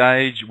knowledge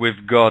age.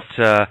 We've got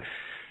the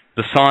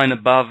sign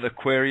above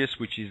Aquarius,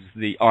 which is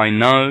the I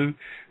know,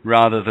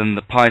 rather than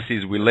the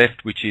Pisces we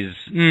left, which is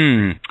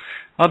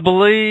I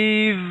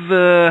believe.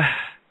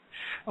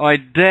 I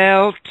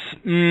doubt.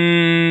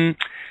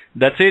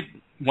 That's it.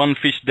 One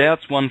fish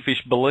doubts, one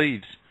fish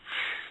believes.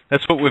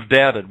 That's what we've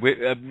doubted.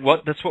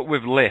 That's what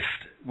we've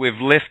left. We've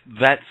left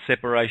that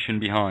separation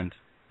behind.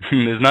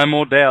 There's no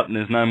more doubt and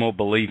there's no more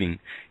believing.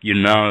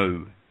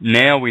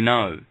 Now we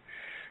know.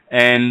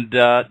 And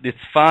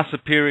it's far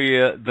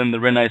superior than the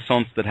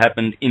Renaissance that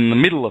happened in the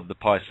middle of the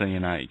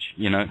Piscean age,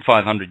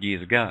 500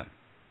 years ago.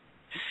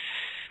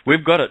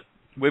 We've got it.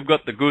 We've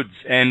got the goods.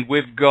 And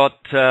we've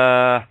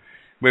got...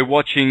 We're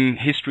watching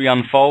history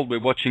unfold. We're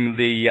watching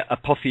the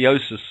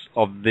apotheosis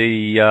of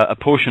a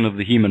portion of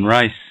the human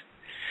race.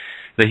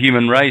 The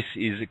human race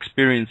is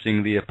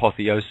experiencing the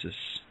apotheosis,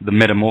 the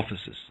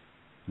metamorphosis,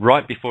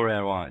 right before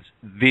our eyes.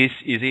 This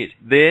is it.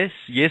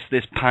 Yes,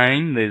 there's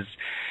pain, there's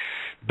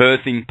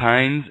birthing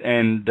pains,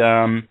 and,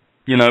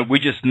 we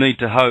just need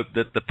to hope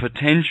that the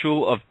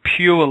potential of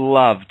pure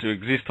love to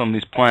exist on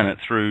this planet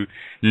through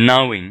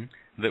knowing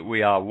that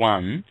we are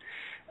one,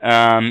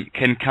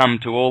 can come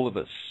to all of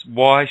us.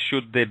 Why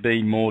should there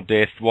be more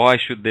death? Why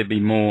should there be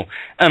more?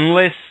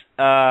 Unless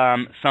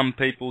some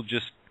people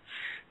just...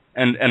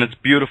 And it's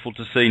beautiful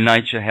to see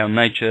nature, how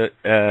nature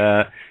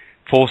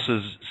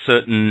forces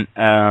certain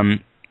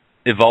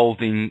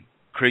evolving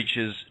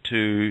creatures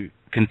to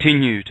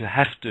continue to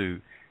have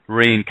to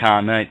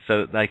reincarnate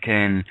so that they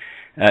can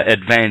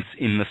advance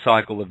in the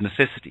cycle of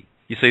necessity.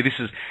 You see, this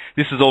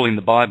is all in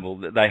the Bible.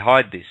 They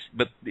hide this,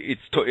 but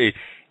it's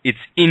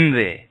in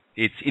there.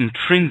 It's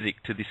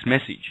intrinsic to this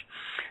message.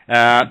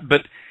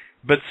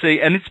 But see,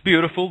 and it's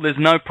beautiful. There's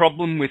no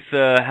problem with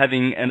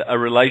having a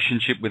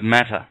relationship with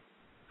matter,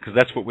 because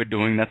that's what we're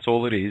doing. That's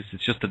all it is.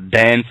 It's just a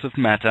dance of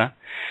matter.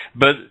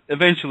 But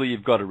eventually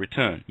you've got to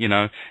return. You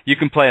know, you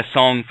can play a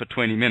song for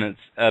 20 minutes,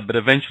 but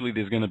eventually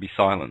there's going to be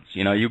silence.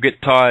 You know, you'll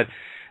get tired.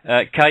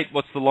 Kate,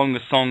 what's the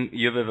longest song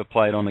you've ever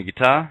played on a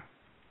guitar?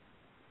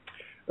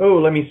 Oh,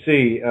 let me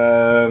see.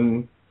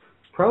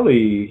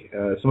 Probably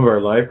some of our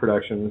live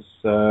productions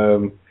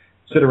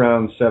sit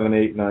around 7,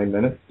 8, 9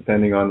 minutes,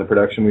 depending on the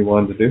production we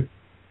wanted to do.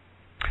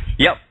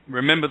 Yep.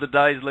 Remember the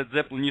days Led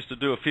Zeppelin used to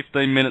do a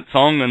 15-minute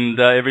song, and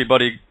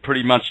everybody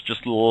pretty much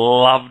just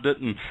loved it,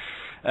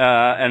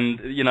 and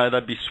you know,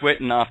 they'd be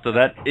sweating after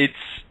that.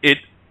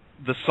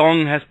 The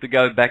song has to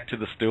go back to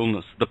the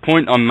stillness. The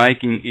point I'm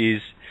making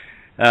is,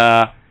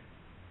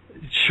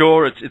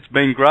 sure, it's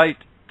been great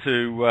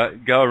to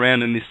go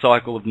around in this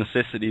cycle of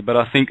necessity, but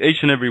I think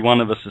each and every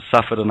one of us has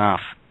suffered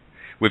enough.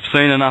 We've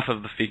seen enough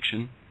of the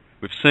fiction.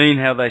 We've seen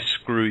how they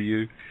screw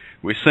you.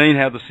 We've seen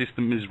how the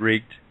system is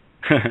rigged.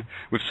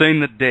 We've seen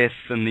the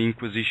death and the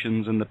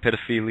inquisitions and the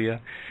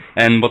pedophilia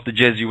and what the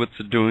Jesuits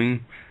are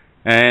doing,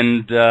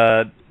 and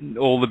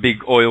all the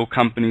big oil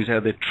companies, how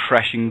they're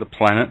trashing the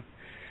planet.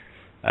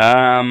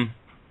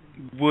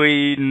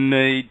 We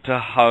need to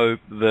hope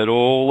that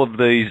all of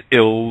these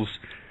ills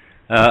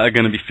are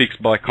going to be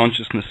fixed by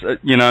consciousness.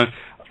 You know,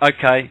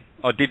 okay,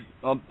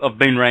 I've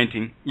been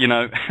ranting, you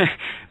know,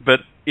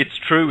 but it's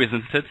true,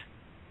 isn't it?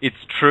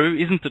 It's true,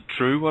 isn't it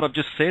true, what I've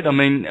just said? I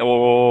mean,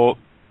 or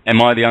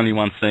am I the only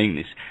one seeing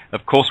this?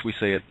 Of course we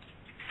see it.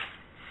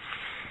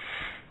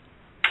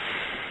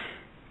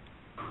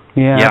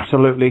 Yeah,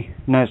 absolutely.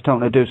 Now it's time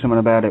to do something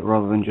about it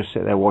rather than just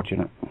sit there watching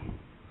it.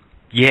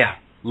 Yeah,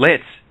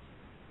 let's.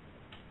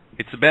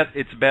 It's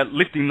about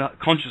lifting the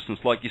consciousness,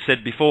 like you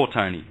said before,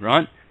 Tony,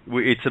 right?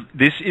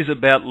 This is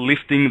about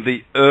lifting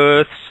the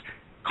Earth's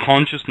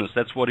consciousness.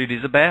 That's what it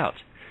is about.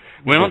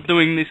 We're not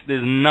doing this.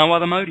 There's no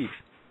other motive.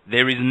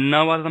 There is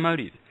no other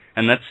motive.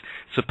 And that's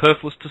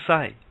superfluous to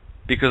say.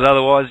 Because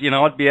otherwise, you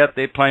know, I'd be out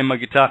there playing my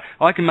guitar.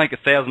 I can make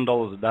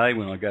 $1,000 a day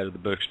when I go to the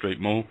Burke Street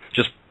Mall.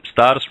 Just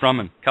start a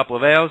strumming. Couple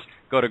of hours,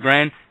 got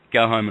 $1,000,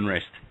 go home and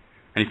rest.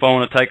 And if I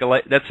want to take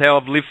that's how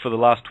I've lived for the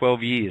last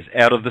 12 years,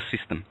 out of the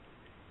system.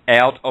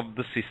 Out of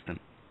the system.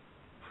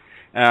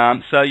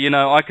 So, you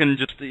know, I can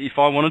just, if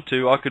I wanted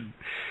to, I could,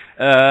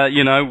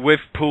 you know, we've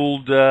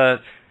pulled,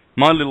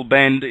 my little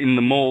band in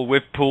the mall,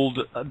 we've pulled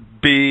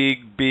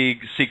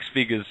big 6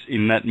 figures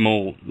in that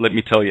mall, let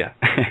me tell you.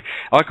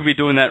 I could be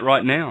doing that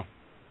right now,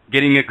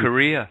 getting a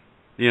career,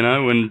 you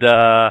know,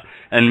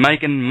 and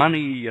making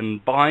money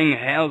and buying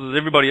houses,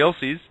 everybody else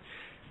is.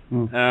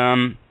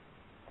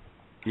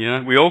 You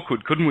know, we all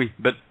could, couldn't we?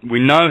 But we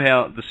know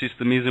how the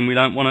system is, and we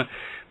don't want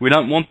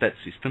that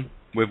system.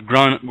 We've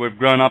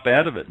grown up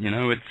out of it. You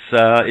know,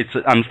 it's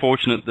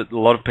unfortunate that a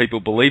lot of people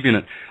believe in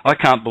it. I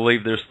can't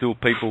believe there are still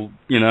people,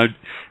 you know,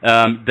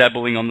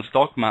 dabbling on the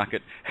stock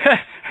market.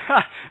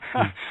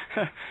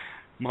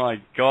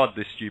 My God,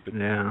 they're stupid.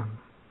 Yeah,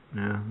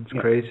 it's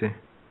crazy.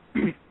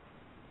 I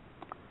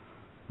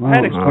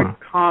had a quick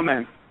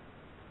comment.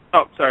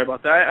 Oh, sorry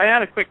about that. I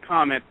had a quick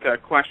comment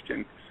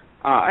question.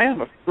 I have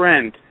a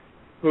friend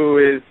who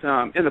is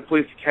in the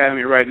police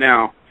academy right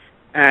now,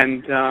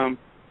 and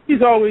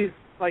he's always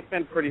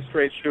been pretty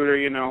straight shooter,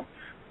 you know,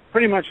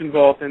 pretty much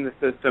involved in the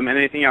system, and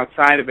anything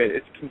outside of it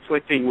is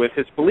conflicting with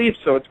his beliefs,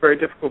 so it's very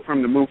difficult for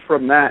him to move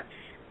from that.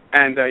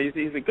 And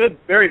he's a good,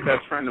 very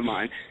best friend of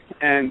mine,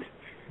 and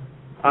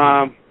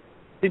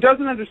he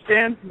doesn't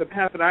understand the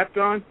path that I've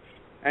gone,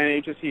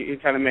 and he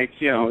kind of makes,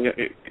 you know,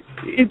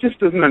 he just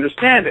doesn't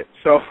understand it.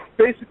 So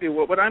basically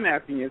what I'm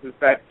asking is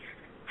that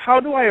how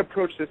do I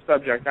approach this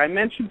subject? I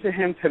mentioned to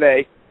him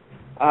today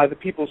the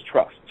People's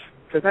Trust,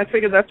 because I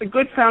figure that's a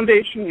good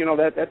foundation, you know,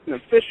 that's an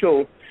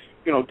official,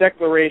 you know,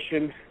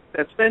 declaration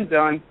that's been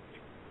done,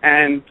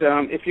 and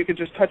if you could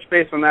just touch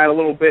base on that a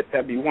little bit,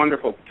 that'd be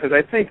wonderful, because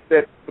I think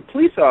that the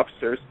police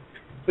officers,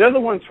 they're the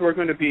ones who are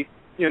going to be,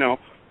 you know,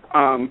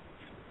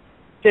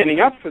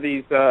 standing up for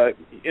these,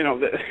 you know,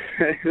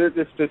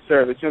 this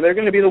service. You know, they're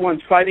going to be the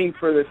ones fighting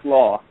for this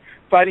law,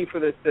 fighting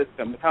for this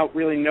system without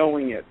really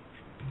knowing it.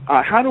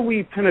 How do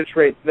we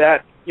penetrate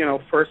that, you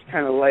know, first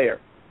kind of layer?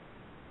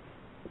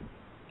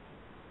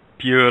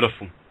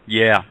 Beautiful.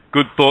 Yeah.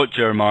 Good thought,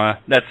 Jeremiah.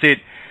 That's it.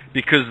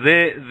 Because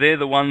they're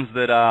the ones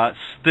that are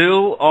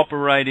still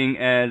operating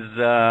as,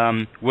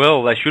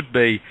 well, they should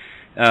be,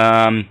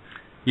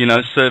 you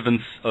know,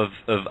 servants of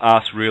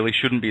us, really.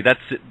 Shouldn't be. That's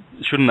it.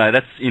 shouldn't they?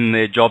 That's in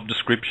their job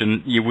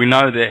description. We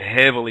know they're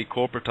heavily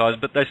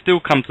corporatized, but they still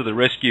come to the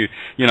rescue,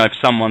 if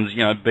someone's,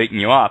 beating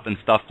you up and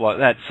stuff like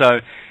that.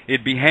 So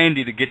it'd be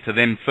handy to get to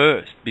them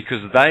first,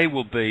 because they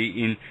will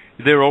be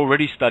they're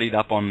already studied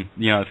up on,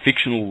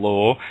 fictional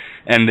law,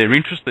 and they're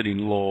interested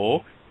in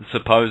law,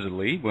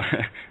 supposedly.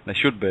 They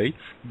should be.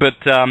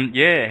 But, how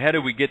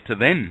do we get to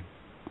them?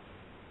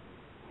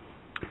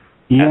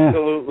 Yeah.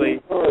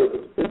 Absolutely.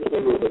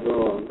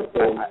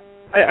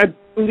 I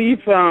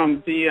believe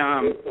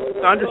the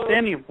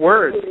understanding of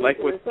words, like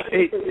what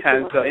Kate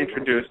has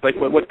introduced, like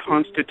what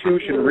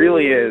Constitution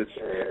really is.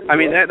 I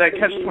mean, that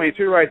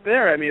catch-22 right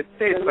there. I mean, it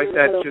states like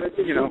that's just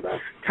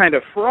kind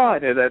of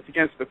fraud that's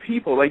against the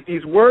people. Like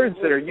these words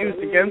that are used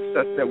against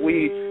us that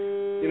we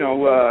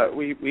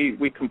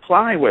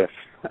comply with.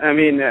 I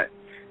mean,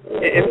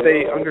 if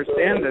they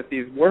understand that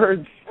these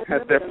words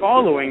that they're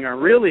following are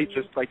really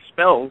just like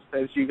spells,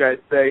 as you guys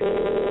say,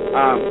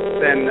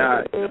 then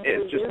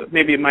it's just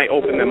maybe it might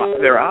open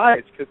their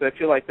eyes, because I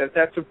feel like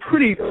that's a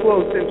pretty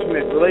close,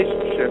 intimate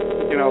relationship,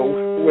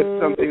 with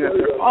something that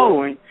they're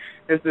following,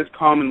 is this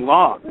common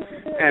law.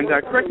 And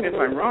correct me if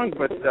I'm wrong,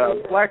 but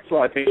Black's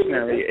Law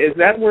Dictionary, is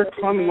that where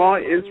common law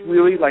is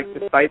really like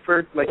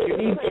deciphered? Like you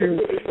need to,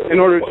 in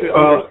order to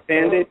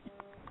understand it.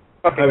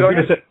 Okay,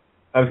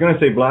 I was going to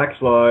say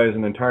Black's Law is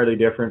an entirely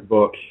different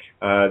book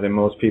than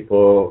most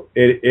people.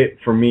 It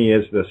for me,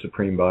 is the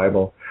Supreme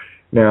Bible.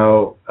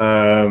 Now,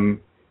 I've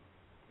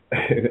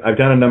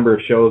done a number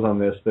of shows on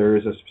this. There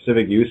is a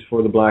specific use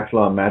for the Black's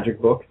Law Magic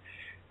book,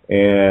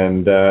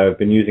 and I've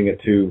been using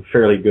it to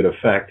fairly good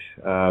effect.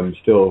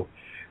 Still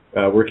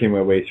working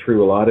my way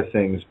through a lot of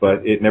things,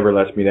 but it never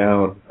lets me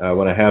down.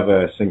 When I have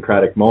a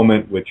syncretic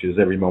moment, which is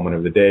every moment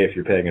of the day if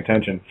you're paying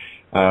attention,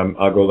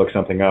 I'll go look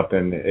something up,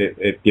 and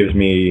it gives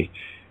me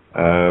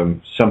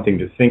something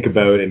to think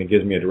about, and it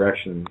gives me a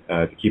direction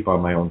to keep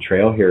on my own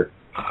trail here.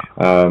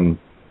 I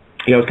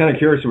was kind of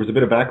curious. There was a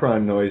bit of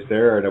background noise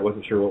there, and I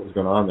wasn't sure what was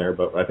going on there,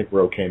 but I think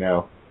we're okay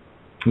now.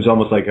 It was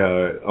almost like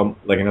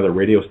another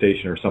radio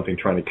station or something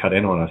trying to cut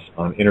in on us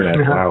on internet.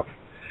 Wow,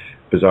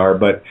 bizarre.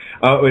 But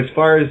as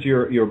far as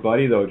your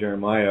buddy though,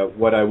 Jeremiah,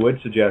 what I would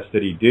suggest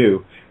that he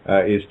do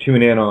is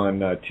tune in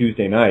on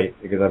Tuesday night,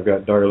 because I've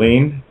got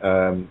Darlene,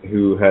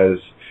 who has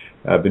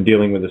been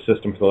dealing with the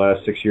system for the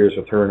last 6 years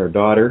with her and her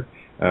daughter.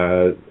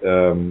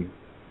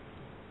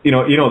 You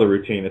know the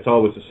routine. It's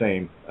always the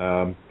same.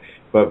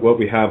 But what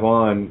we have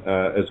on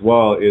as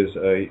well is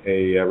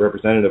a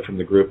representative from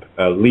the group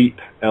LEAP,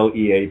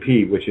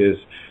 L-E-A-P, which is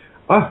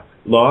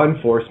Law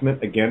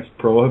Enforcement Against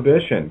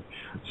Prohibition.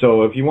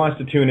 So if he wants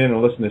to tune in and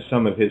listen to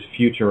some of his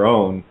future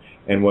own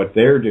and what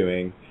they're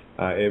doing,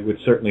 it would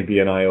certainly be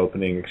an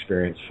eye-opening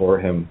experience for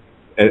him.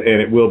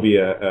 And it will be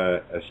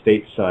a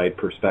stateside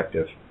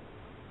perspective.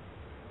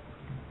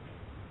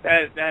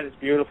 That is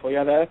beautiful.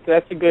 Yeah,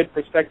 that's a good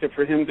perspective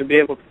for him to be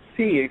able to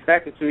see,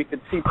 exactly, so he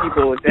could see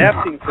people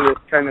adapting to this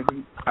kind of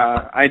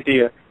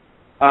idea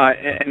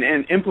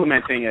and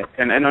implementing it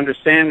and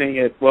understanding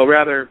it, well,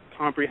 rather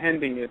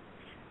comprehending it.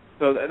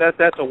 So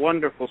that's a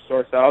wonderful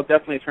source. I'll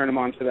definitely turn him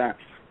on to that.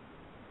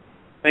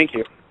 Thank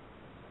you.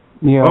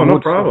 Yeah, no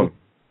problem.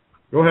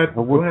 Go ahead.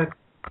 I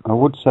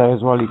would say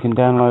as well, you can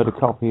download a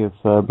copy of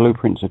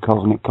Blueprints of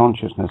Cosmic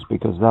Consciousness,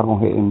 because that will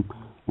hit him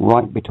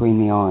right between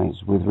the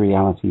eyes with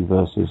reality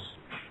versus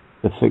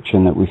the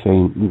fiction that we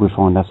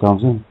find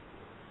ourselves in.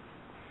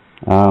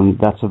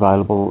 That's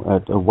available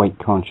at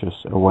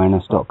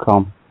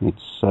awakeconsciousawareness.com.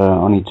 It's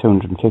only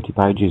 250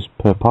 pages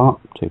per part,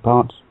 2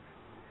 parts.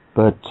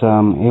 But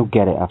he'll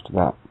get it after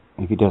that.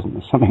 If he doesn't,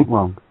 there's something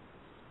wrong.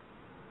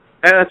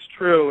 That's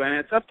true, and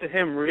it's up to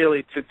him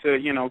really to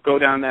go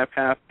down that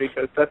path,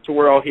 because that's what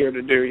we're all here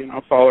to do,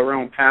 follow our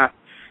own path,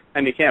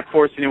 and you can't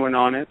force anyone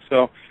on it.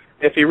 So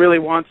if he really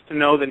wants to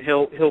know, then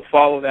he'll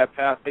follow that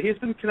path. But he's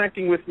been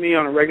connecting with me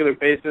on a regular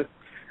basis,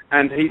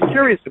 and he's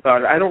curious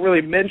about it. I don't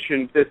really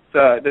mention this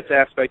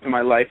aspect of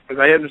my life, because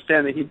I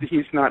understand that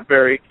he's not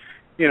very,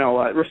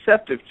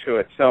 receptive to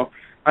it. So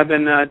I've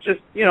been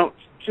just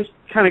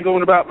kind of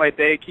going about my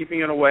day, keeping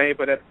it away,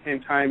 but at the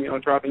same time,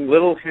 dropping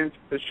little hints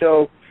to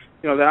show,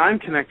 that I'm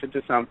connected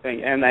to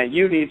something, and that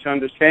you need to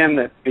understand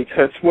that,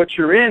 because what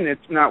you're in,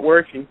 it's not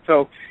working.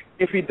 So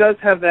if he does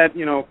have that,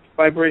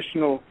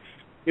 vibrational,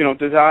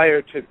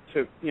 desire to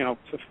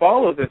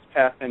follow this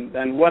path, and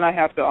then what I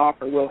have to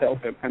offer will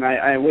help him. And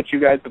I what you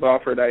guys have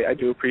offered, I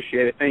do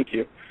appreciate it. Thank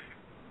you.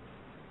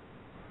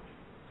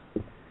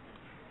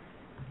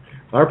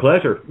 Our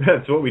pleasure.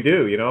 That's what we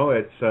do.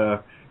 It's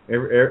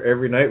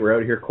every night we're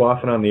out here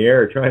quaffing on the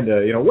air, trying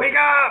to wake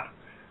up.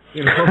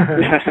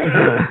 That's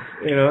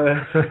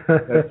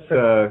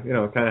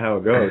kind of how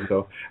it goes.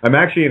 So I'm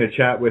actually in a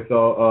chat with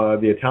the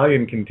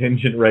Italian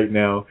contingent right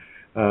now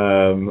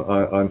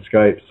on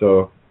Skype.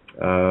 So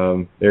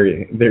there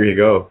you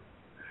go.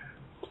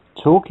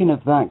 Talking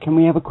of that, can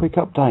we have a quick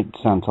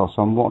update, Santos,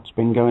 on what's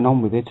been going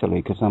on with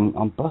Italy? Because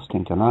I'm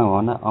busting to know.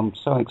 I'm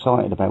so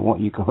excited about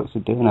what you guys are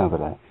doing over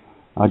there.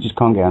 I just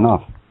can't get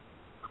enough.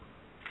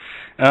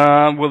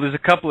 Well, there's a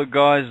couple of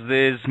guys.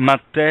 There's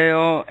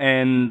Matteo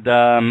and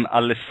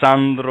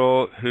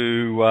Alessandro,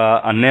 who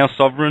are now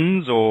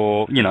sovereigns,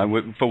 or,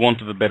 for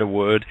want of a better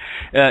word.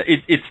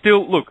 It's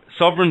still, look,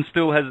 sovereign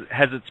still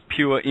has its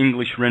pure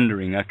English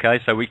rendering, okay?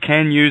 So we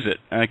can use it,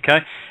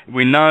 okay?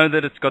 We know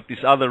that it's got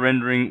this other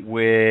rendering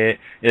where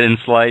it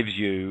enslaves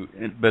you,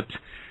 but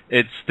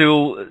it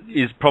still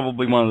is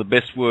probably one of the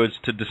best words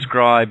to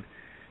describe,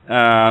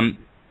 Kate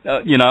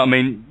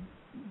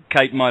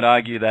might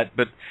argue that,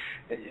 but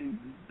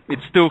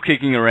it's still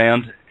kicking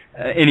around.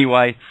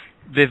 Anyway,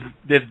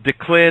 they've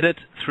declared it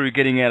through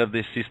getting out of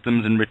their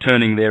systems and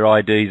returning their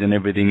IDs and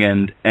everything,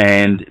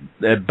 and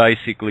they're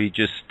basically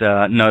just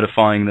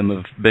notifying them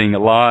of being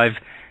alive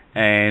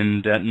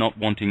and not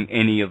wanting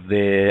any of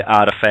their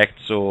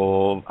artifacts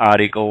or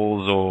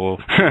articles or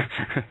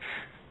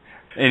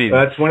anything.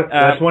 That's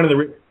one of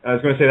the. I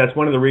was going to say that's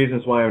one of the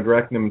reasons why I'm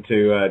directing them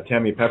to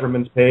Tammy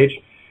Pepperman's page,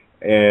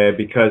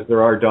 because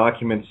there are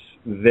documents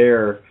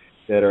there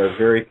that are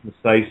very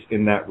concise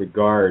in that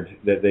regard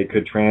that they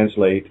could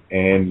translate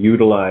and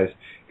utilize.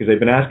 Because they've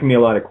been asking me a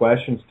lot of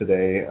questions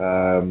today.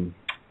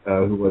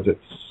 Who was it?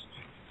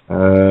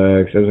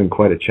 Because I was in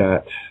quite a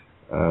chat.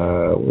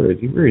 Where is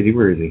he?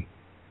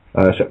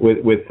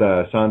 With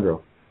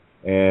Sandro,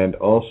 and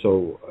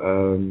also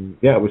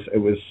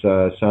it was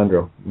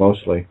Sandro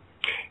mostly.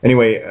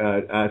 Anyway,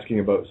 asking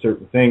about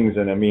certain things,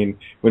 and I mean,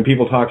 when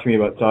people talk to me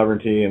about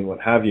sovereignty and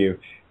what have you,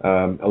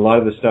 a lot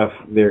of the stuff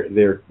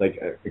they're like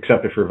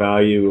accepted for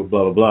value,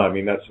 blah blah blah. I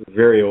mean, that's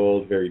very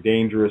old, very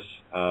dangerous,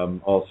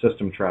 all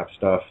system trap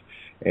stuff.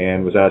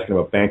 And was asking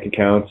about bank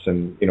accounts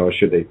and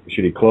should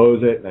he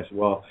close it? And I said,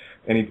 well,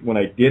 when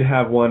I did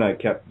have one, I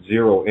kept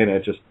zero in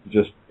it, just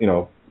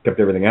kept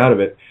everything out of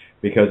it,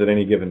 because at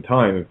any given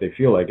time, if they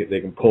feel like it, they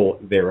can pull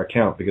their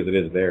account because it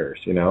is theirs,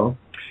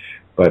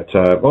 But,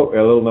 a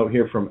little note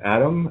here from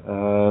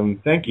Adam.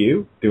 Thank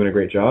you. Doing a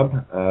great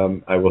job.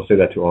 I will say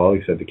that to all.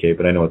 He said to Kate,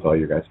 but I know it's all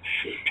you guys.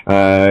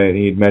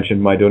 He'd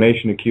mentioned my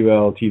donation to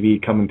QL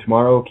TV coming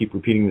tomorrow. Keep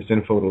repeating this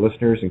info to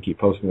listeners and keep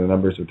posting the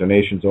numbers of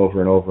donations over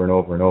and over and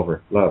over and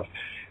over. Love.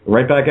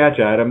 Right back at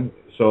you, Adam.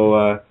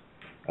 So,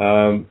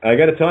 I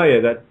got to tell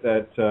you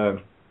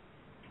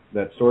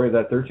that story of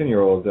that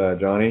 13-year-old,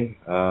 Johnny,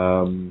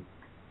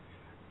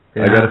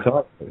 I got to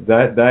tell you,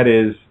 that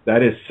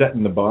is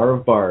setting the bar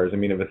of bars. I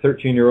mean, if a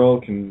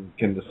 13-year-old can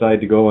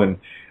decide to go and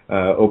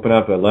open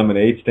up a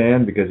lemonade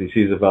stand because he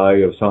sees the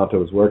value of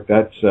Santo's work,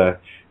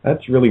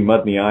 that's really mud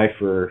in the eye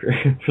for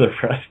the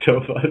rest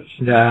of us.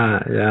 Yeah,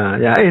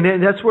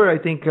 and that's where I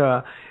think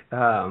a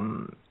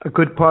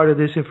good part of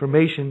this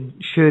information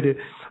should,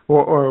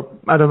 or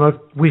I don't know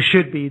if we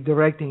should be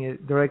directing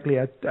it directly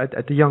at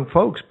the young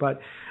folks,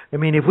 but I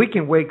mean, if we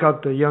can wake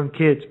up the young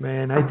kids,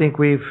 man, I think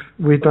we've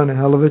done a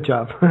hell of a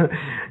job.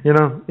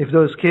 If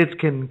those kids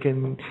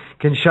can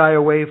shy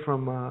away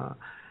from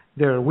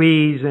their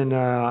Wii's and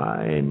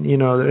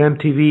their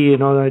MTV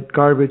and all that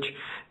garbage,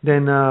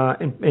 then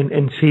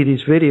and see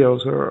these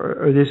videos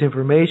or this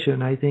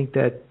information, I think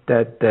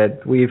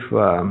that we've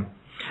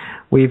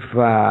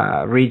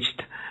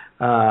reached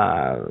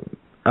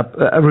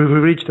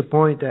a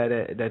point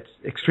that's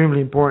extremely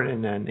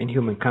important in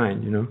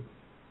humankind,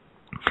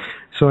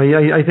 So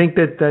I think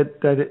that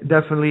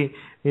definitely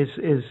is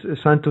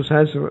Santos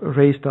has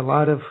raised a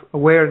lot of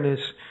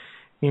awareness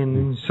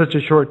in such a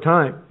short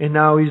time, and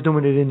now he's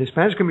doing it in the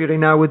Spanish community,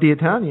 now with the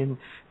Italian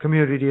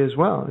community as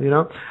well.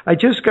 I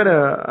just got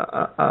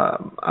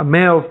a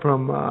mail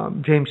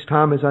from James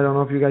Thomas. I don't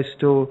know if you guys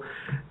still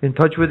in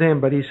touch with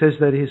him, but he says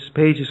that his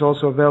page is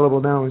also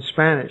available now in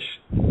Spanish.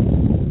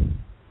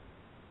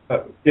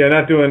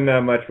 Not doing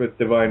much with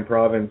Divine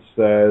Province.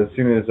 As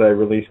soon as I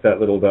released that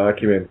little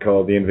document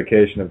called The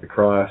Invocation of the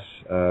Cross,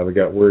 we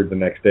got word the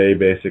next day,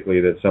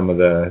 basically, that some of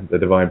the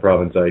Divine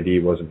Province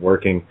ID wasn't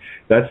working.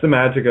 That's the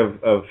magic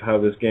of how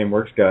this game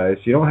works, guys.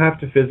 You don't have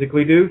to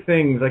physically do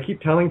things. I keep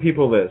telling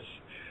people this.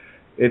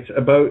 It's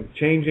about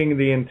changing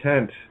the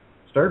intent.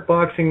 Start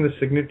boxing the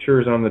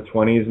signatures on the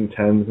 20s and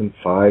 10s and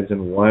 5s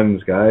and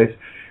 1s, guys.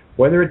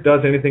 Whether it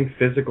does anything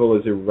physical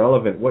is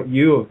irrelevant. What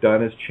you have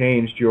done is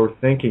changed your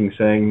thinking,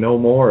 saying no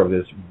more of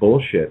this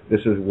bullshit.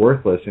 This is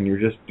worthless, and you're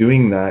just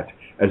doing that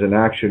as an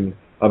action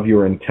of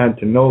your intent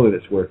to know that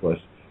it's worthless.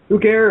 Who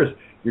cares?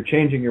 You're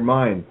changing your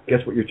mind.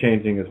 Guess what you're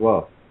changing as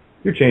well?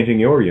 You're changing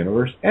your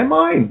universe and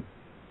mine.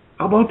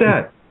 How about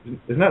that?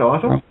 Isn't that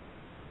awesome?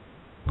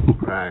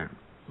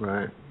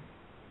 Right.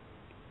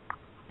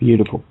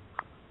 Beautiful.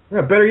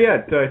 Yeah, better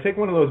yet, take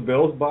one of those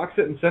bills, box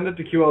it, and send it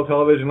to QL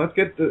Television. Let's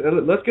get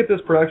this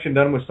production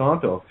done with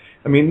Santo.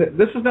 I mean,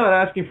 this is not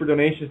asking for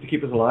donations to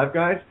keep us alive,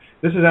 guys.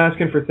 This is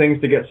asking for things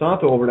to get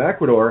Santo over to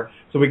Ecuador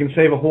so we can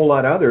save a whole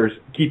lot of others,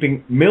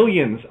 keeping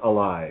millions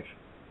alive.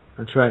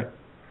 That's right.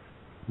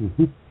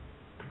 Mm-hmm.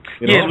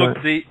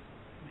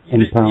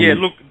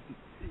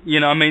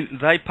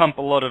 They pump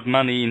a lot of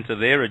money into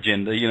their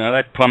agenda.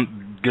 They pump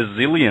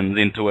gazillions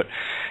into it.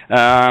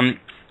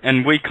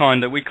 And we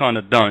kind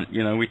of don't,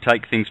 we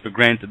take things for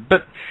granted.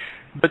 But,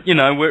 But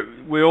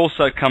we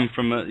also come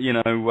from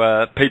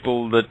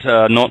people that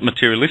are not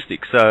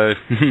materialistic, so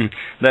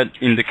that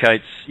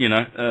indicates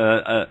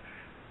a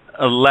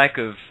lack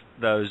of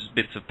those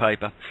bits of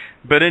paper.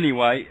 But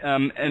anyway,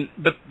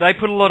 but they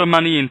put a lot of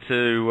money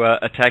into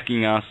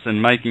attacking us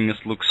and making us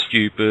look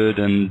stupid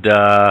and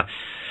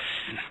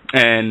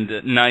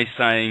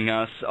naysaying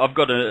us. I've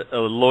got a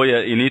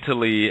lawyer in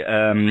Italy,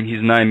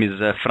 his name is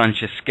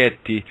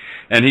Franceschetti,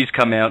 and he's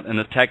come out and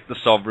attacked the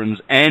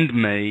sovereigns and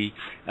me,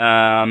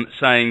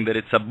 saying that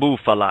it's a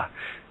bufala,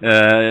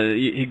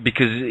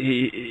 because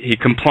he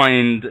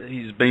complained,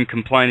 he's been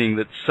complaining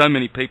that so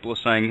many people are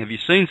saying, have you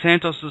seen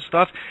Santos'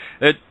 stuff?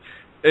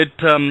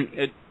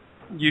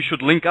 You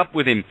should link up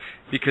with him,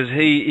 because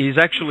he's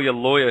actually a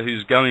lawyer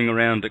who's going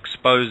around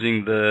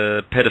exposing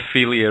the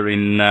pedophilia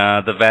in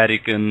the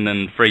Vatican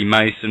and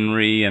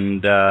Freemasonry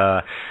and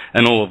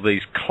all of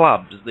these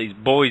clubs, these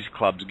boys'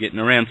 clubs getting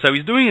around. So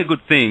he's doing a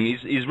good thing.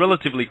 He's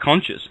relatively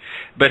conscious,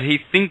 but he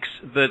thinks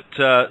that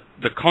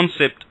the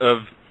concept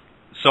of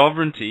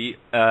sovereignty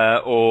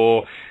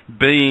or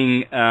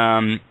being,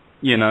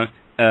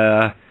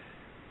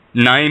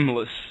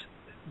 nameless,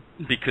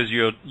 because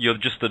you're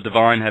just a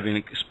divine having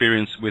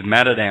experience with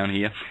matter down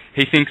here,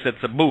 he thinks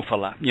that's a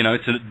bufala.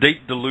 It's a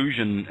deep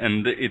delusion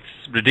and it's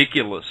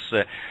ridiculous.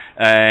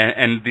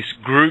 And this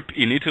group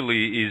in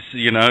Italy is,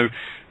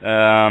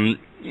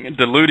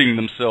 deluding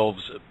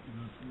themselves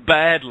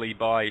badly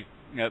by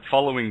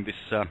following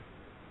this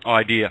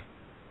idea.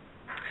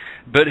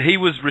 But he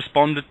was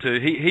responded to.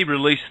 He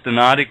released an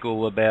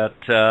article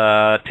about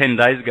 10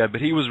 days ago, but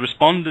he was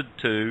responded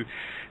to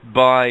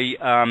by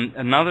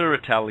another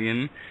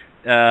Italian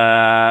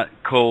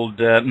called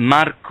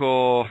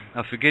Marco.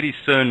 I forget his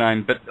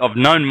surname, but I've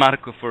known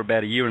Marco for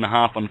about a year and a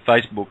half on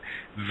Facebook.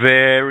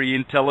 Very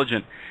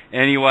intelligent.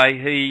 Anyway,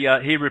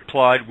 he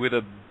replied with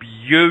a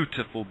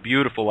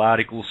beautiful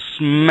article,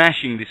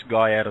 smashing this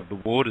guy out of the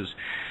waters.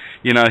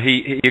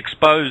 He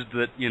exposed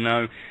that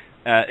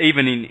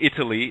even in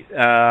Italy,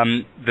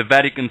 the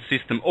Vatican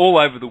system all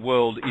over the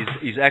world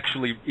is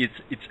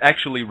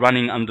actually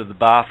running under the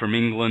bar from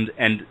England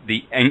and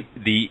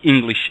the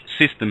English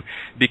system,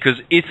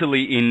 because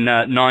Italy in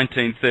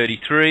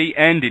 1933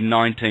 and in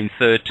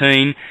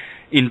 1913,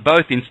 in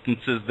both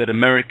instances that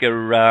America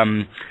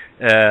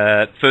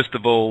first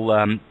of all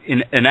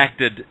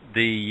enacted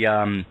the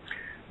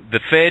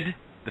Fed,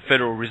 the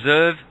Federal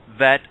Reserve.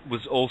 That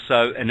was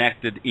also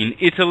enacted in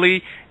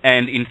Italy,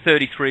 and in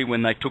 1933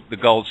 when they took the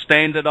gold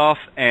standard off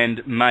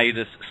and made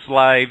us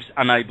slaves,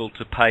 unable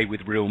to pay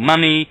with real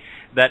money,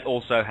 that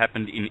also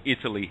happened in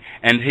Italy.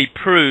 And he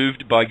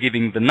proved by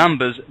giving the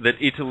numbers that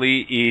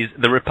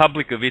the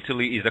Republic of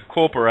Italy is a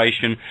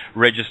corporation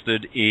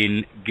registered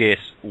in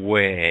guess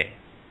where?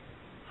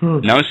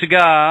 No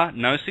cigar,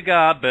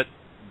 but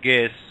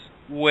guess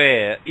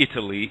where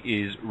Italy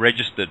is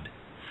registered?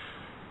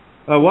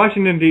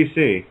 Washington,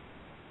 D.C.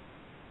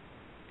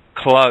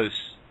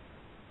 Close.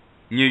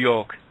 New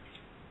York.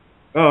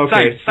 Oh,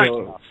 okay.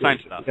 Same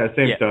stuff. Yeah,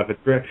 same stuff.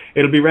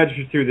 It'll be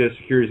registered through the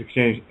Securities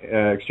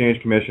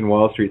Exchange Commission,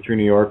 Wall Street, through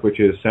New York, which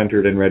is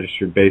centered and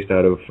registered based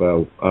out of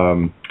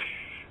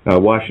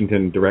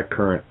Washington Direct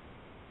Current.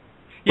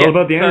 It's all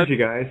about the energy,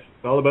 guys.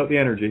 It's all about the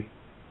energy.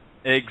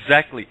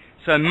 Exactly.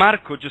 So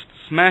Marco just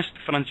smashed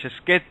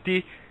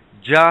Franceschetti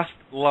just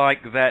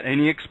like that, and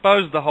he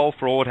exposed the whole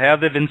fraud, how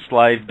they've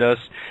enslaved us,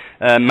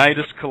 made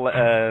us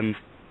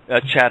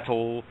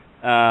chattel,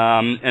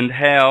 and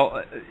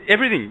how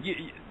everything.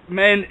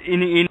 Man,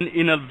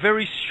 in a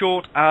very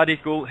short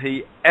article,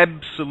 he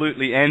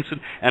absolutely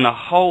answered, and a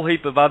whole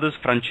heap of others.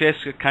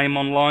 Francesca came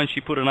online;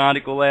 she put an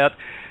article out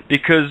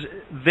because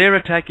they're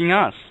attacking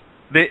us.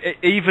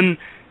 Even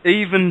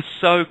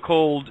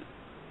so-called,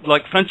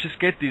 like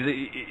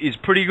Franceschetti is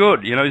pretty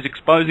good. He's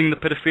exposing the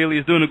pedophilia.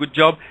 He's doing a good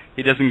job.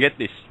 He doesn't get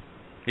this.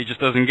 He just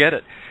doesn't get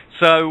it.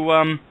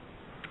 So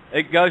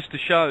it goes to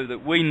show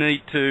that we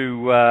need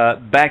to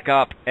back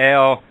up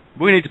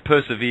we need to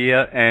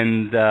persevere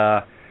and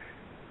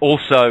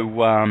also,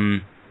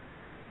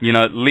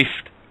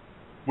 lift.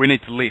 We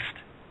need to lift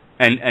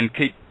and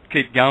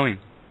keep going,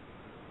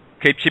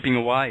 keep chipping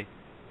away,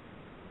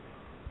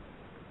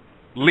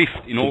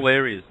 lift in all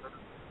areas.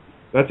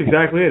 That's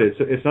exactly it.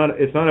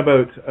 It's not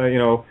about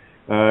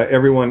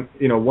everyone.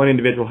 One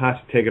individual has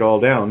to take it all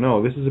down.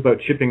 No, this is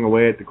about chipping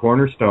away at the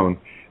cornerstone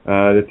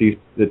that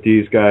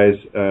these guys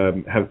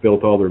have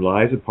built all their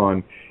lives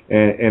upon.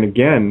 And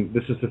again,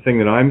 this is the thing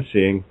that I'm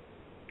seeing.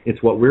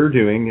 It's what we're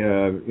doing.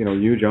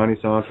 You, Johnny,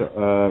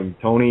 Santa,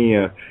 Tony,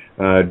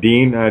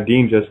 Dean.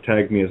 Dean just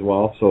tagged me as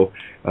well. So,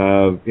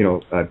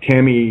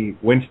 Tammy,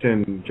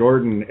 Winston,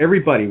 Jordan,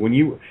 everybody. When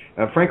you,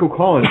 Franco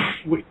Collins,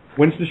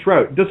 Winston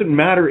Shrout. It doesn't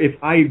matter if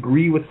I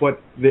agree with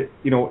what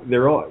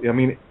they're all. I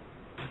mean,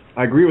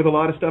 I agree with a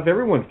lot of stuff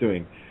everyone's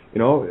doing.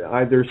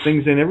 There's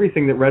things in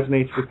everything that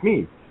resonates with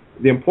me.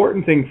 The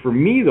important thing for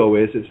me, though,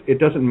 is it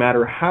doesn't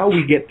matter how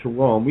we get to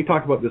Rome. We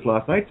talked about this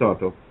last night,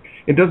 Santo.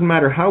 It doesn't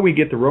matter how we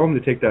get to Rome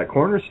to take that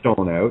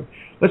cornerstone out.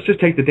 Let's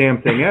just take the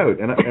damn thing out,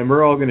 and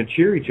we're all going to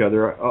cheer each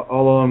other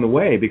all along the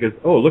way because,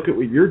 oh, look at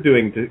what you're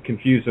doing to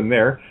confuse them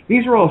there.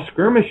 These are all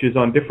skirmishes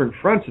on different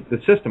fronts that the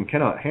system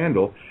cannot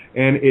handle,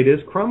 and it is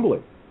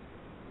crumbling.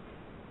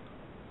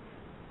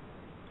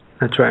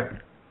 That's right.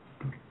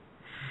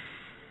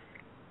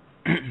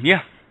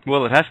 Yeah.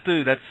 Well, it has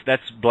to.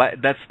 That's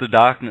the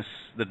darkness.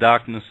 The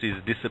darkness is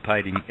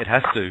dissipating. It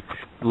has to.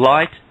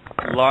 Light,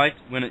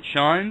 when it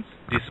shines,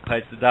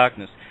 dissipates the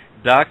darkness.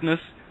 Darkness,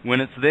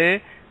 when it's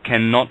there,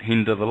 cannot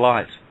hinder the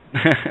light.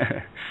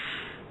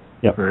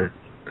 Yep. Right.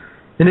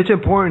 And it's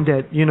important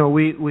that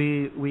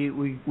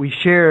we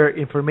share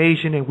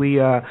information and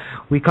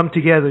we come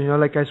together.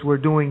 Like as we're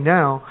doing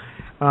now.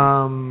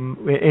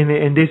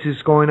 And this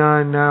is going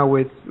on now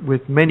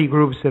with many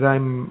groups that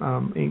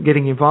I'm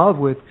getting involved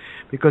with,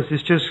 because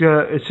it's just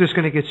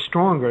going to get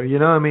stronger.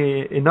 I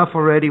mean, enough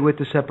already with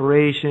the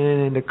separation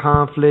and the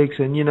conflicts,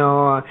 and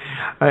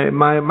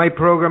my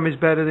program is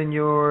better than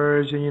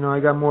yours, and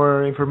I got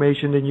more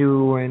information than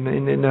you, and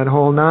that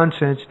whole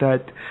nonsense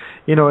that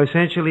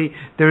essentially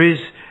there is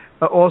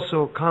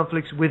also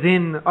conflicts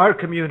within our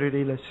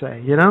community, let's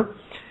say,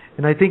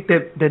 and I think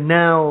that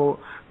now.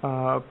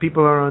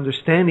 People are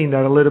understanding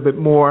that a little bit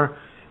more,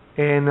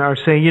 and are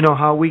saying,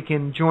 how we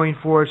can join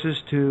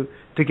forces to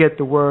get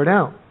the word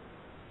out.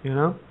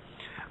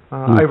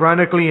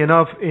 Ironically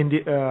enough,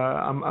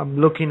 I'm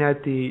looking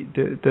at the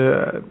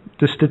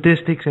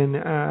statistics and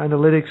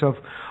analytics of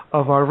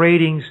our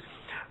ratings.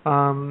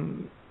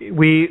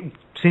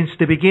 Since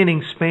the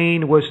beginning,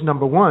 Spain was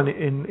number one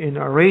in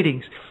our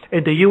ratings,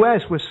 and the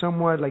U.S. was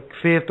somewhat like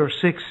fifth or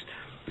sixth.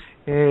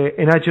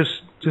 And I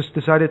just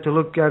decided to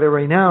look at it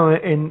right now,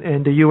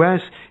 and the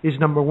U.S. is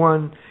number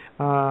one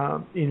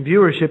in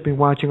viewership in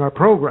watching our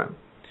program.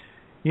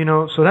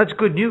 So that's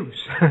good news.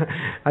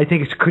 I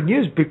think it's good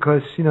news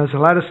because there's a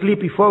lot of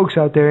sleepy folks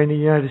out there in the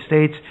United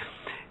States,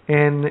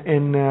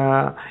 and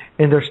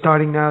they're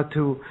starting now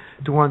to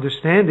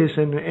understand this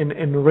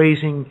and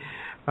raising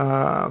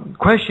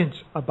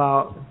questions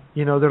about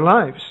their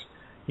lives.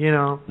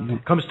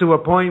 It comes to a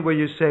point where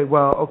you say,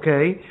 well,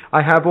 okay,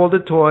 I have all the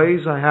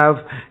toys, I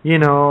have,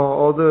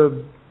 all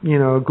the,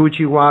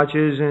 Gucci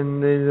watches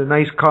and the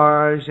nice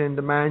cars and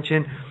the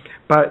mansion,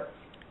 but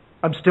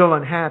I'm still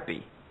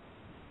unhappy.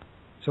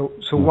 So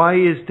why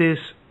is this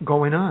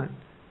going on?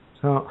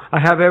 So I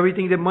have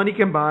everything that money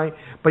can buy,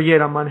 but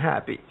yet I'm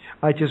unhappy.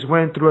 I just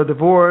went through a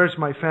divorce,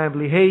 my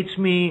family hates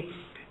me,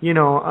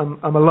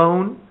 I'm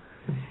alone.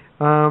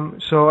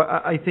 So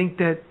I think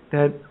that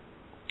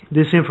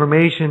this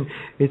information,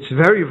 it's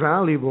very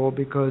valuable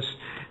because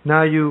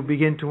now you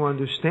begin to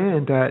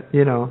understand that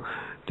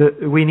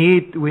we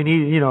need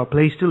a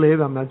place to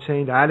live. I'm not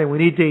saying that, and we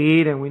need to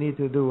eat, and we need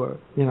to do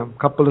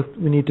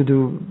we need to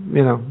do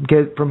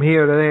get from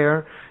here to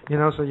there.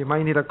 So you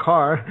might need a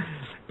car,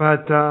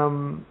 but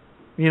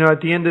at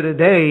the end of the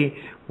day,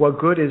 what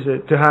good is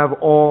it to have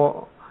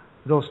all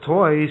those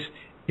toys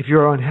if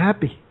you're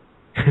unhappy?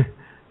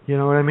 You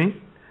know what I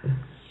mean?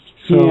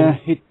 So, yeah.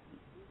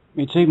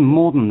 It's even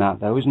more than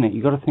that, though, isn't it?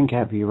 You've got to think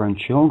out for your own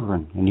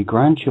children and your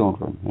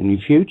grandchildren and your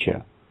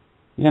future.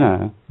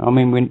 I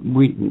mean, when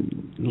we,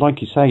 like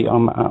you say,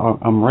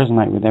 I'm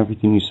resonating with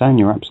everything you're saying.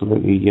 You're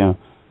absolutely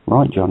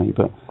right, Johnny.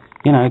 But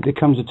there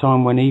comes a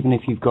time when even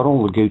if you've got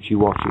all the Gucci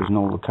watches and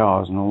all the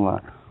cars and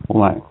all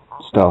that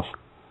stuff,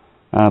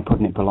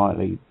 putting it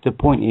politely, the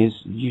point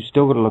is you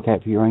still got to look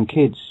out for your own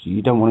kids.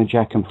 You don't want to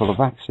jack them full of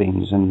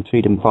vaccines and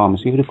feed them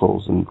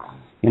pharmaceuticals and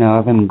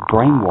have them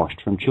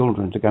brainwashed from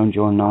children to go and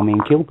join an army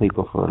and kill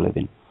people for a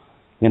living.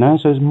 So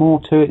there's more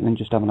to it than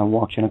just having a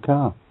watch and a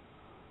car.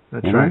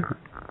 That's right.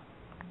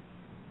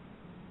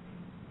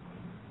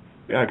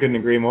 Yeah, I couldn't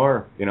agree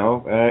more,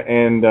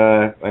 and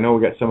I know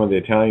we got some of the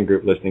Italian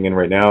group listening in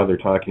right now. They're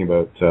talking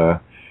about,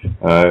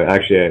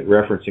 actually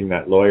referencing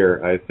that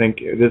lawyer. I think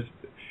this,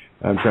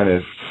 I'm trying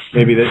to,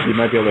 maybe this, you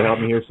might be able to help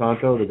me here,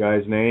 Santo, the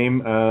guy's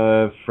name,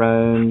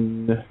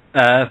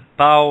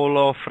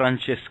 Paolo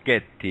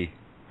Franceschetti.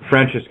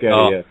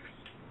 Yeah.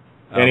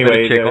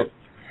 Anyway,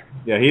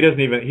 he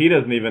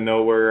doesn't even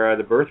know where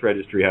the birth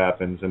registry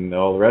happens and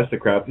all the rest of the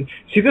crap.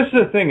 See, this is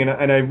the thing,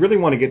 and I really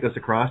want to get this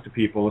across to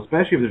people,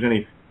 especially if there's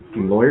any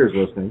lawyers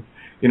listening.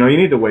 You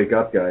need to wake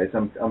up, guys.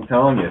 I'm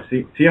telling you.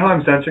 See how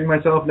I'm censoring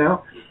myself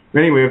now?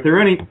 Anyway, if there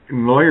are any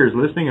lawyers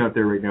listening out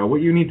there right now, what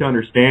you need to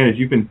understand is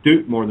you've been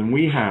duped more than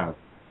we have.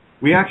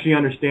 We actually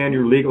understand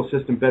your legal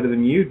system better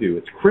than you do.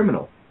 It's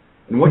criminal.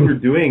 And what you're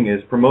doing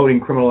is promoting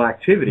criminal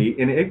activity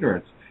in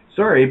ignorance.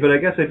 Sorry, but I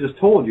guess I just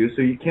told you,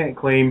 so you can't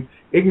claim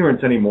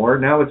ignorance anymore.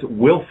 Now it's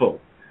willful.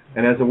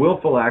 And as a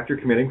willful act, you're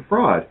committing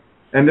fraud.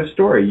 End of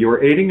story. You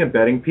are aiding and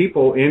abetting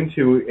people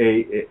into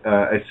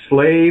a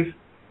slave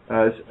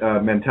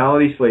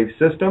mentality, slave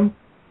system.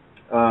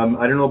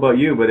 I don't know about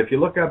you, but if you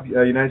look up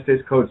United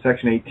States Code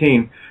Section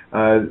 18,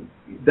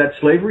 that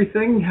slavery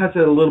thing has a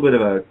little bit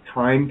of a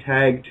time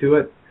tag to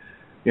it.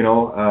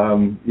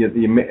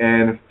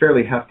 And a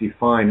fairly hefty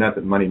fine, not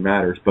that money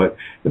matters, but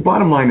the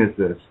bottom line is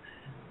this.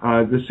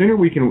 the sooner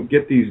we can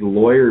get these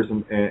lawyers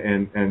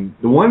and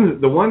the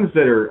ones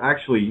that are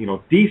actually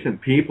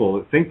decent people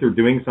that think they're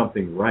doing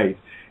something right,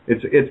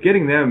 it's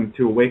getting them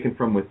to awaken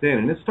from within,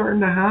 and it's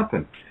starting to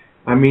happen.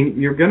 I mean,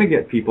 you're going to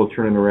get people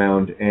turning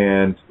around,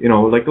 and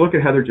like look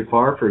at Heather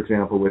Jafar, for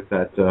example, with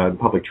that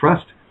public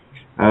trust.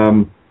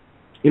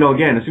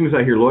 Again, as soon as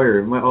I hear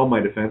lawyer, all my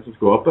defenses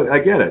go up, but I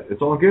get it.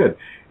 It's all good.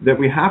 That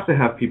we have to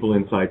have people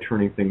inside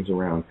turning things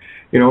around.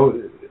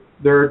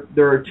 There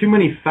are too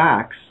many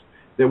facts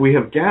that we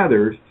have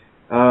gathered,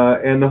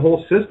 and the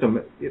whole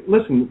system.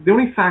 Listen, the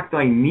only fact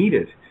I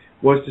needed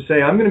was to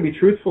say I'm going to be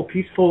truthful,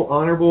 peaceful,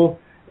 honorable,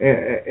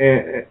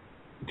 and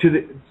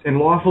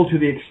lawful to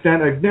the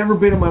extent I've never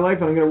been in my life,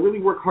 and I'm going to really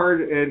work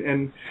hard.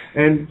 And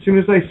as soon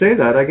as I say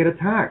that, I get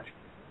attacked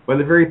by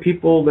the very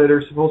people that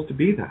are supposed to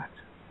be that.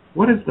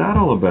 What is that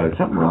all about?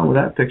 Something wrong with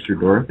that picture,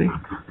 Dorothy.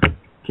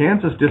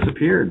 Kansas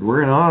disappeared.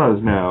 We're in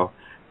Oz now.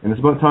 And it's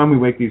about time we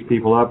wake these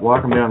people up,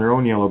 walk them down their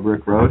own yellow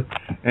brick road.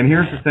 And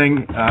here's the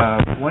thing.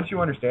 Once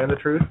you understand the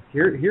truth,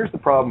 here's the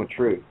problem with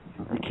truth.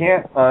 You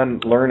can't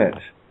unlearn it.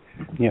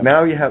 Yep.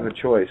 Now you have a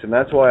choice. And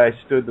that's why I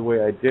stood the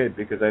way I did,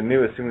 because I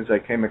knew as soon as I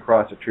came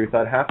across the truth,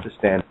 I'd have to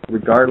stand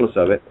regardless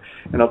of it.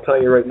 And I'll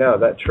tell you right now,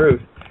 that truth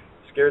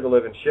scared the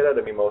living shit out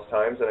of me most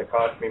times, and it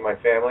cost me my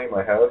family,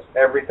 my house,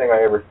 everything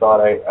I ever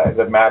thought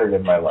that mattered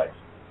in my life.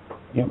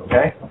 Yep.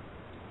 Okay?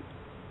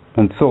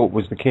 And thought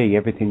was the key.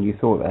 Everything you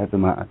thought that ever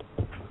mattered.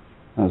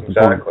 That was the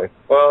exactly. point.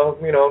 Well,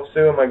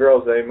 Sue and my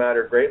girls, they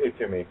matter greatly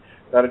to me.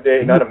 Not a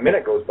day, not a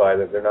minute goes by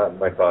that they're not in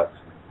my thoughts.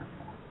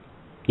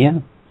 Yeah.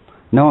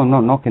 No, I'm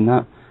not knocking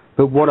that.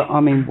 But one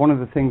of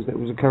the things that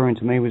was occurring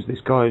to me was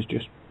this guy has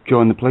just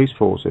joined the police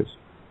forces.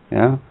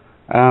 Yeah.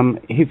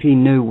 If he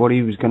knew what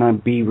he was going to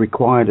be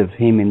required of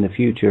him in the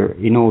future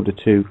in order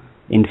to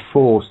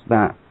enforce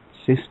that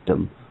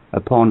system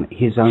upon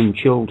his own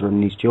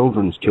children, his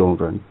children's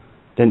children,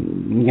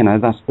 then,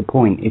 that's the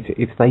point.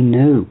 If they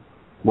knew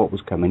what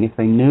was coming, if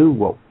they knew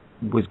what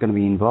was going to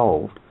be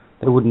involved,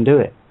 they wouldn't do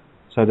it.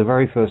 So the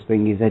very first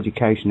thing is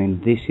education,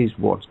 and this is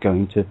what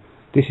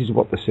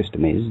the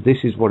system is,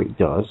 this is what it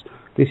does,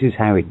 this is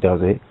how it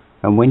does it,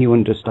 and when you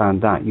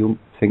understand that, you'll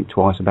think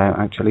twice about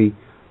actually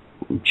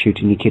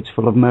shooting your kids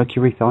full of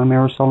mercury,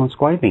 thimerosal and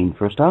squalene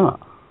for a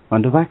start,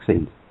 under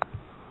vaccines.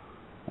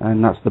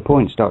 And that's the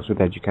point, starts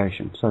with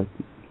education. So,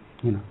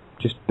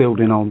 just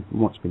building on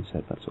what's been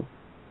said, that's all.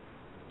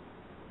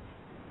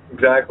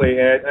 Exactly,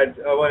 and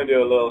I want to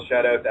do a little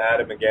shout out to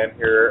Adam again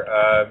here,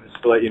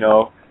 just to let you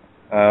know.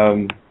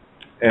 And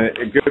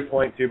a good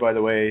point too, by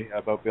the way,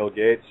 about Bill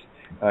Gates.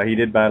 He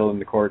did battle in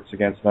the courts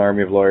against an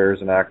army of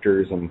lawyers and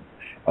actors, and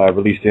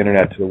released the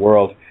internet to the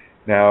world.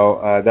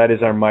 Now, that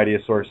is our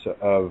mightiest source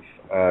of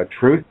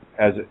truth,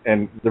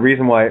 and the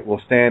reason why it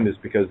will stand is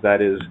because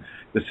that is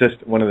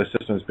one of the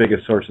system's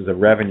biggest sources of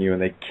revenue,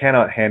 and they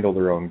cannot handle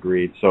their own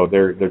greed, so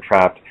they're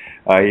trapped.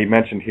 He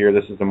mentioned here,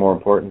 this is the more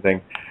important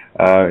thing,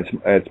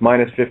 it's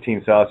minus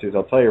 15 Celsius.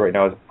 I'll tell you right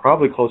now, it's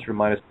probably closer to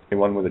minus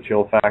 21 with a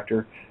chill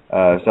factor.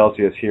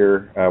 Celsius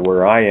here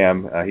where I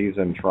am, he's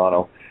in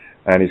Toronto,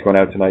 and he's going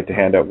out tonight to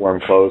hand out warm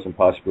clothes and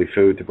possibly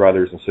food to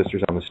brothers and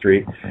sisters on the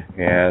street.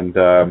 And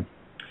I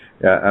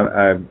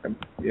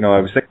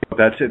was thinking about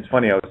that. It's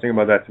funny, I was thinking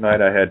about that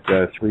tonight. I had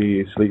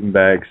 3 sleeping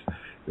bags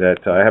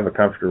that I have a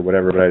comforter or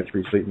whatever, but I had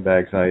 3 sleeping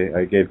bags, and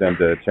I gave them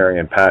to Terry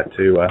and Pat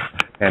to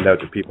hand out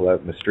to people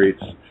out in the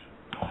streets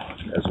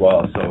as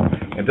well. So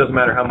it doesn't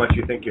matter how much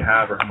you think you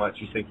have or how much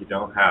you think you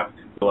don't have,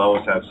 you'll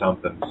always have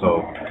something.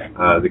 So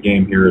the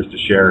game here is to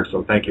share.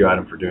 So thank you,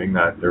 Adam, for doing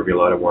that. There'll be a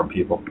lot of warm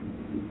people.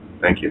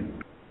 Thank you.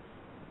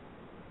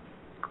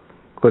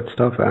 Good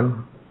stuff,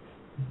 Adam.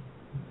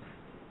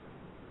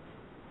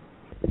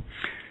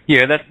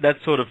 Yeah,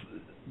 that sort of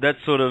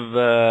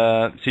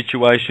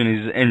situation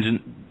is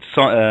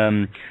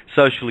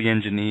socially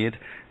engineered.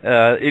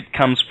 It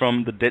comes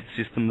from the debt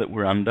system that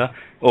we're under,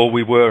 or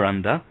we were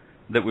under,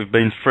 that we've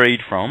been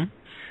freed from.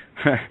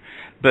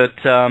 But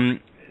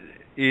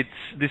this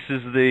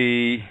is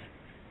the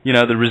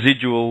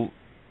residual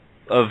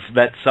of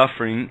that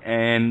suffering,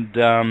 and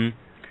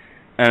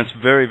it's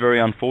very, very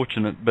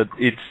unfortunate. But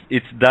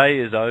its day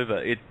is over.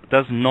 It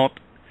does not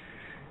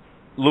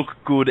look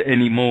good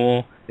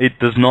anymore. It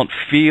does not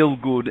feel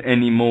good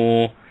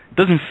anymore. It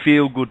doesn't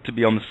feel good to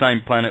be on the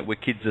same planet where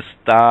kids are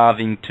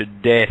starving to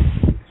death,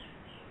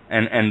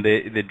 and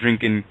they're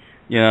drinking,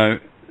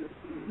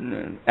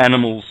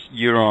 animals'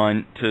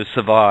 urine to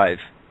survive.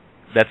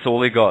 That's all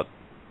they got.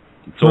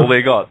 It's all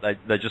they got.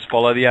 They just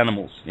follow the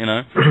animals,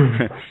 and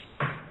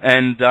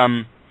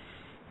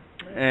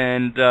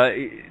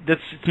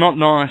it's not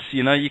nice,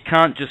 You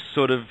can't just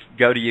sort of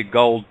go to your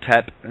gold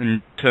tap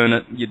and turn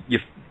it,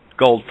 your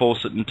gold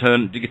faucet, and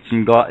turn it to get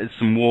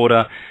some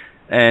water,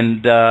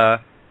 and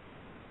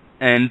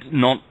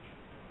not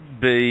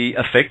be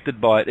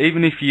affected by it,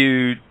 even if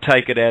you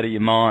take it out of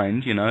your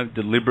mind,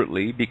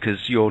 deliberately,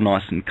 because you're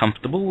nice and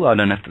comfortable. I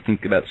don't have to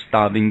think about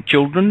starving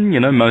children.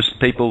 Most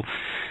people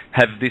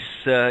have this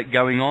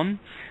going on,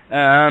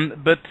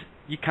 but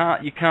you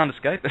can't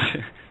escape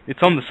it.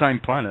 It's on the same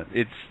planet.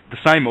 It's the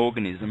same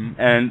organism,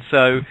 and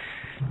so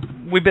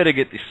we better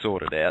get this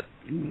sorted out.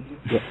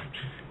 Yeah.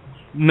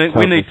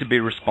 We need to be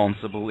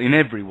responsible in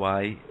every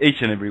way,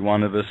 each and every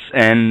one of us,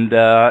 and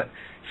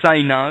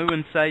say no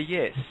and say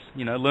yes.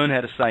 Learn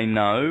how to say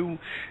no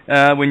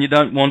when you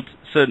don't want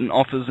certain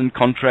offers and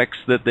contracts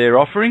that they're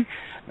offering,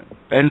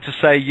 and to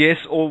say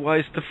yes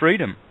always to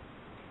freedom.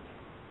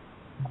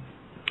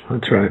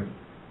 That's right.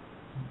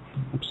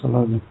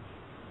 Absolutely.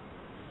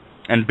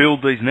 And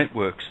build these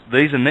networks.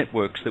 These are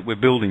networks that we're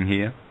building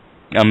here.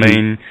 I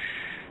mean,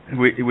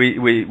 we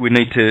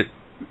need to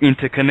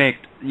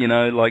interconnect.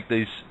 Like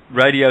these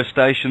radio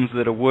stations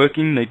that are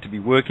working need to be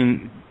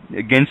working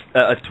against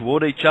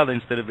toward each other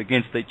instead of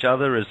against each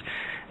other,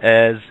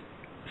 as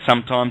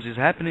sometimes is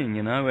happening.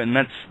 And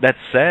that's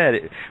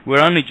sad.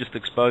 We're only just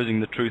exposing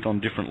the truth on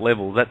different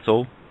levels. That's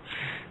all.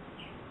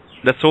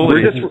 That's all.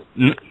 We're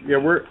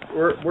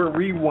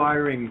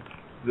rewiring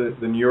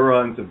the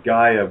neurons of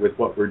Gaia with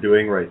what we're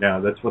doing right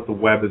now. That's what the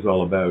web is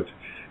all about.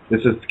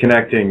 This is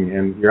connecting,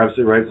 and you're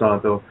absolutely right,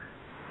 Santo.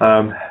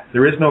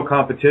 There is no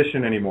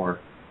competition anymore.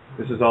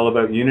 This is all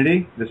about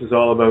unity. This is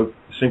all about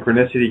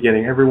synchronicity,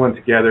 getting everyone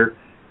together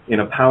in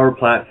a power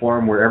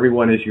platform where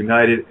everyone is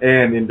united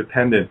and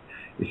independent.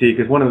 You see,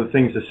 because one of the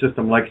things the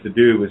system likes to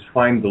do is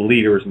find the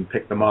leaders and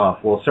pick them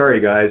off. Well, sorry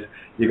guys,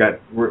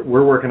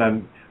 we're working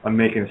on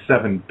making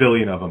 7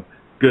 billion of them.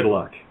 Good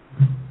luck.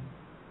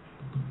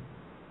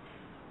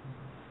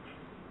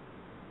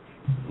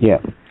 Yeah.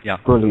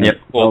 Brilliant.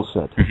 Yep. Well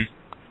said.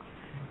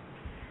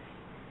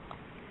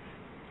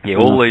 Yeah,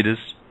 all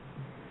leaders.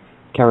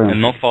 Carry on.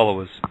 And not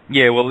followers.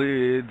 Yeah, well,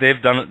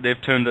 they've done it.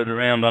 They've turned it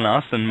around on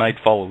us and made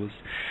followers.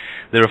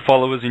 There are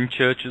followers in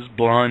churches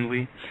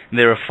blindly.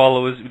 There are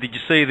followers. Did you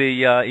see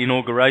the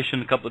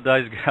inauguration a couple of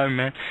days ago,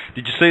 man?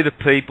 Did you see the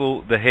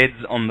people, the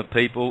heads on the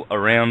people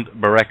around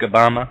Barack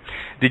Obama?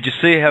 Did you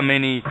see how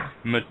many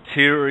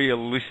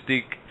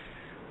materialistic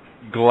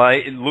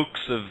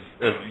looks of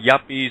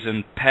yuppies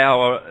and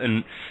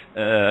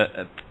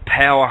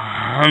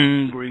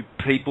power-hungry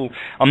people?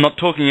 I'm not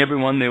talking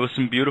everyone. There were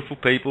some beautiful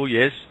people,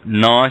 yes,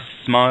 nice,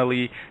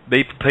 smiley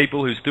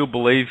people who still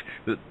believe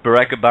that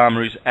Barack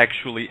Obama is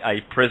actually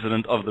a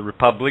president of the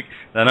republic.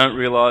 They don't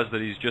realise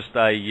that he's just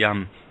a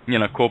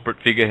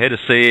corporate figurehead, a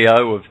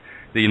CEO of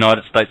the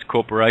United States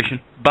Corporation.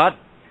 But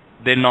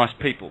they're nice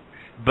people.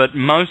 But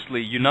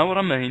mostly, you know what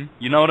I mean.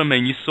 You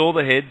saw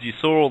the heads. You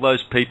saw all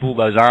those people,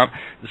 those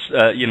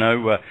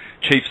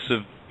chiefs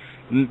of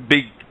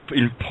big,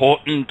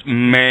 important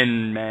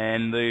men,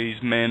 man.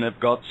 These men have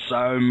got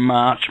so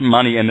much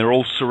money, and they're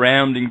all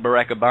surrounding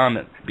Barack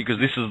Obama because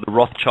this is the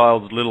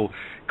Rothschilds' little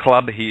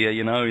club here,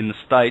 in the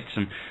States,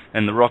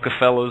 and the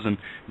Rockefellers, and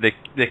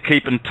they're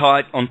keeping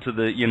tight onto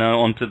the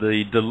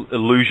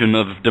illusion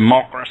of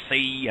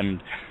democracy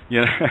and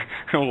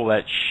all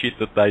that shit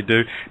that they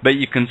do. But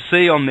you can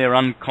see on their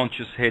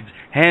unconscious heads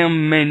how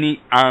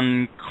many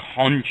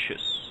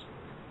unconscious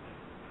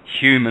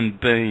human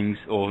beings,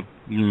 or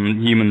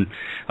human,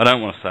 I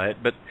don't want to say it,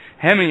 but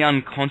how many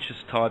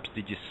unconscious types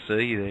did you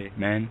see there,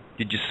 man?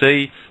 Did you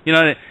see,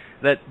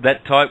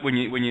 that type when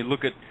you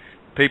look at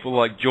people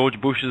like George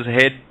Bush's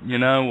head,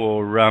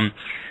 or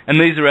and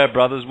these are our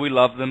brothers, we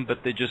love them,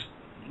 but they're just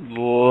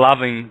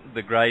loving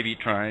the gravy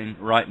train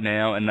right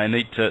now, and they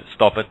need to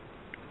stop it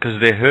because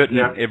they're hurting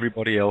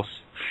everybody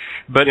else.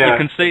 But you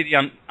can see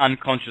the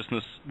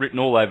unconsciousness written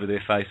all over their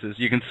faces.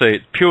 You can see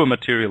it, pure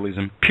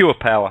materialism, pure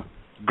power,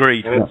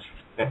 greed. And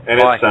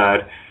it's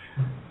sad.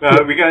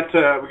 We got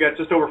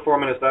just over 4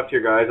 minutes left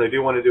here, guys. I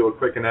do want to do a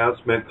quick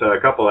announcement, a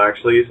couple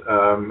actually.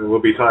 We'll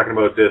be talking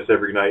about this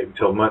every night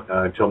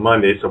until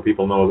Monday, so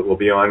people know that we'll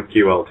be on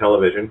QL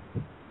television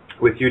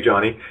with you,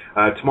 Johnny.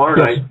 Tomorrow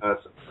night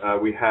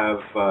we have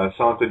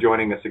Santa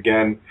joining us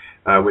again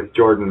with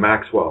Jordan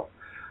Maxwell.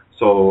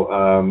 So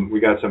we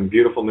got some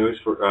beautiful news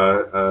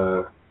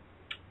for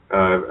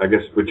I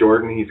guess with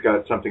Jordan. He's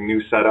got something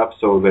new set up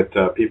so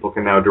that people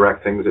can now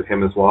direct things at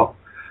him as well.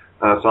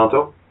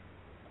 Santo?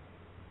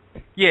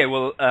 Yeah,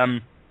 well,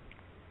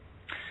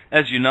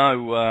 as you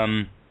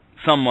know,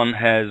 someone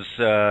has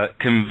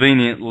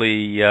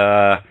conveniently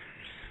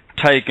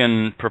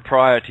taken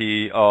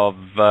propriety of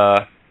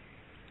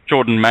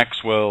Jordan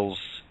Maxwell's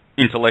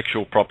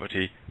intellectual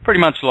property, pretty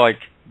much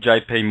like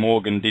J.P.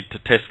 Morgan did to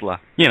Tesla,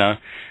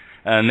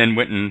 and then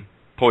went and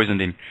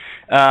poisoned him.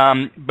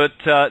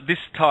 But this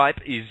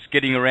type is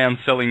getting around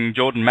selling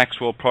Jordan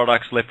Maxwell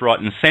products left, right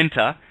and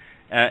centre,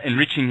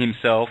 enriching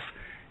himself.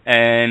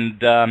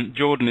 And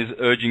Jordan is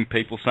urging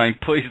people, saying,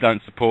 please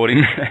don't support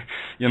him.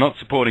 You're not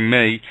supporting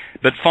me.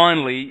 But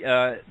finally,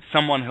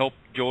 someone helped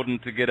Jordan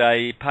to get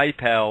a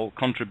PayPal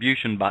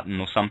contribution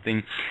button or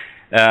something.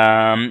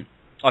 I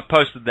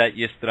posted that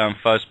yesterday on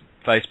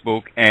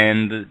Facebook,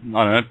 and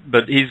I don't know,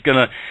 but he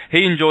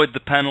enjoyed the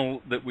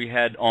panel that we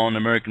had on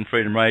American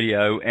Freedom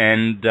Radio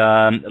and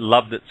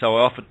loved it, so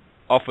I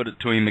offered it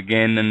to him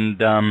again,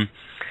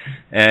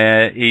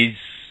 and he's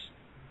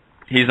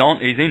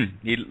in.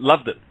 He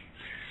loved it.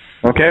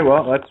 Okay,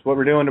 well, that's what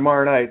we're doing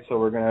tomorrow night, so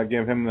we're going to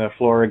give him the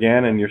floor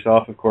again, and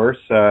yourself, of course.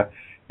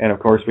 And, of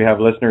course, we have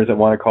listeners that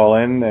want to call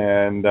in,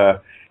 and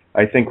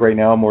I think right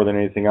now, more than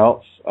anything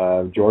else,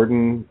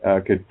 Jordan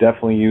could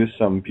definitely use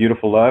some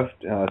beautiful love.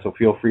 So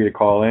feel free to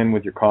call in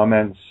with your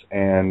comments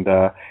and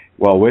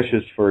well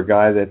wishes for a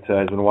guy that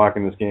has been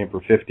walking this game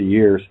for 50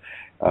 years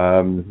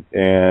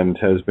and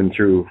has been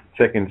through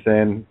thick and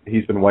thin.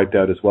 He's been wiped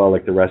out as well,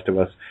 like the rest of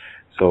us.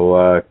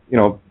 So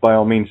by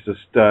all means,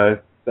 just a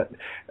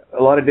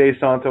lot of days,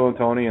 Santo and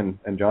Tony and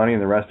Johnny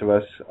and the rest of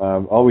us.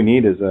 All we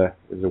need is a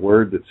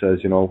word that says,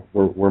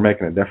 we're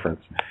making a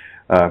difference.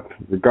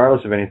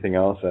 Regardless of anything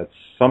else, that's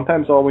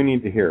sometimes all we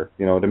need to hear,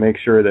 to make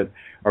sure that,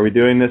 are we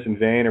doing this in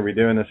vain? Are we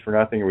doing this for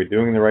nothing? Are we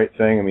doing the right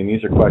thing? I mean,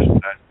 these are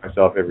questions I ask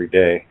myself every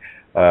day.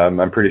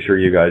 I'm pretty sure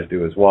you guys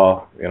do as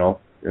well, and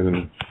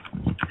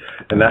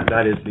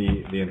that is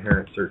the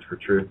inherent search for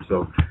truth.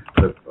 So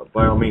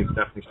by all means,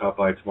 definitely stop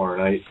by tomorrow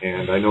night.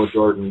 And I know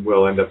Jordan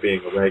will end up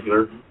being a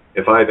regular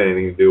if I have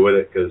anything to do with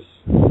it, because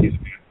he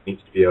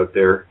needs to be out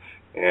there.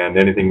 And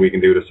anything we can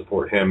do to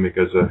support him,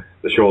 because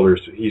the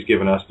shoulders he's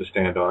given us to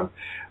stand on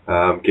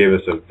gave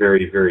us a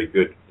very, very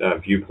good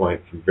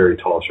viewpoint from very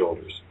tall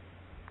shoulders.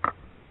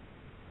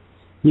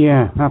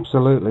 Yeah,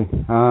 absolutely.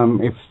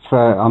 I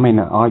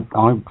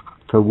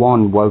for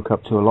one woke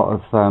up to a lot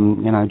of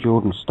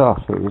Jordan's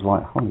stuff. It was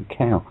like, holy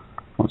cow,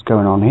 what's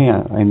going on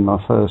here in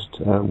my first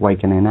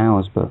wakening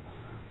hours? But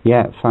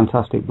yeah,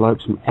 fantastic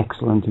bloke, some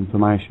excellent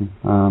information.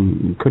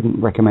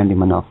 Couldn't recommend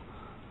him enough.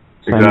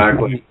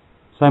 Exactly.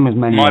 Same as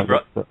many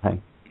others, but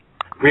hey.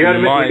 We got a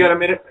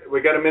minute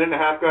and a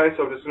half, guys,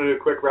 so I'm just going to do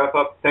a quick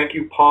wrap-up. Thank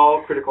you,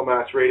 Paul, Critical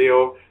Mass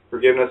Radio, for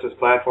giving us this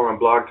platform on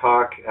Blog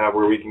Talk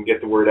where we can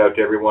get the word out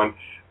to everyone.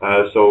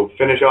 So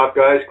finish off,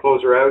 guys.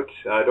 Close her out.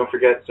 Don't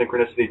forget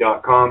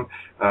Syncrenicity.com.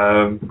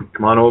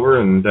 Come on over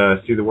and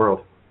see the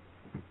world.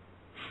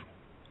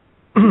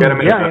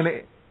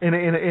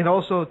 And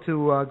also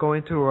to go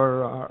into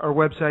our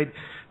website,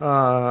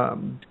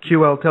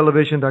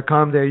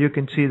 QLtelevision.com. There you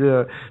can see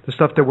the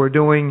stuff that we're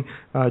doing.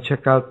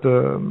 Check out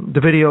the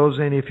videos,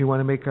 and if you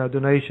want to make a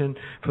donation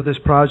for this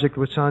project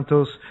with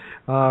Santos,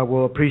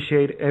 we'll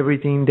appreciate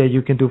everything that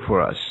you can do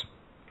for us.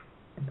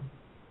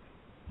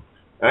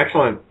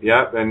 Excellent.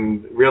 Yeah,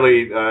 and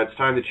really, it's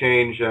time to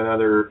change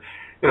another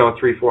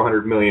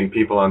 300-400 million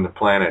people on the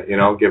planet.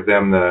 Give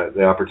them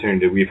the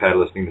opportunity we've had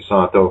listening to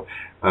Santo.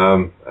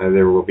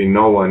 There will be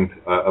no one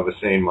of a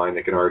sane mind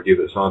that can argue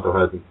that Santo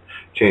hasn't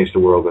changed the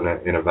world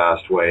in a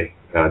vast way,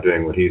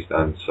 doing what he's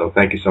done. So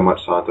thank you so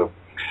much, Santo.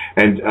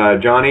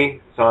 And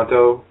Johnny,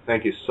 Santo,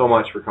 thank you so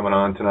much for coming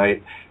on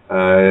tonight.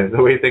 The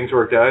way things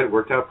worked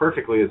out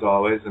perfectly as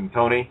always. And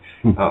Tony,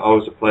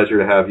 always a pleasure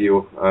to have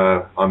you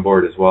on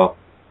board as well.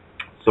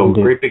 So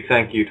Indeed. Great big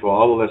thank you to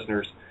all the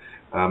listeners.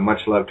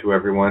 Much love to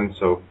everyone.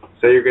 So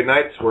say your good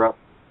nights. We're up.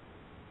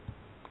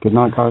 Good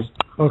night, guys.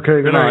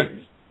 Okay, good night.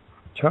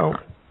 Ciao.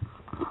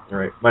 All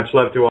right. Much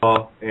love to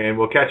all. And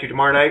we'll catch you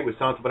tomorrow night with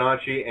Santo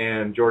Bonacci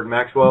and Jordan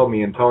Maxwell,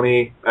 me and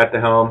Tony at the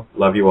helm.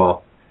 Love you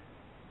all.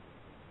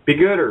 Be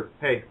good, or,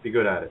 hey, be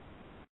good at it.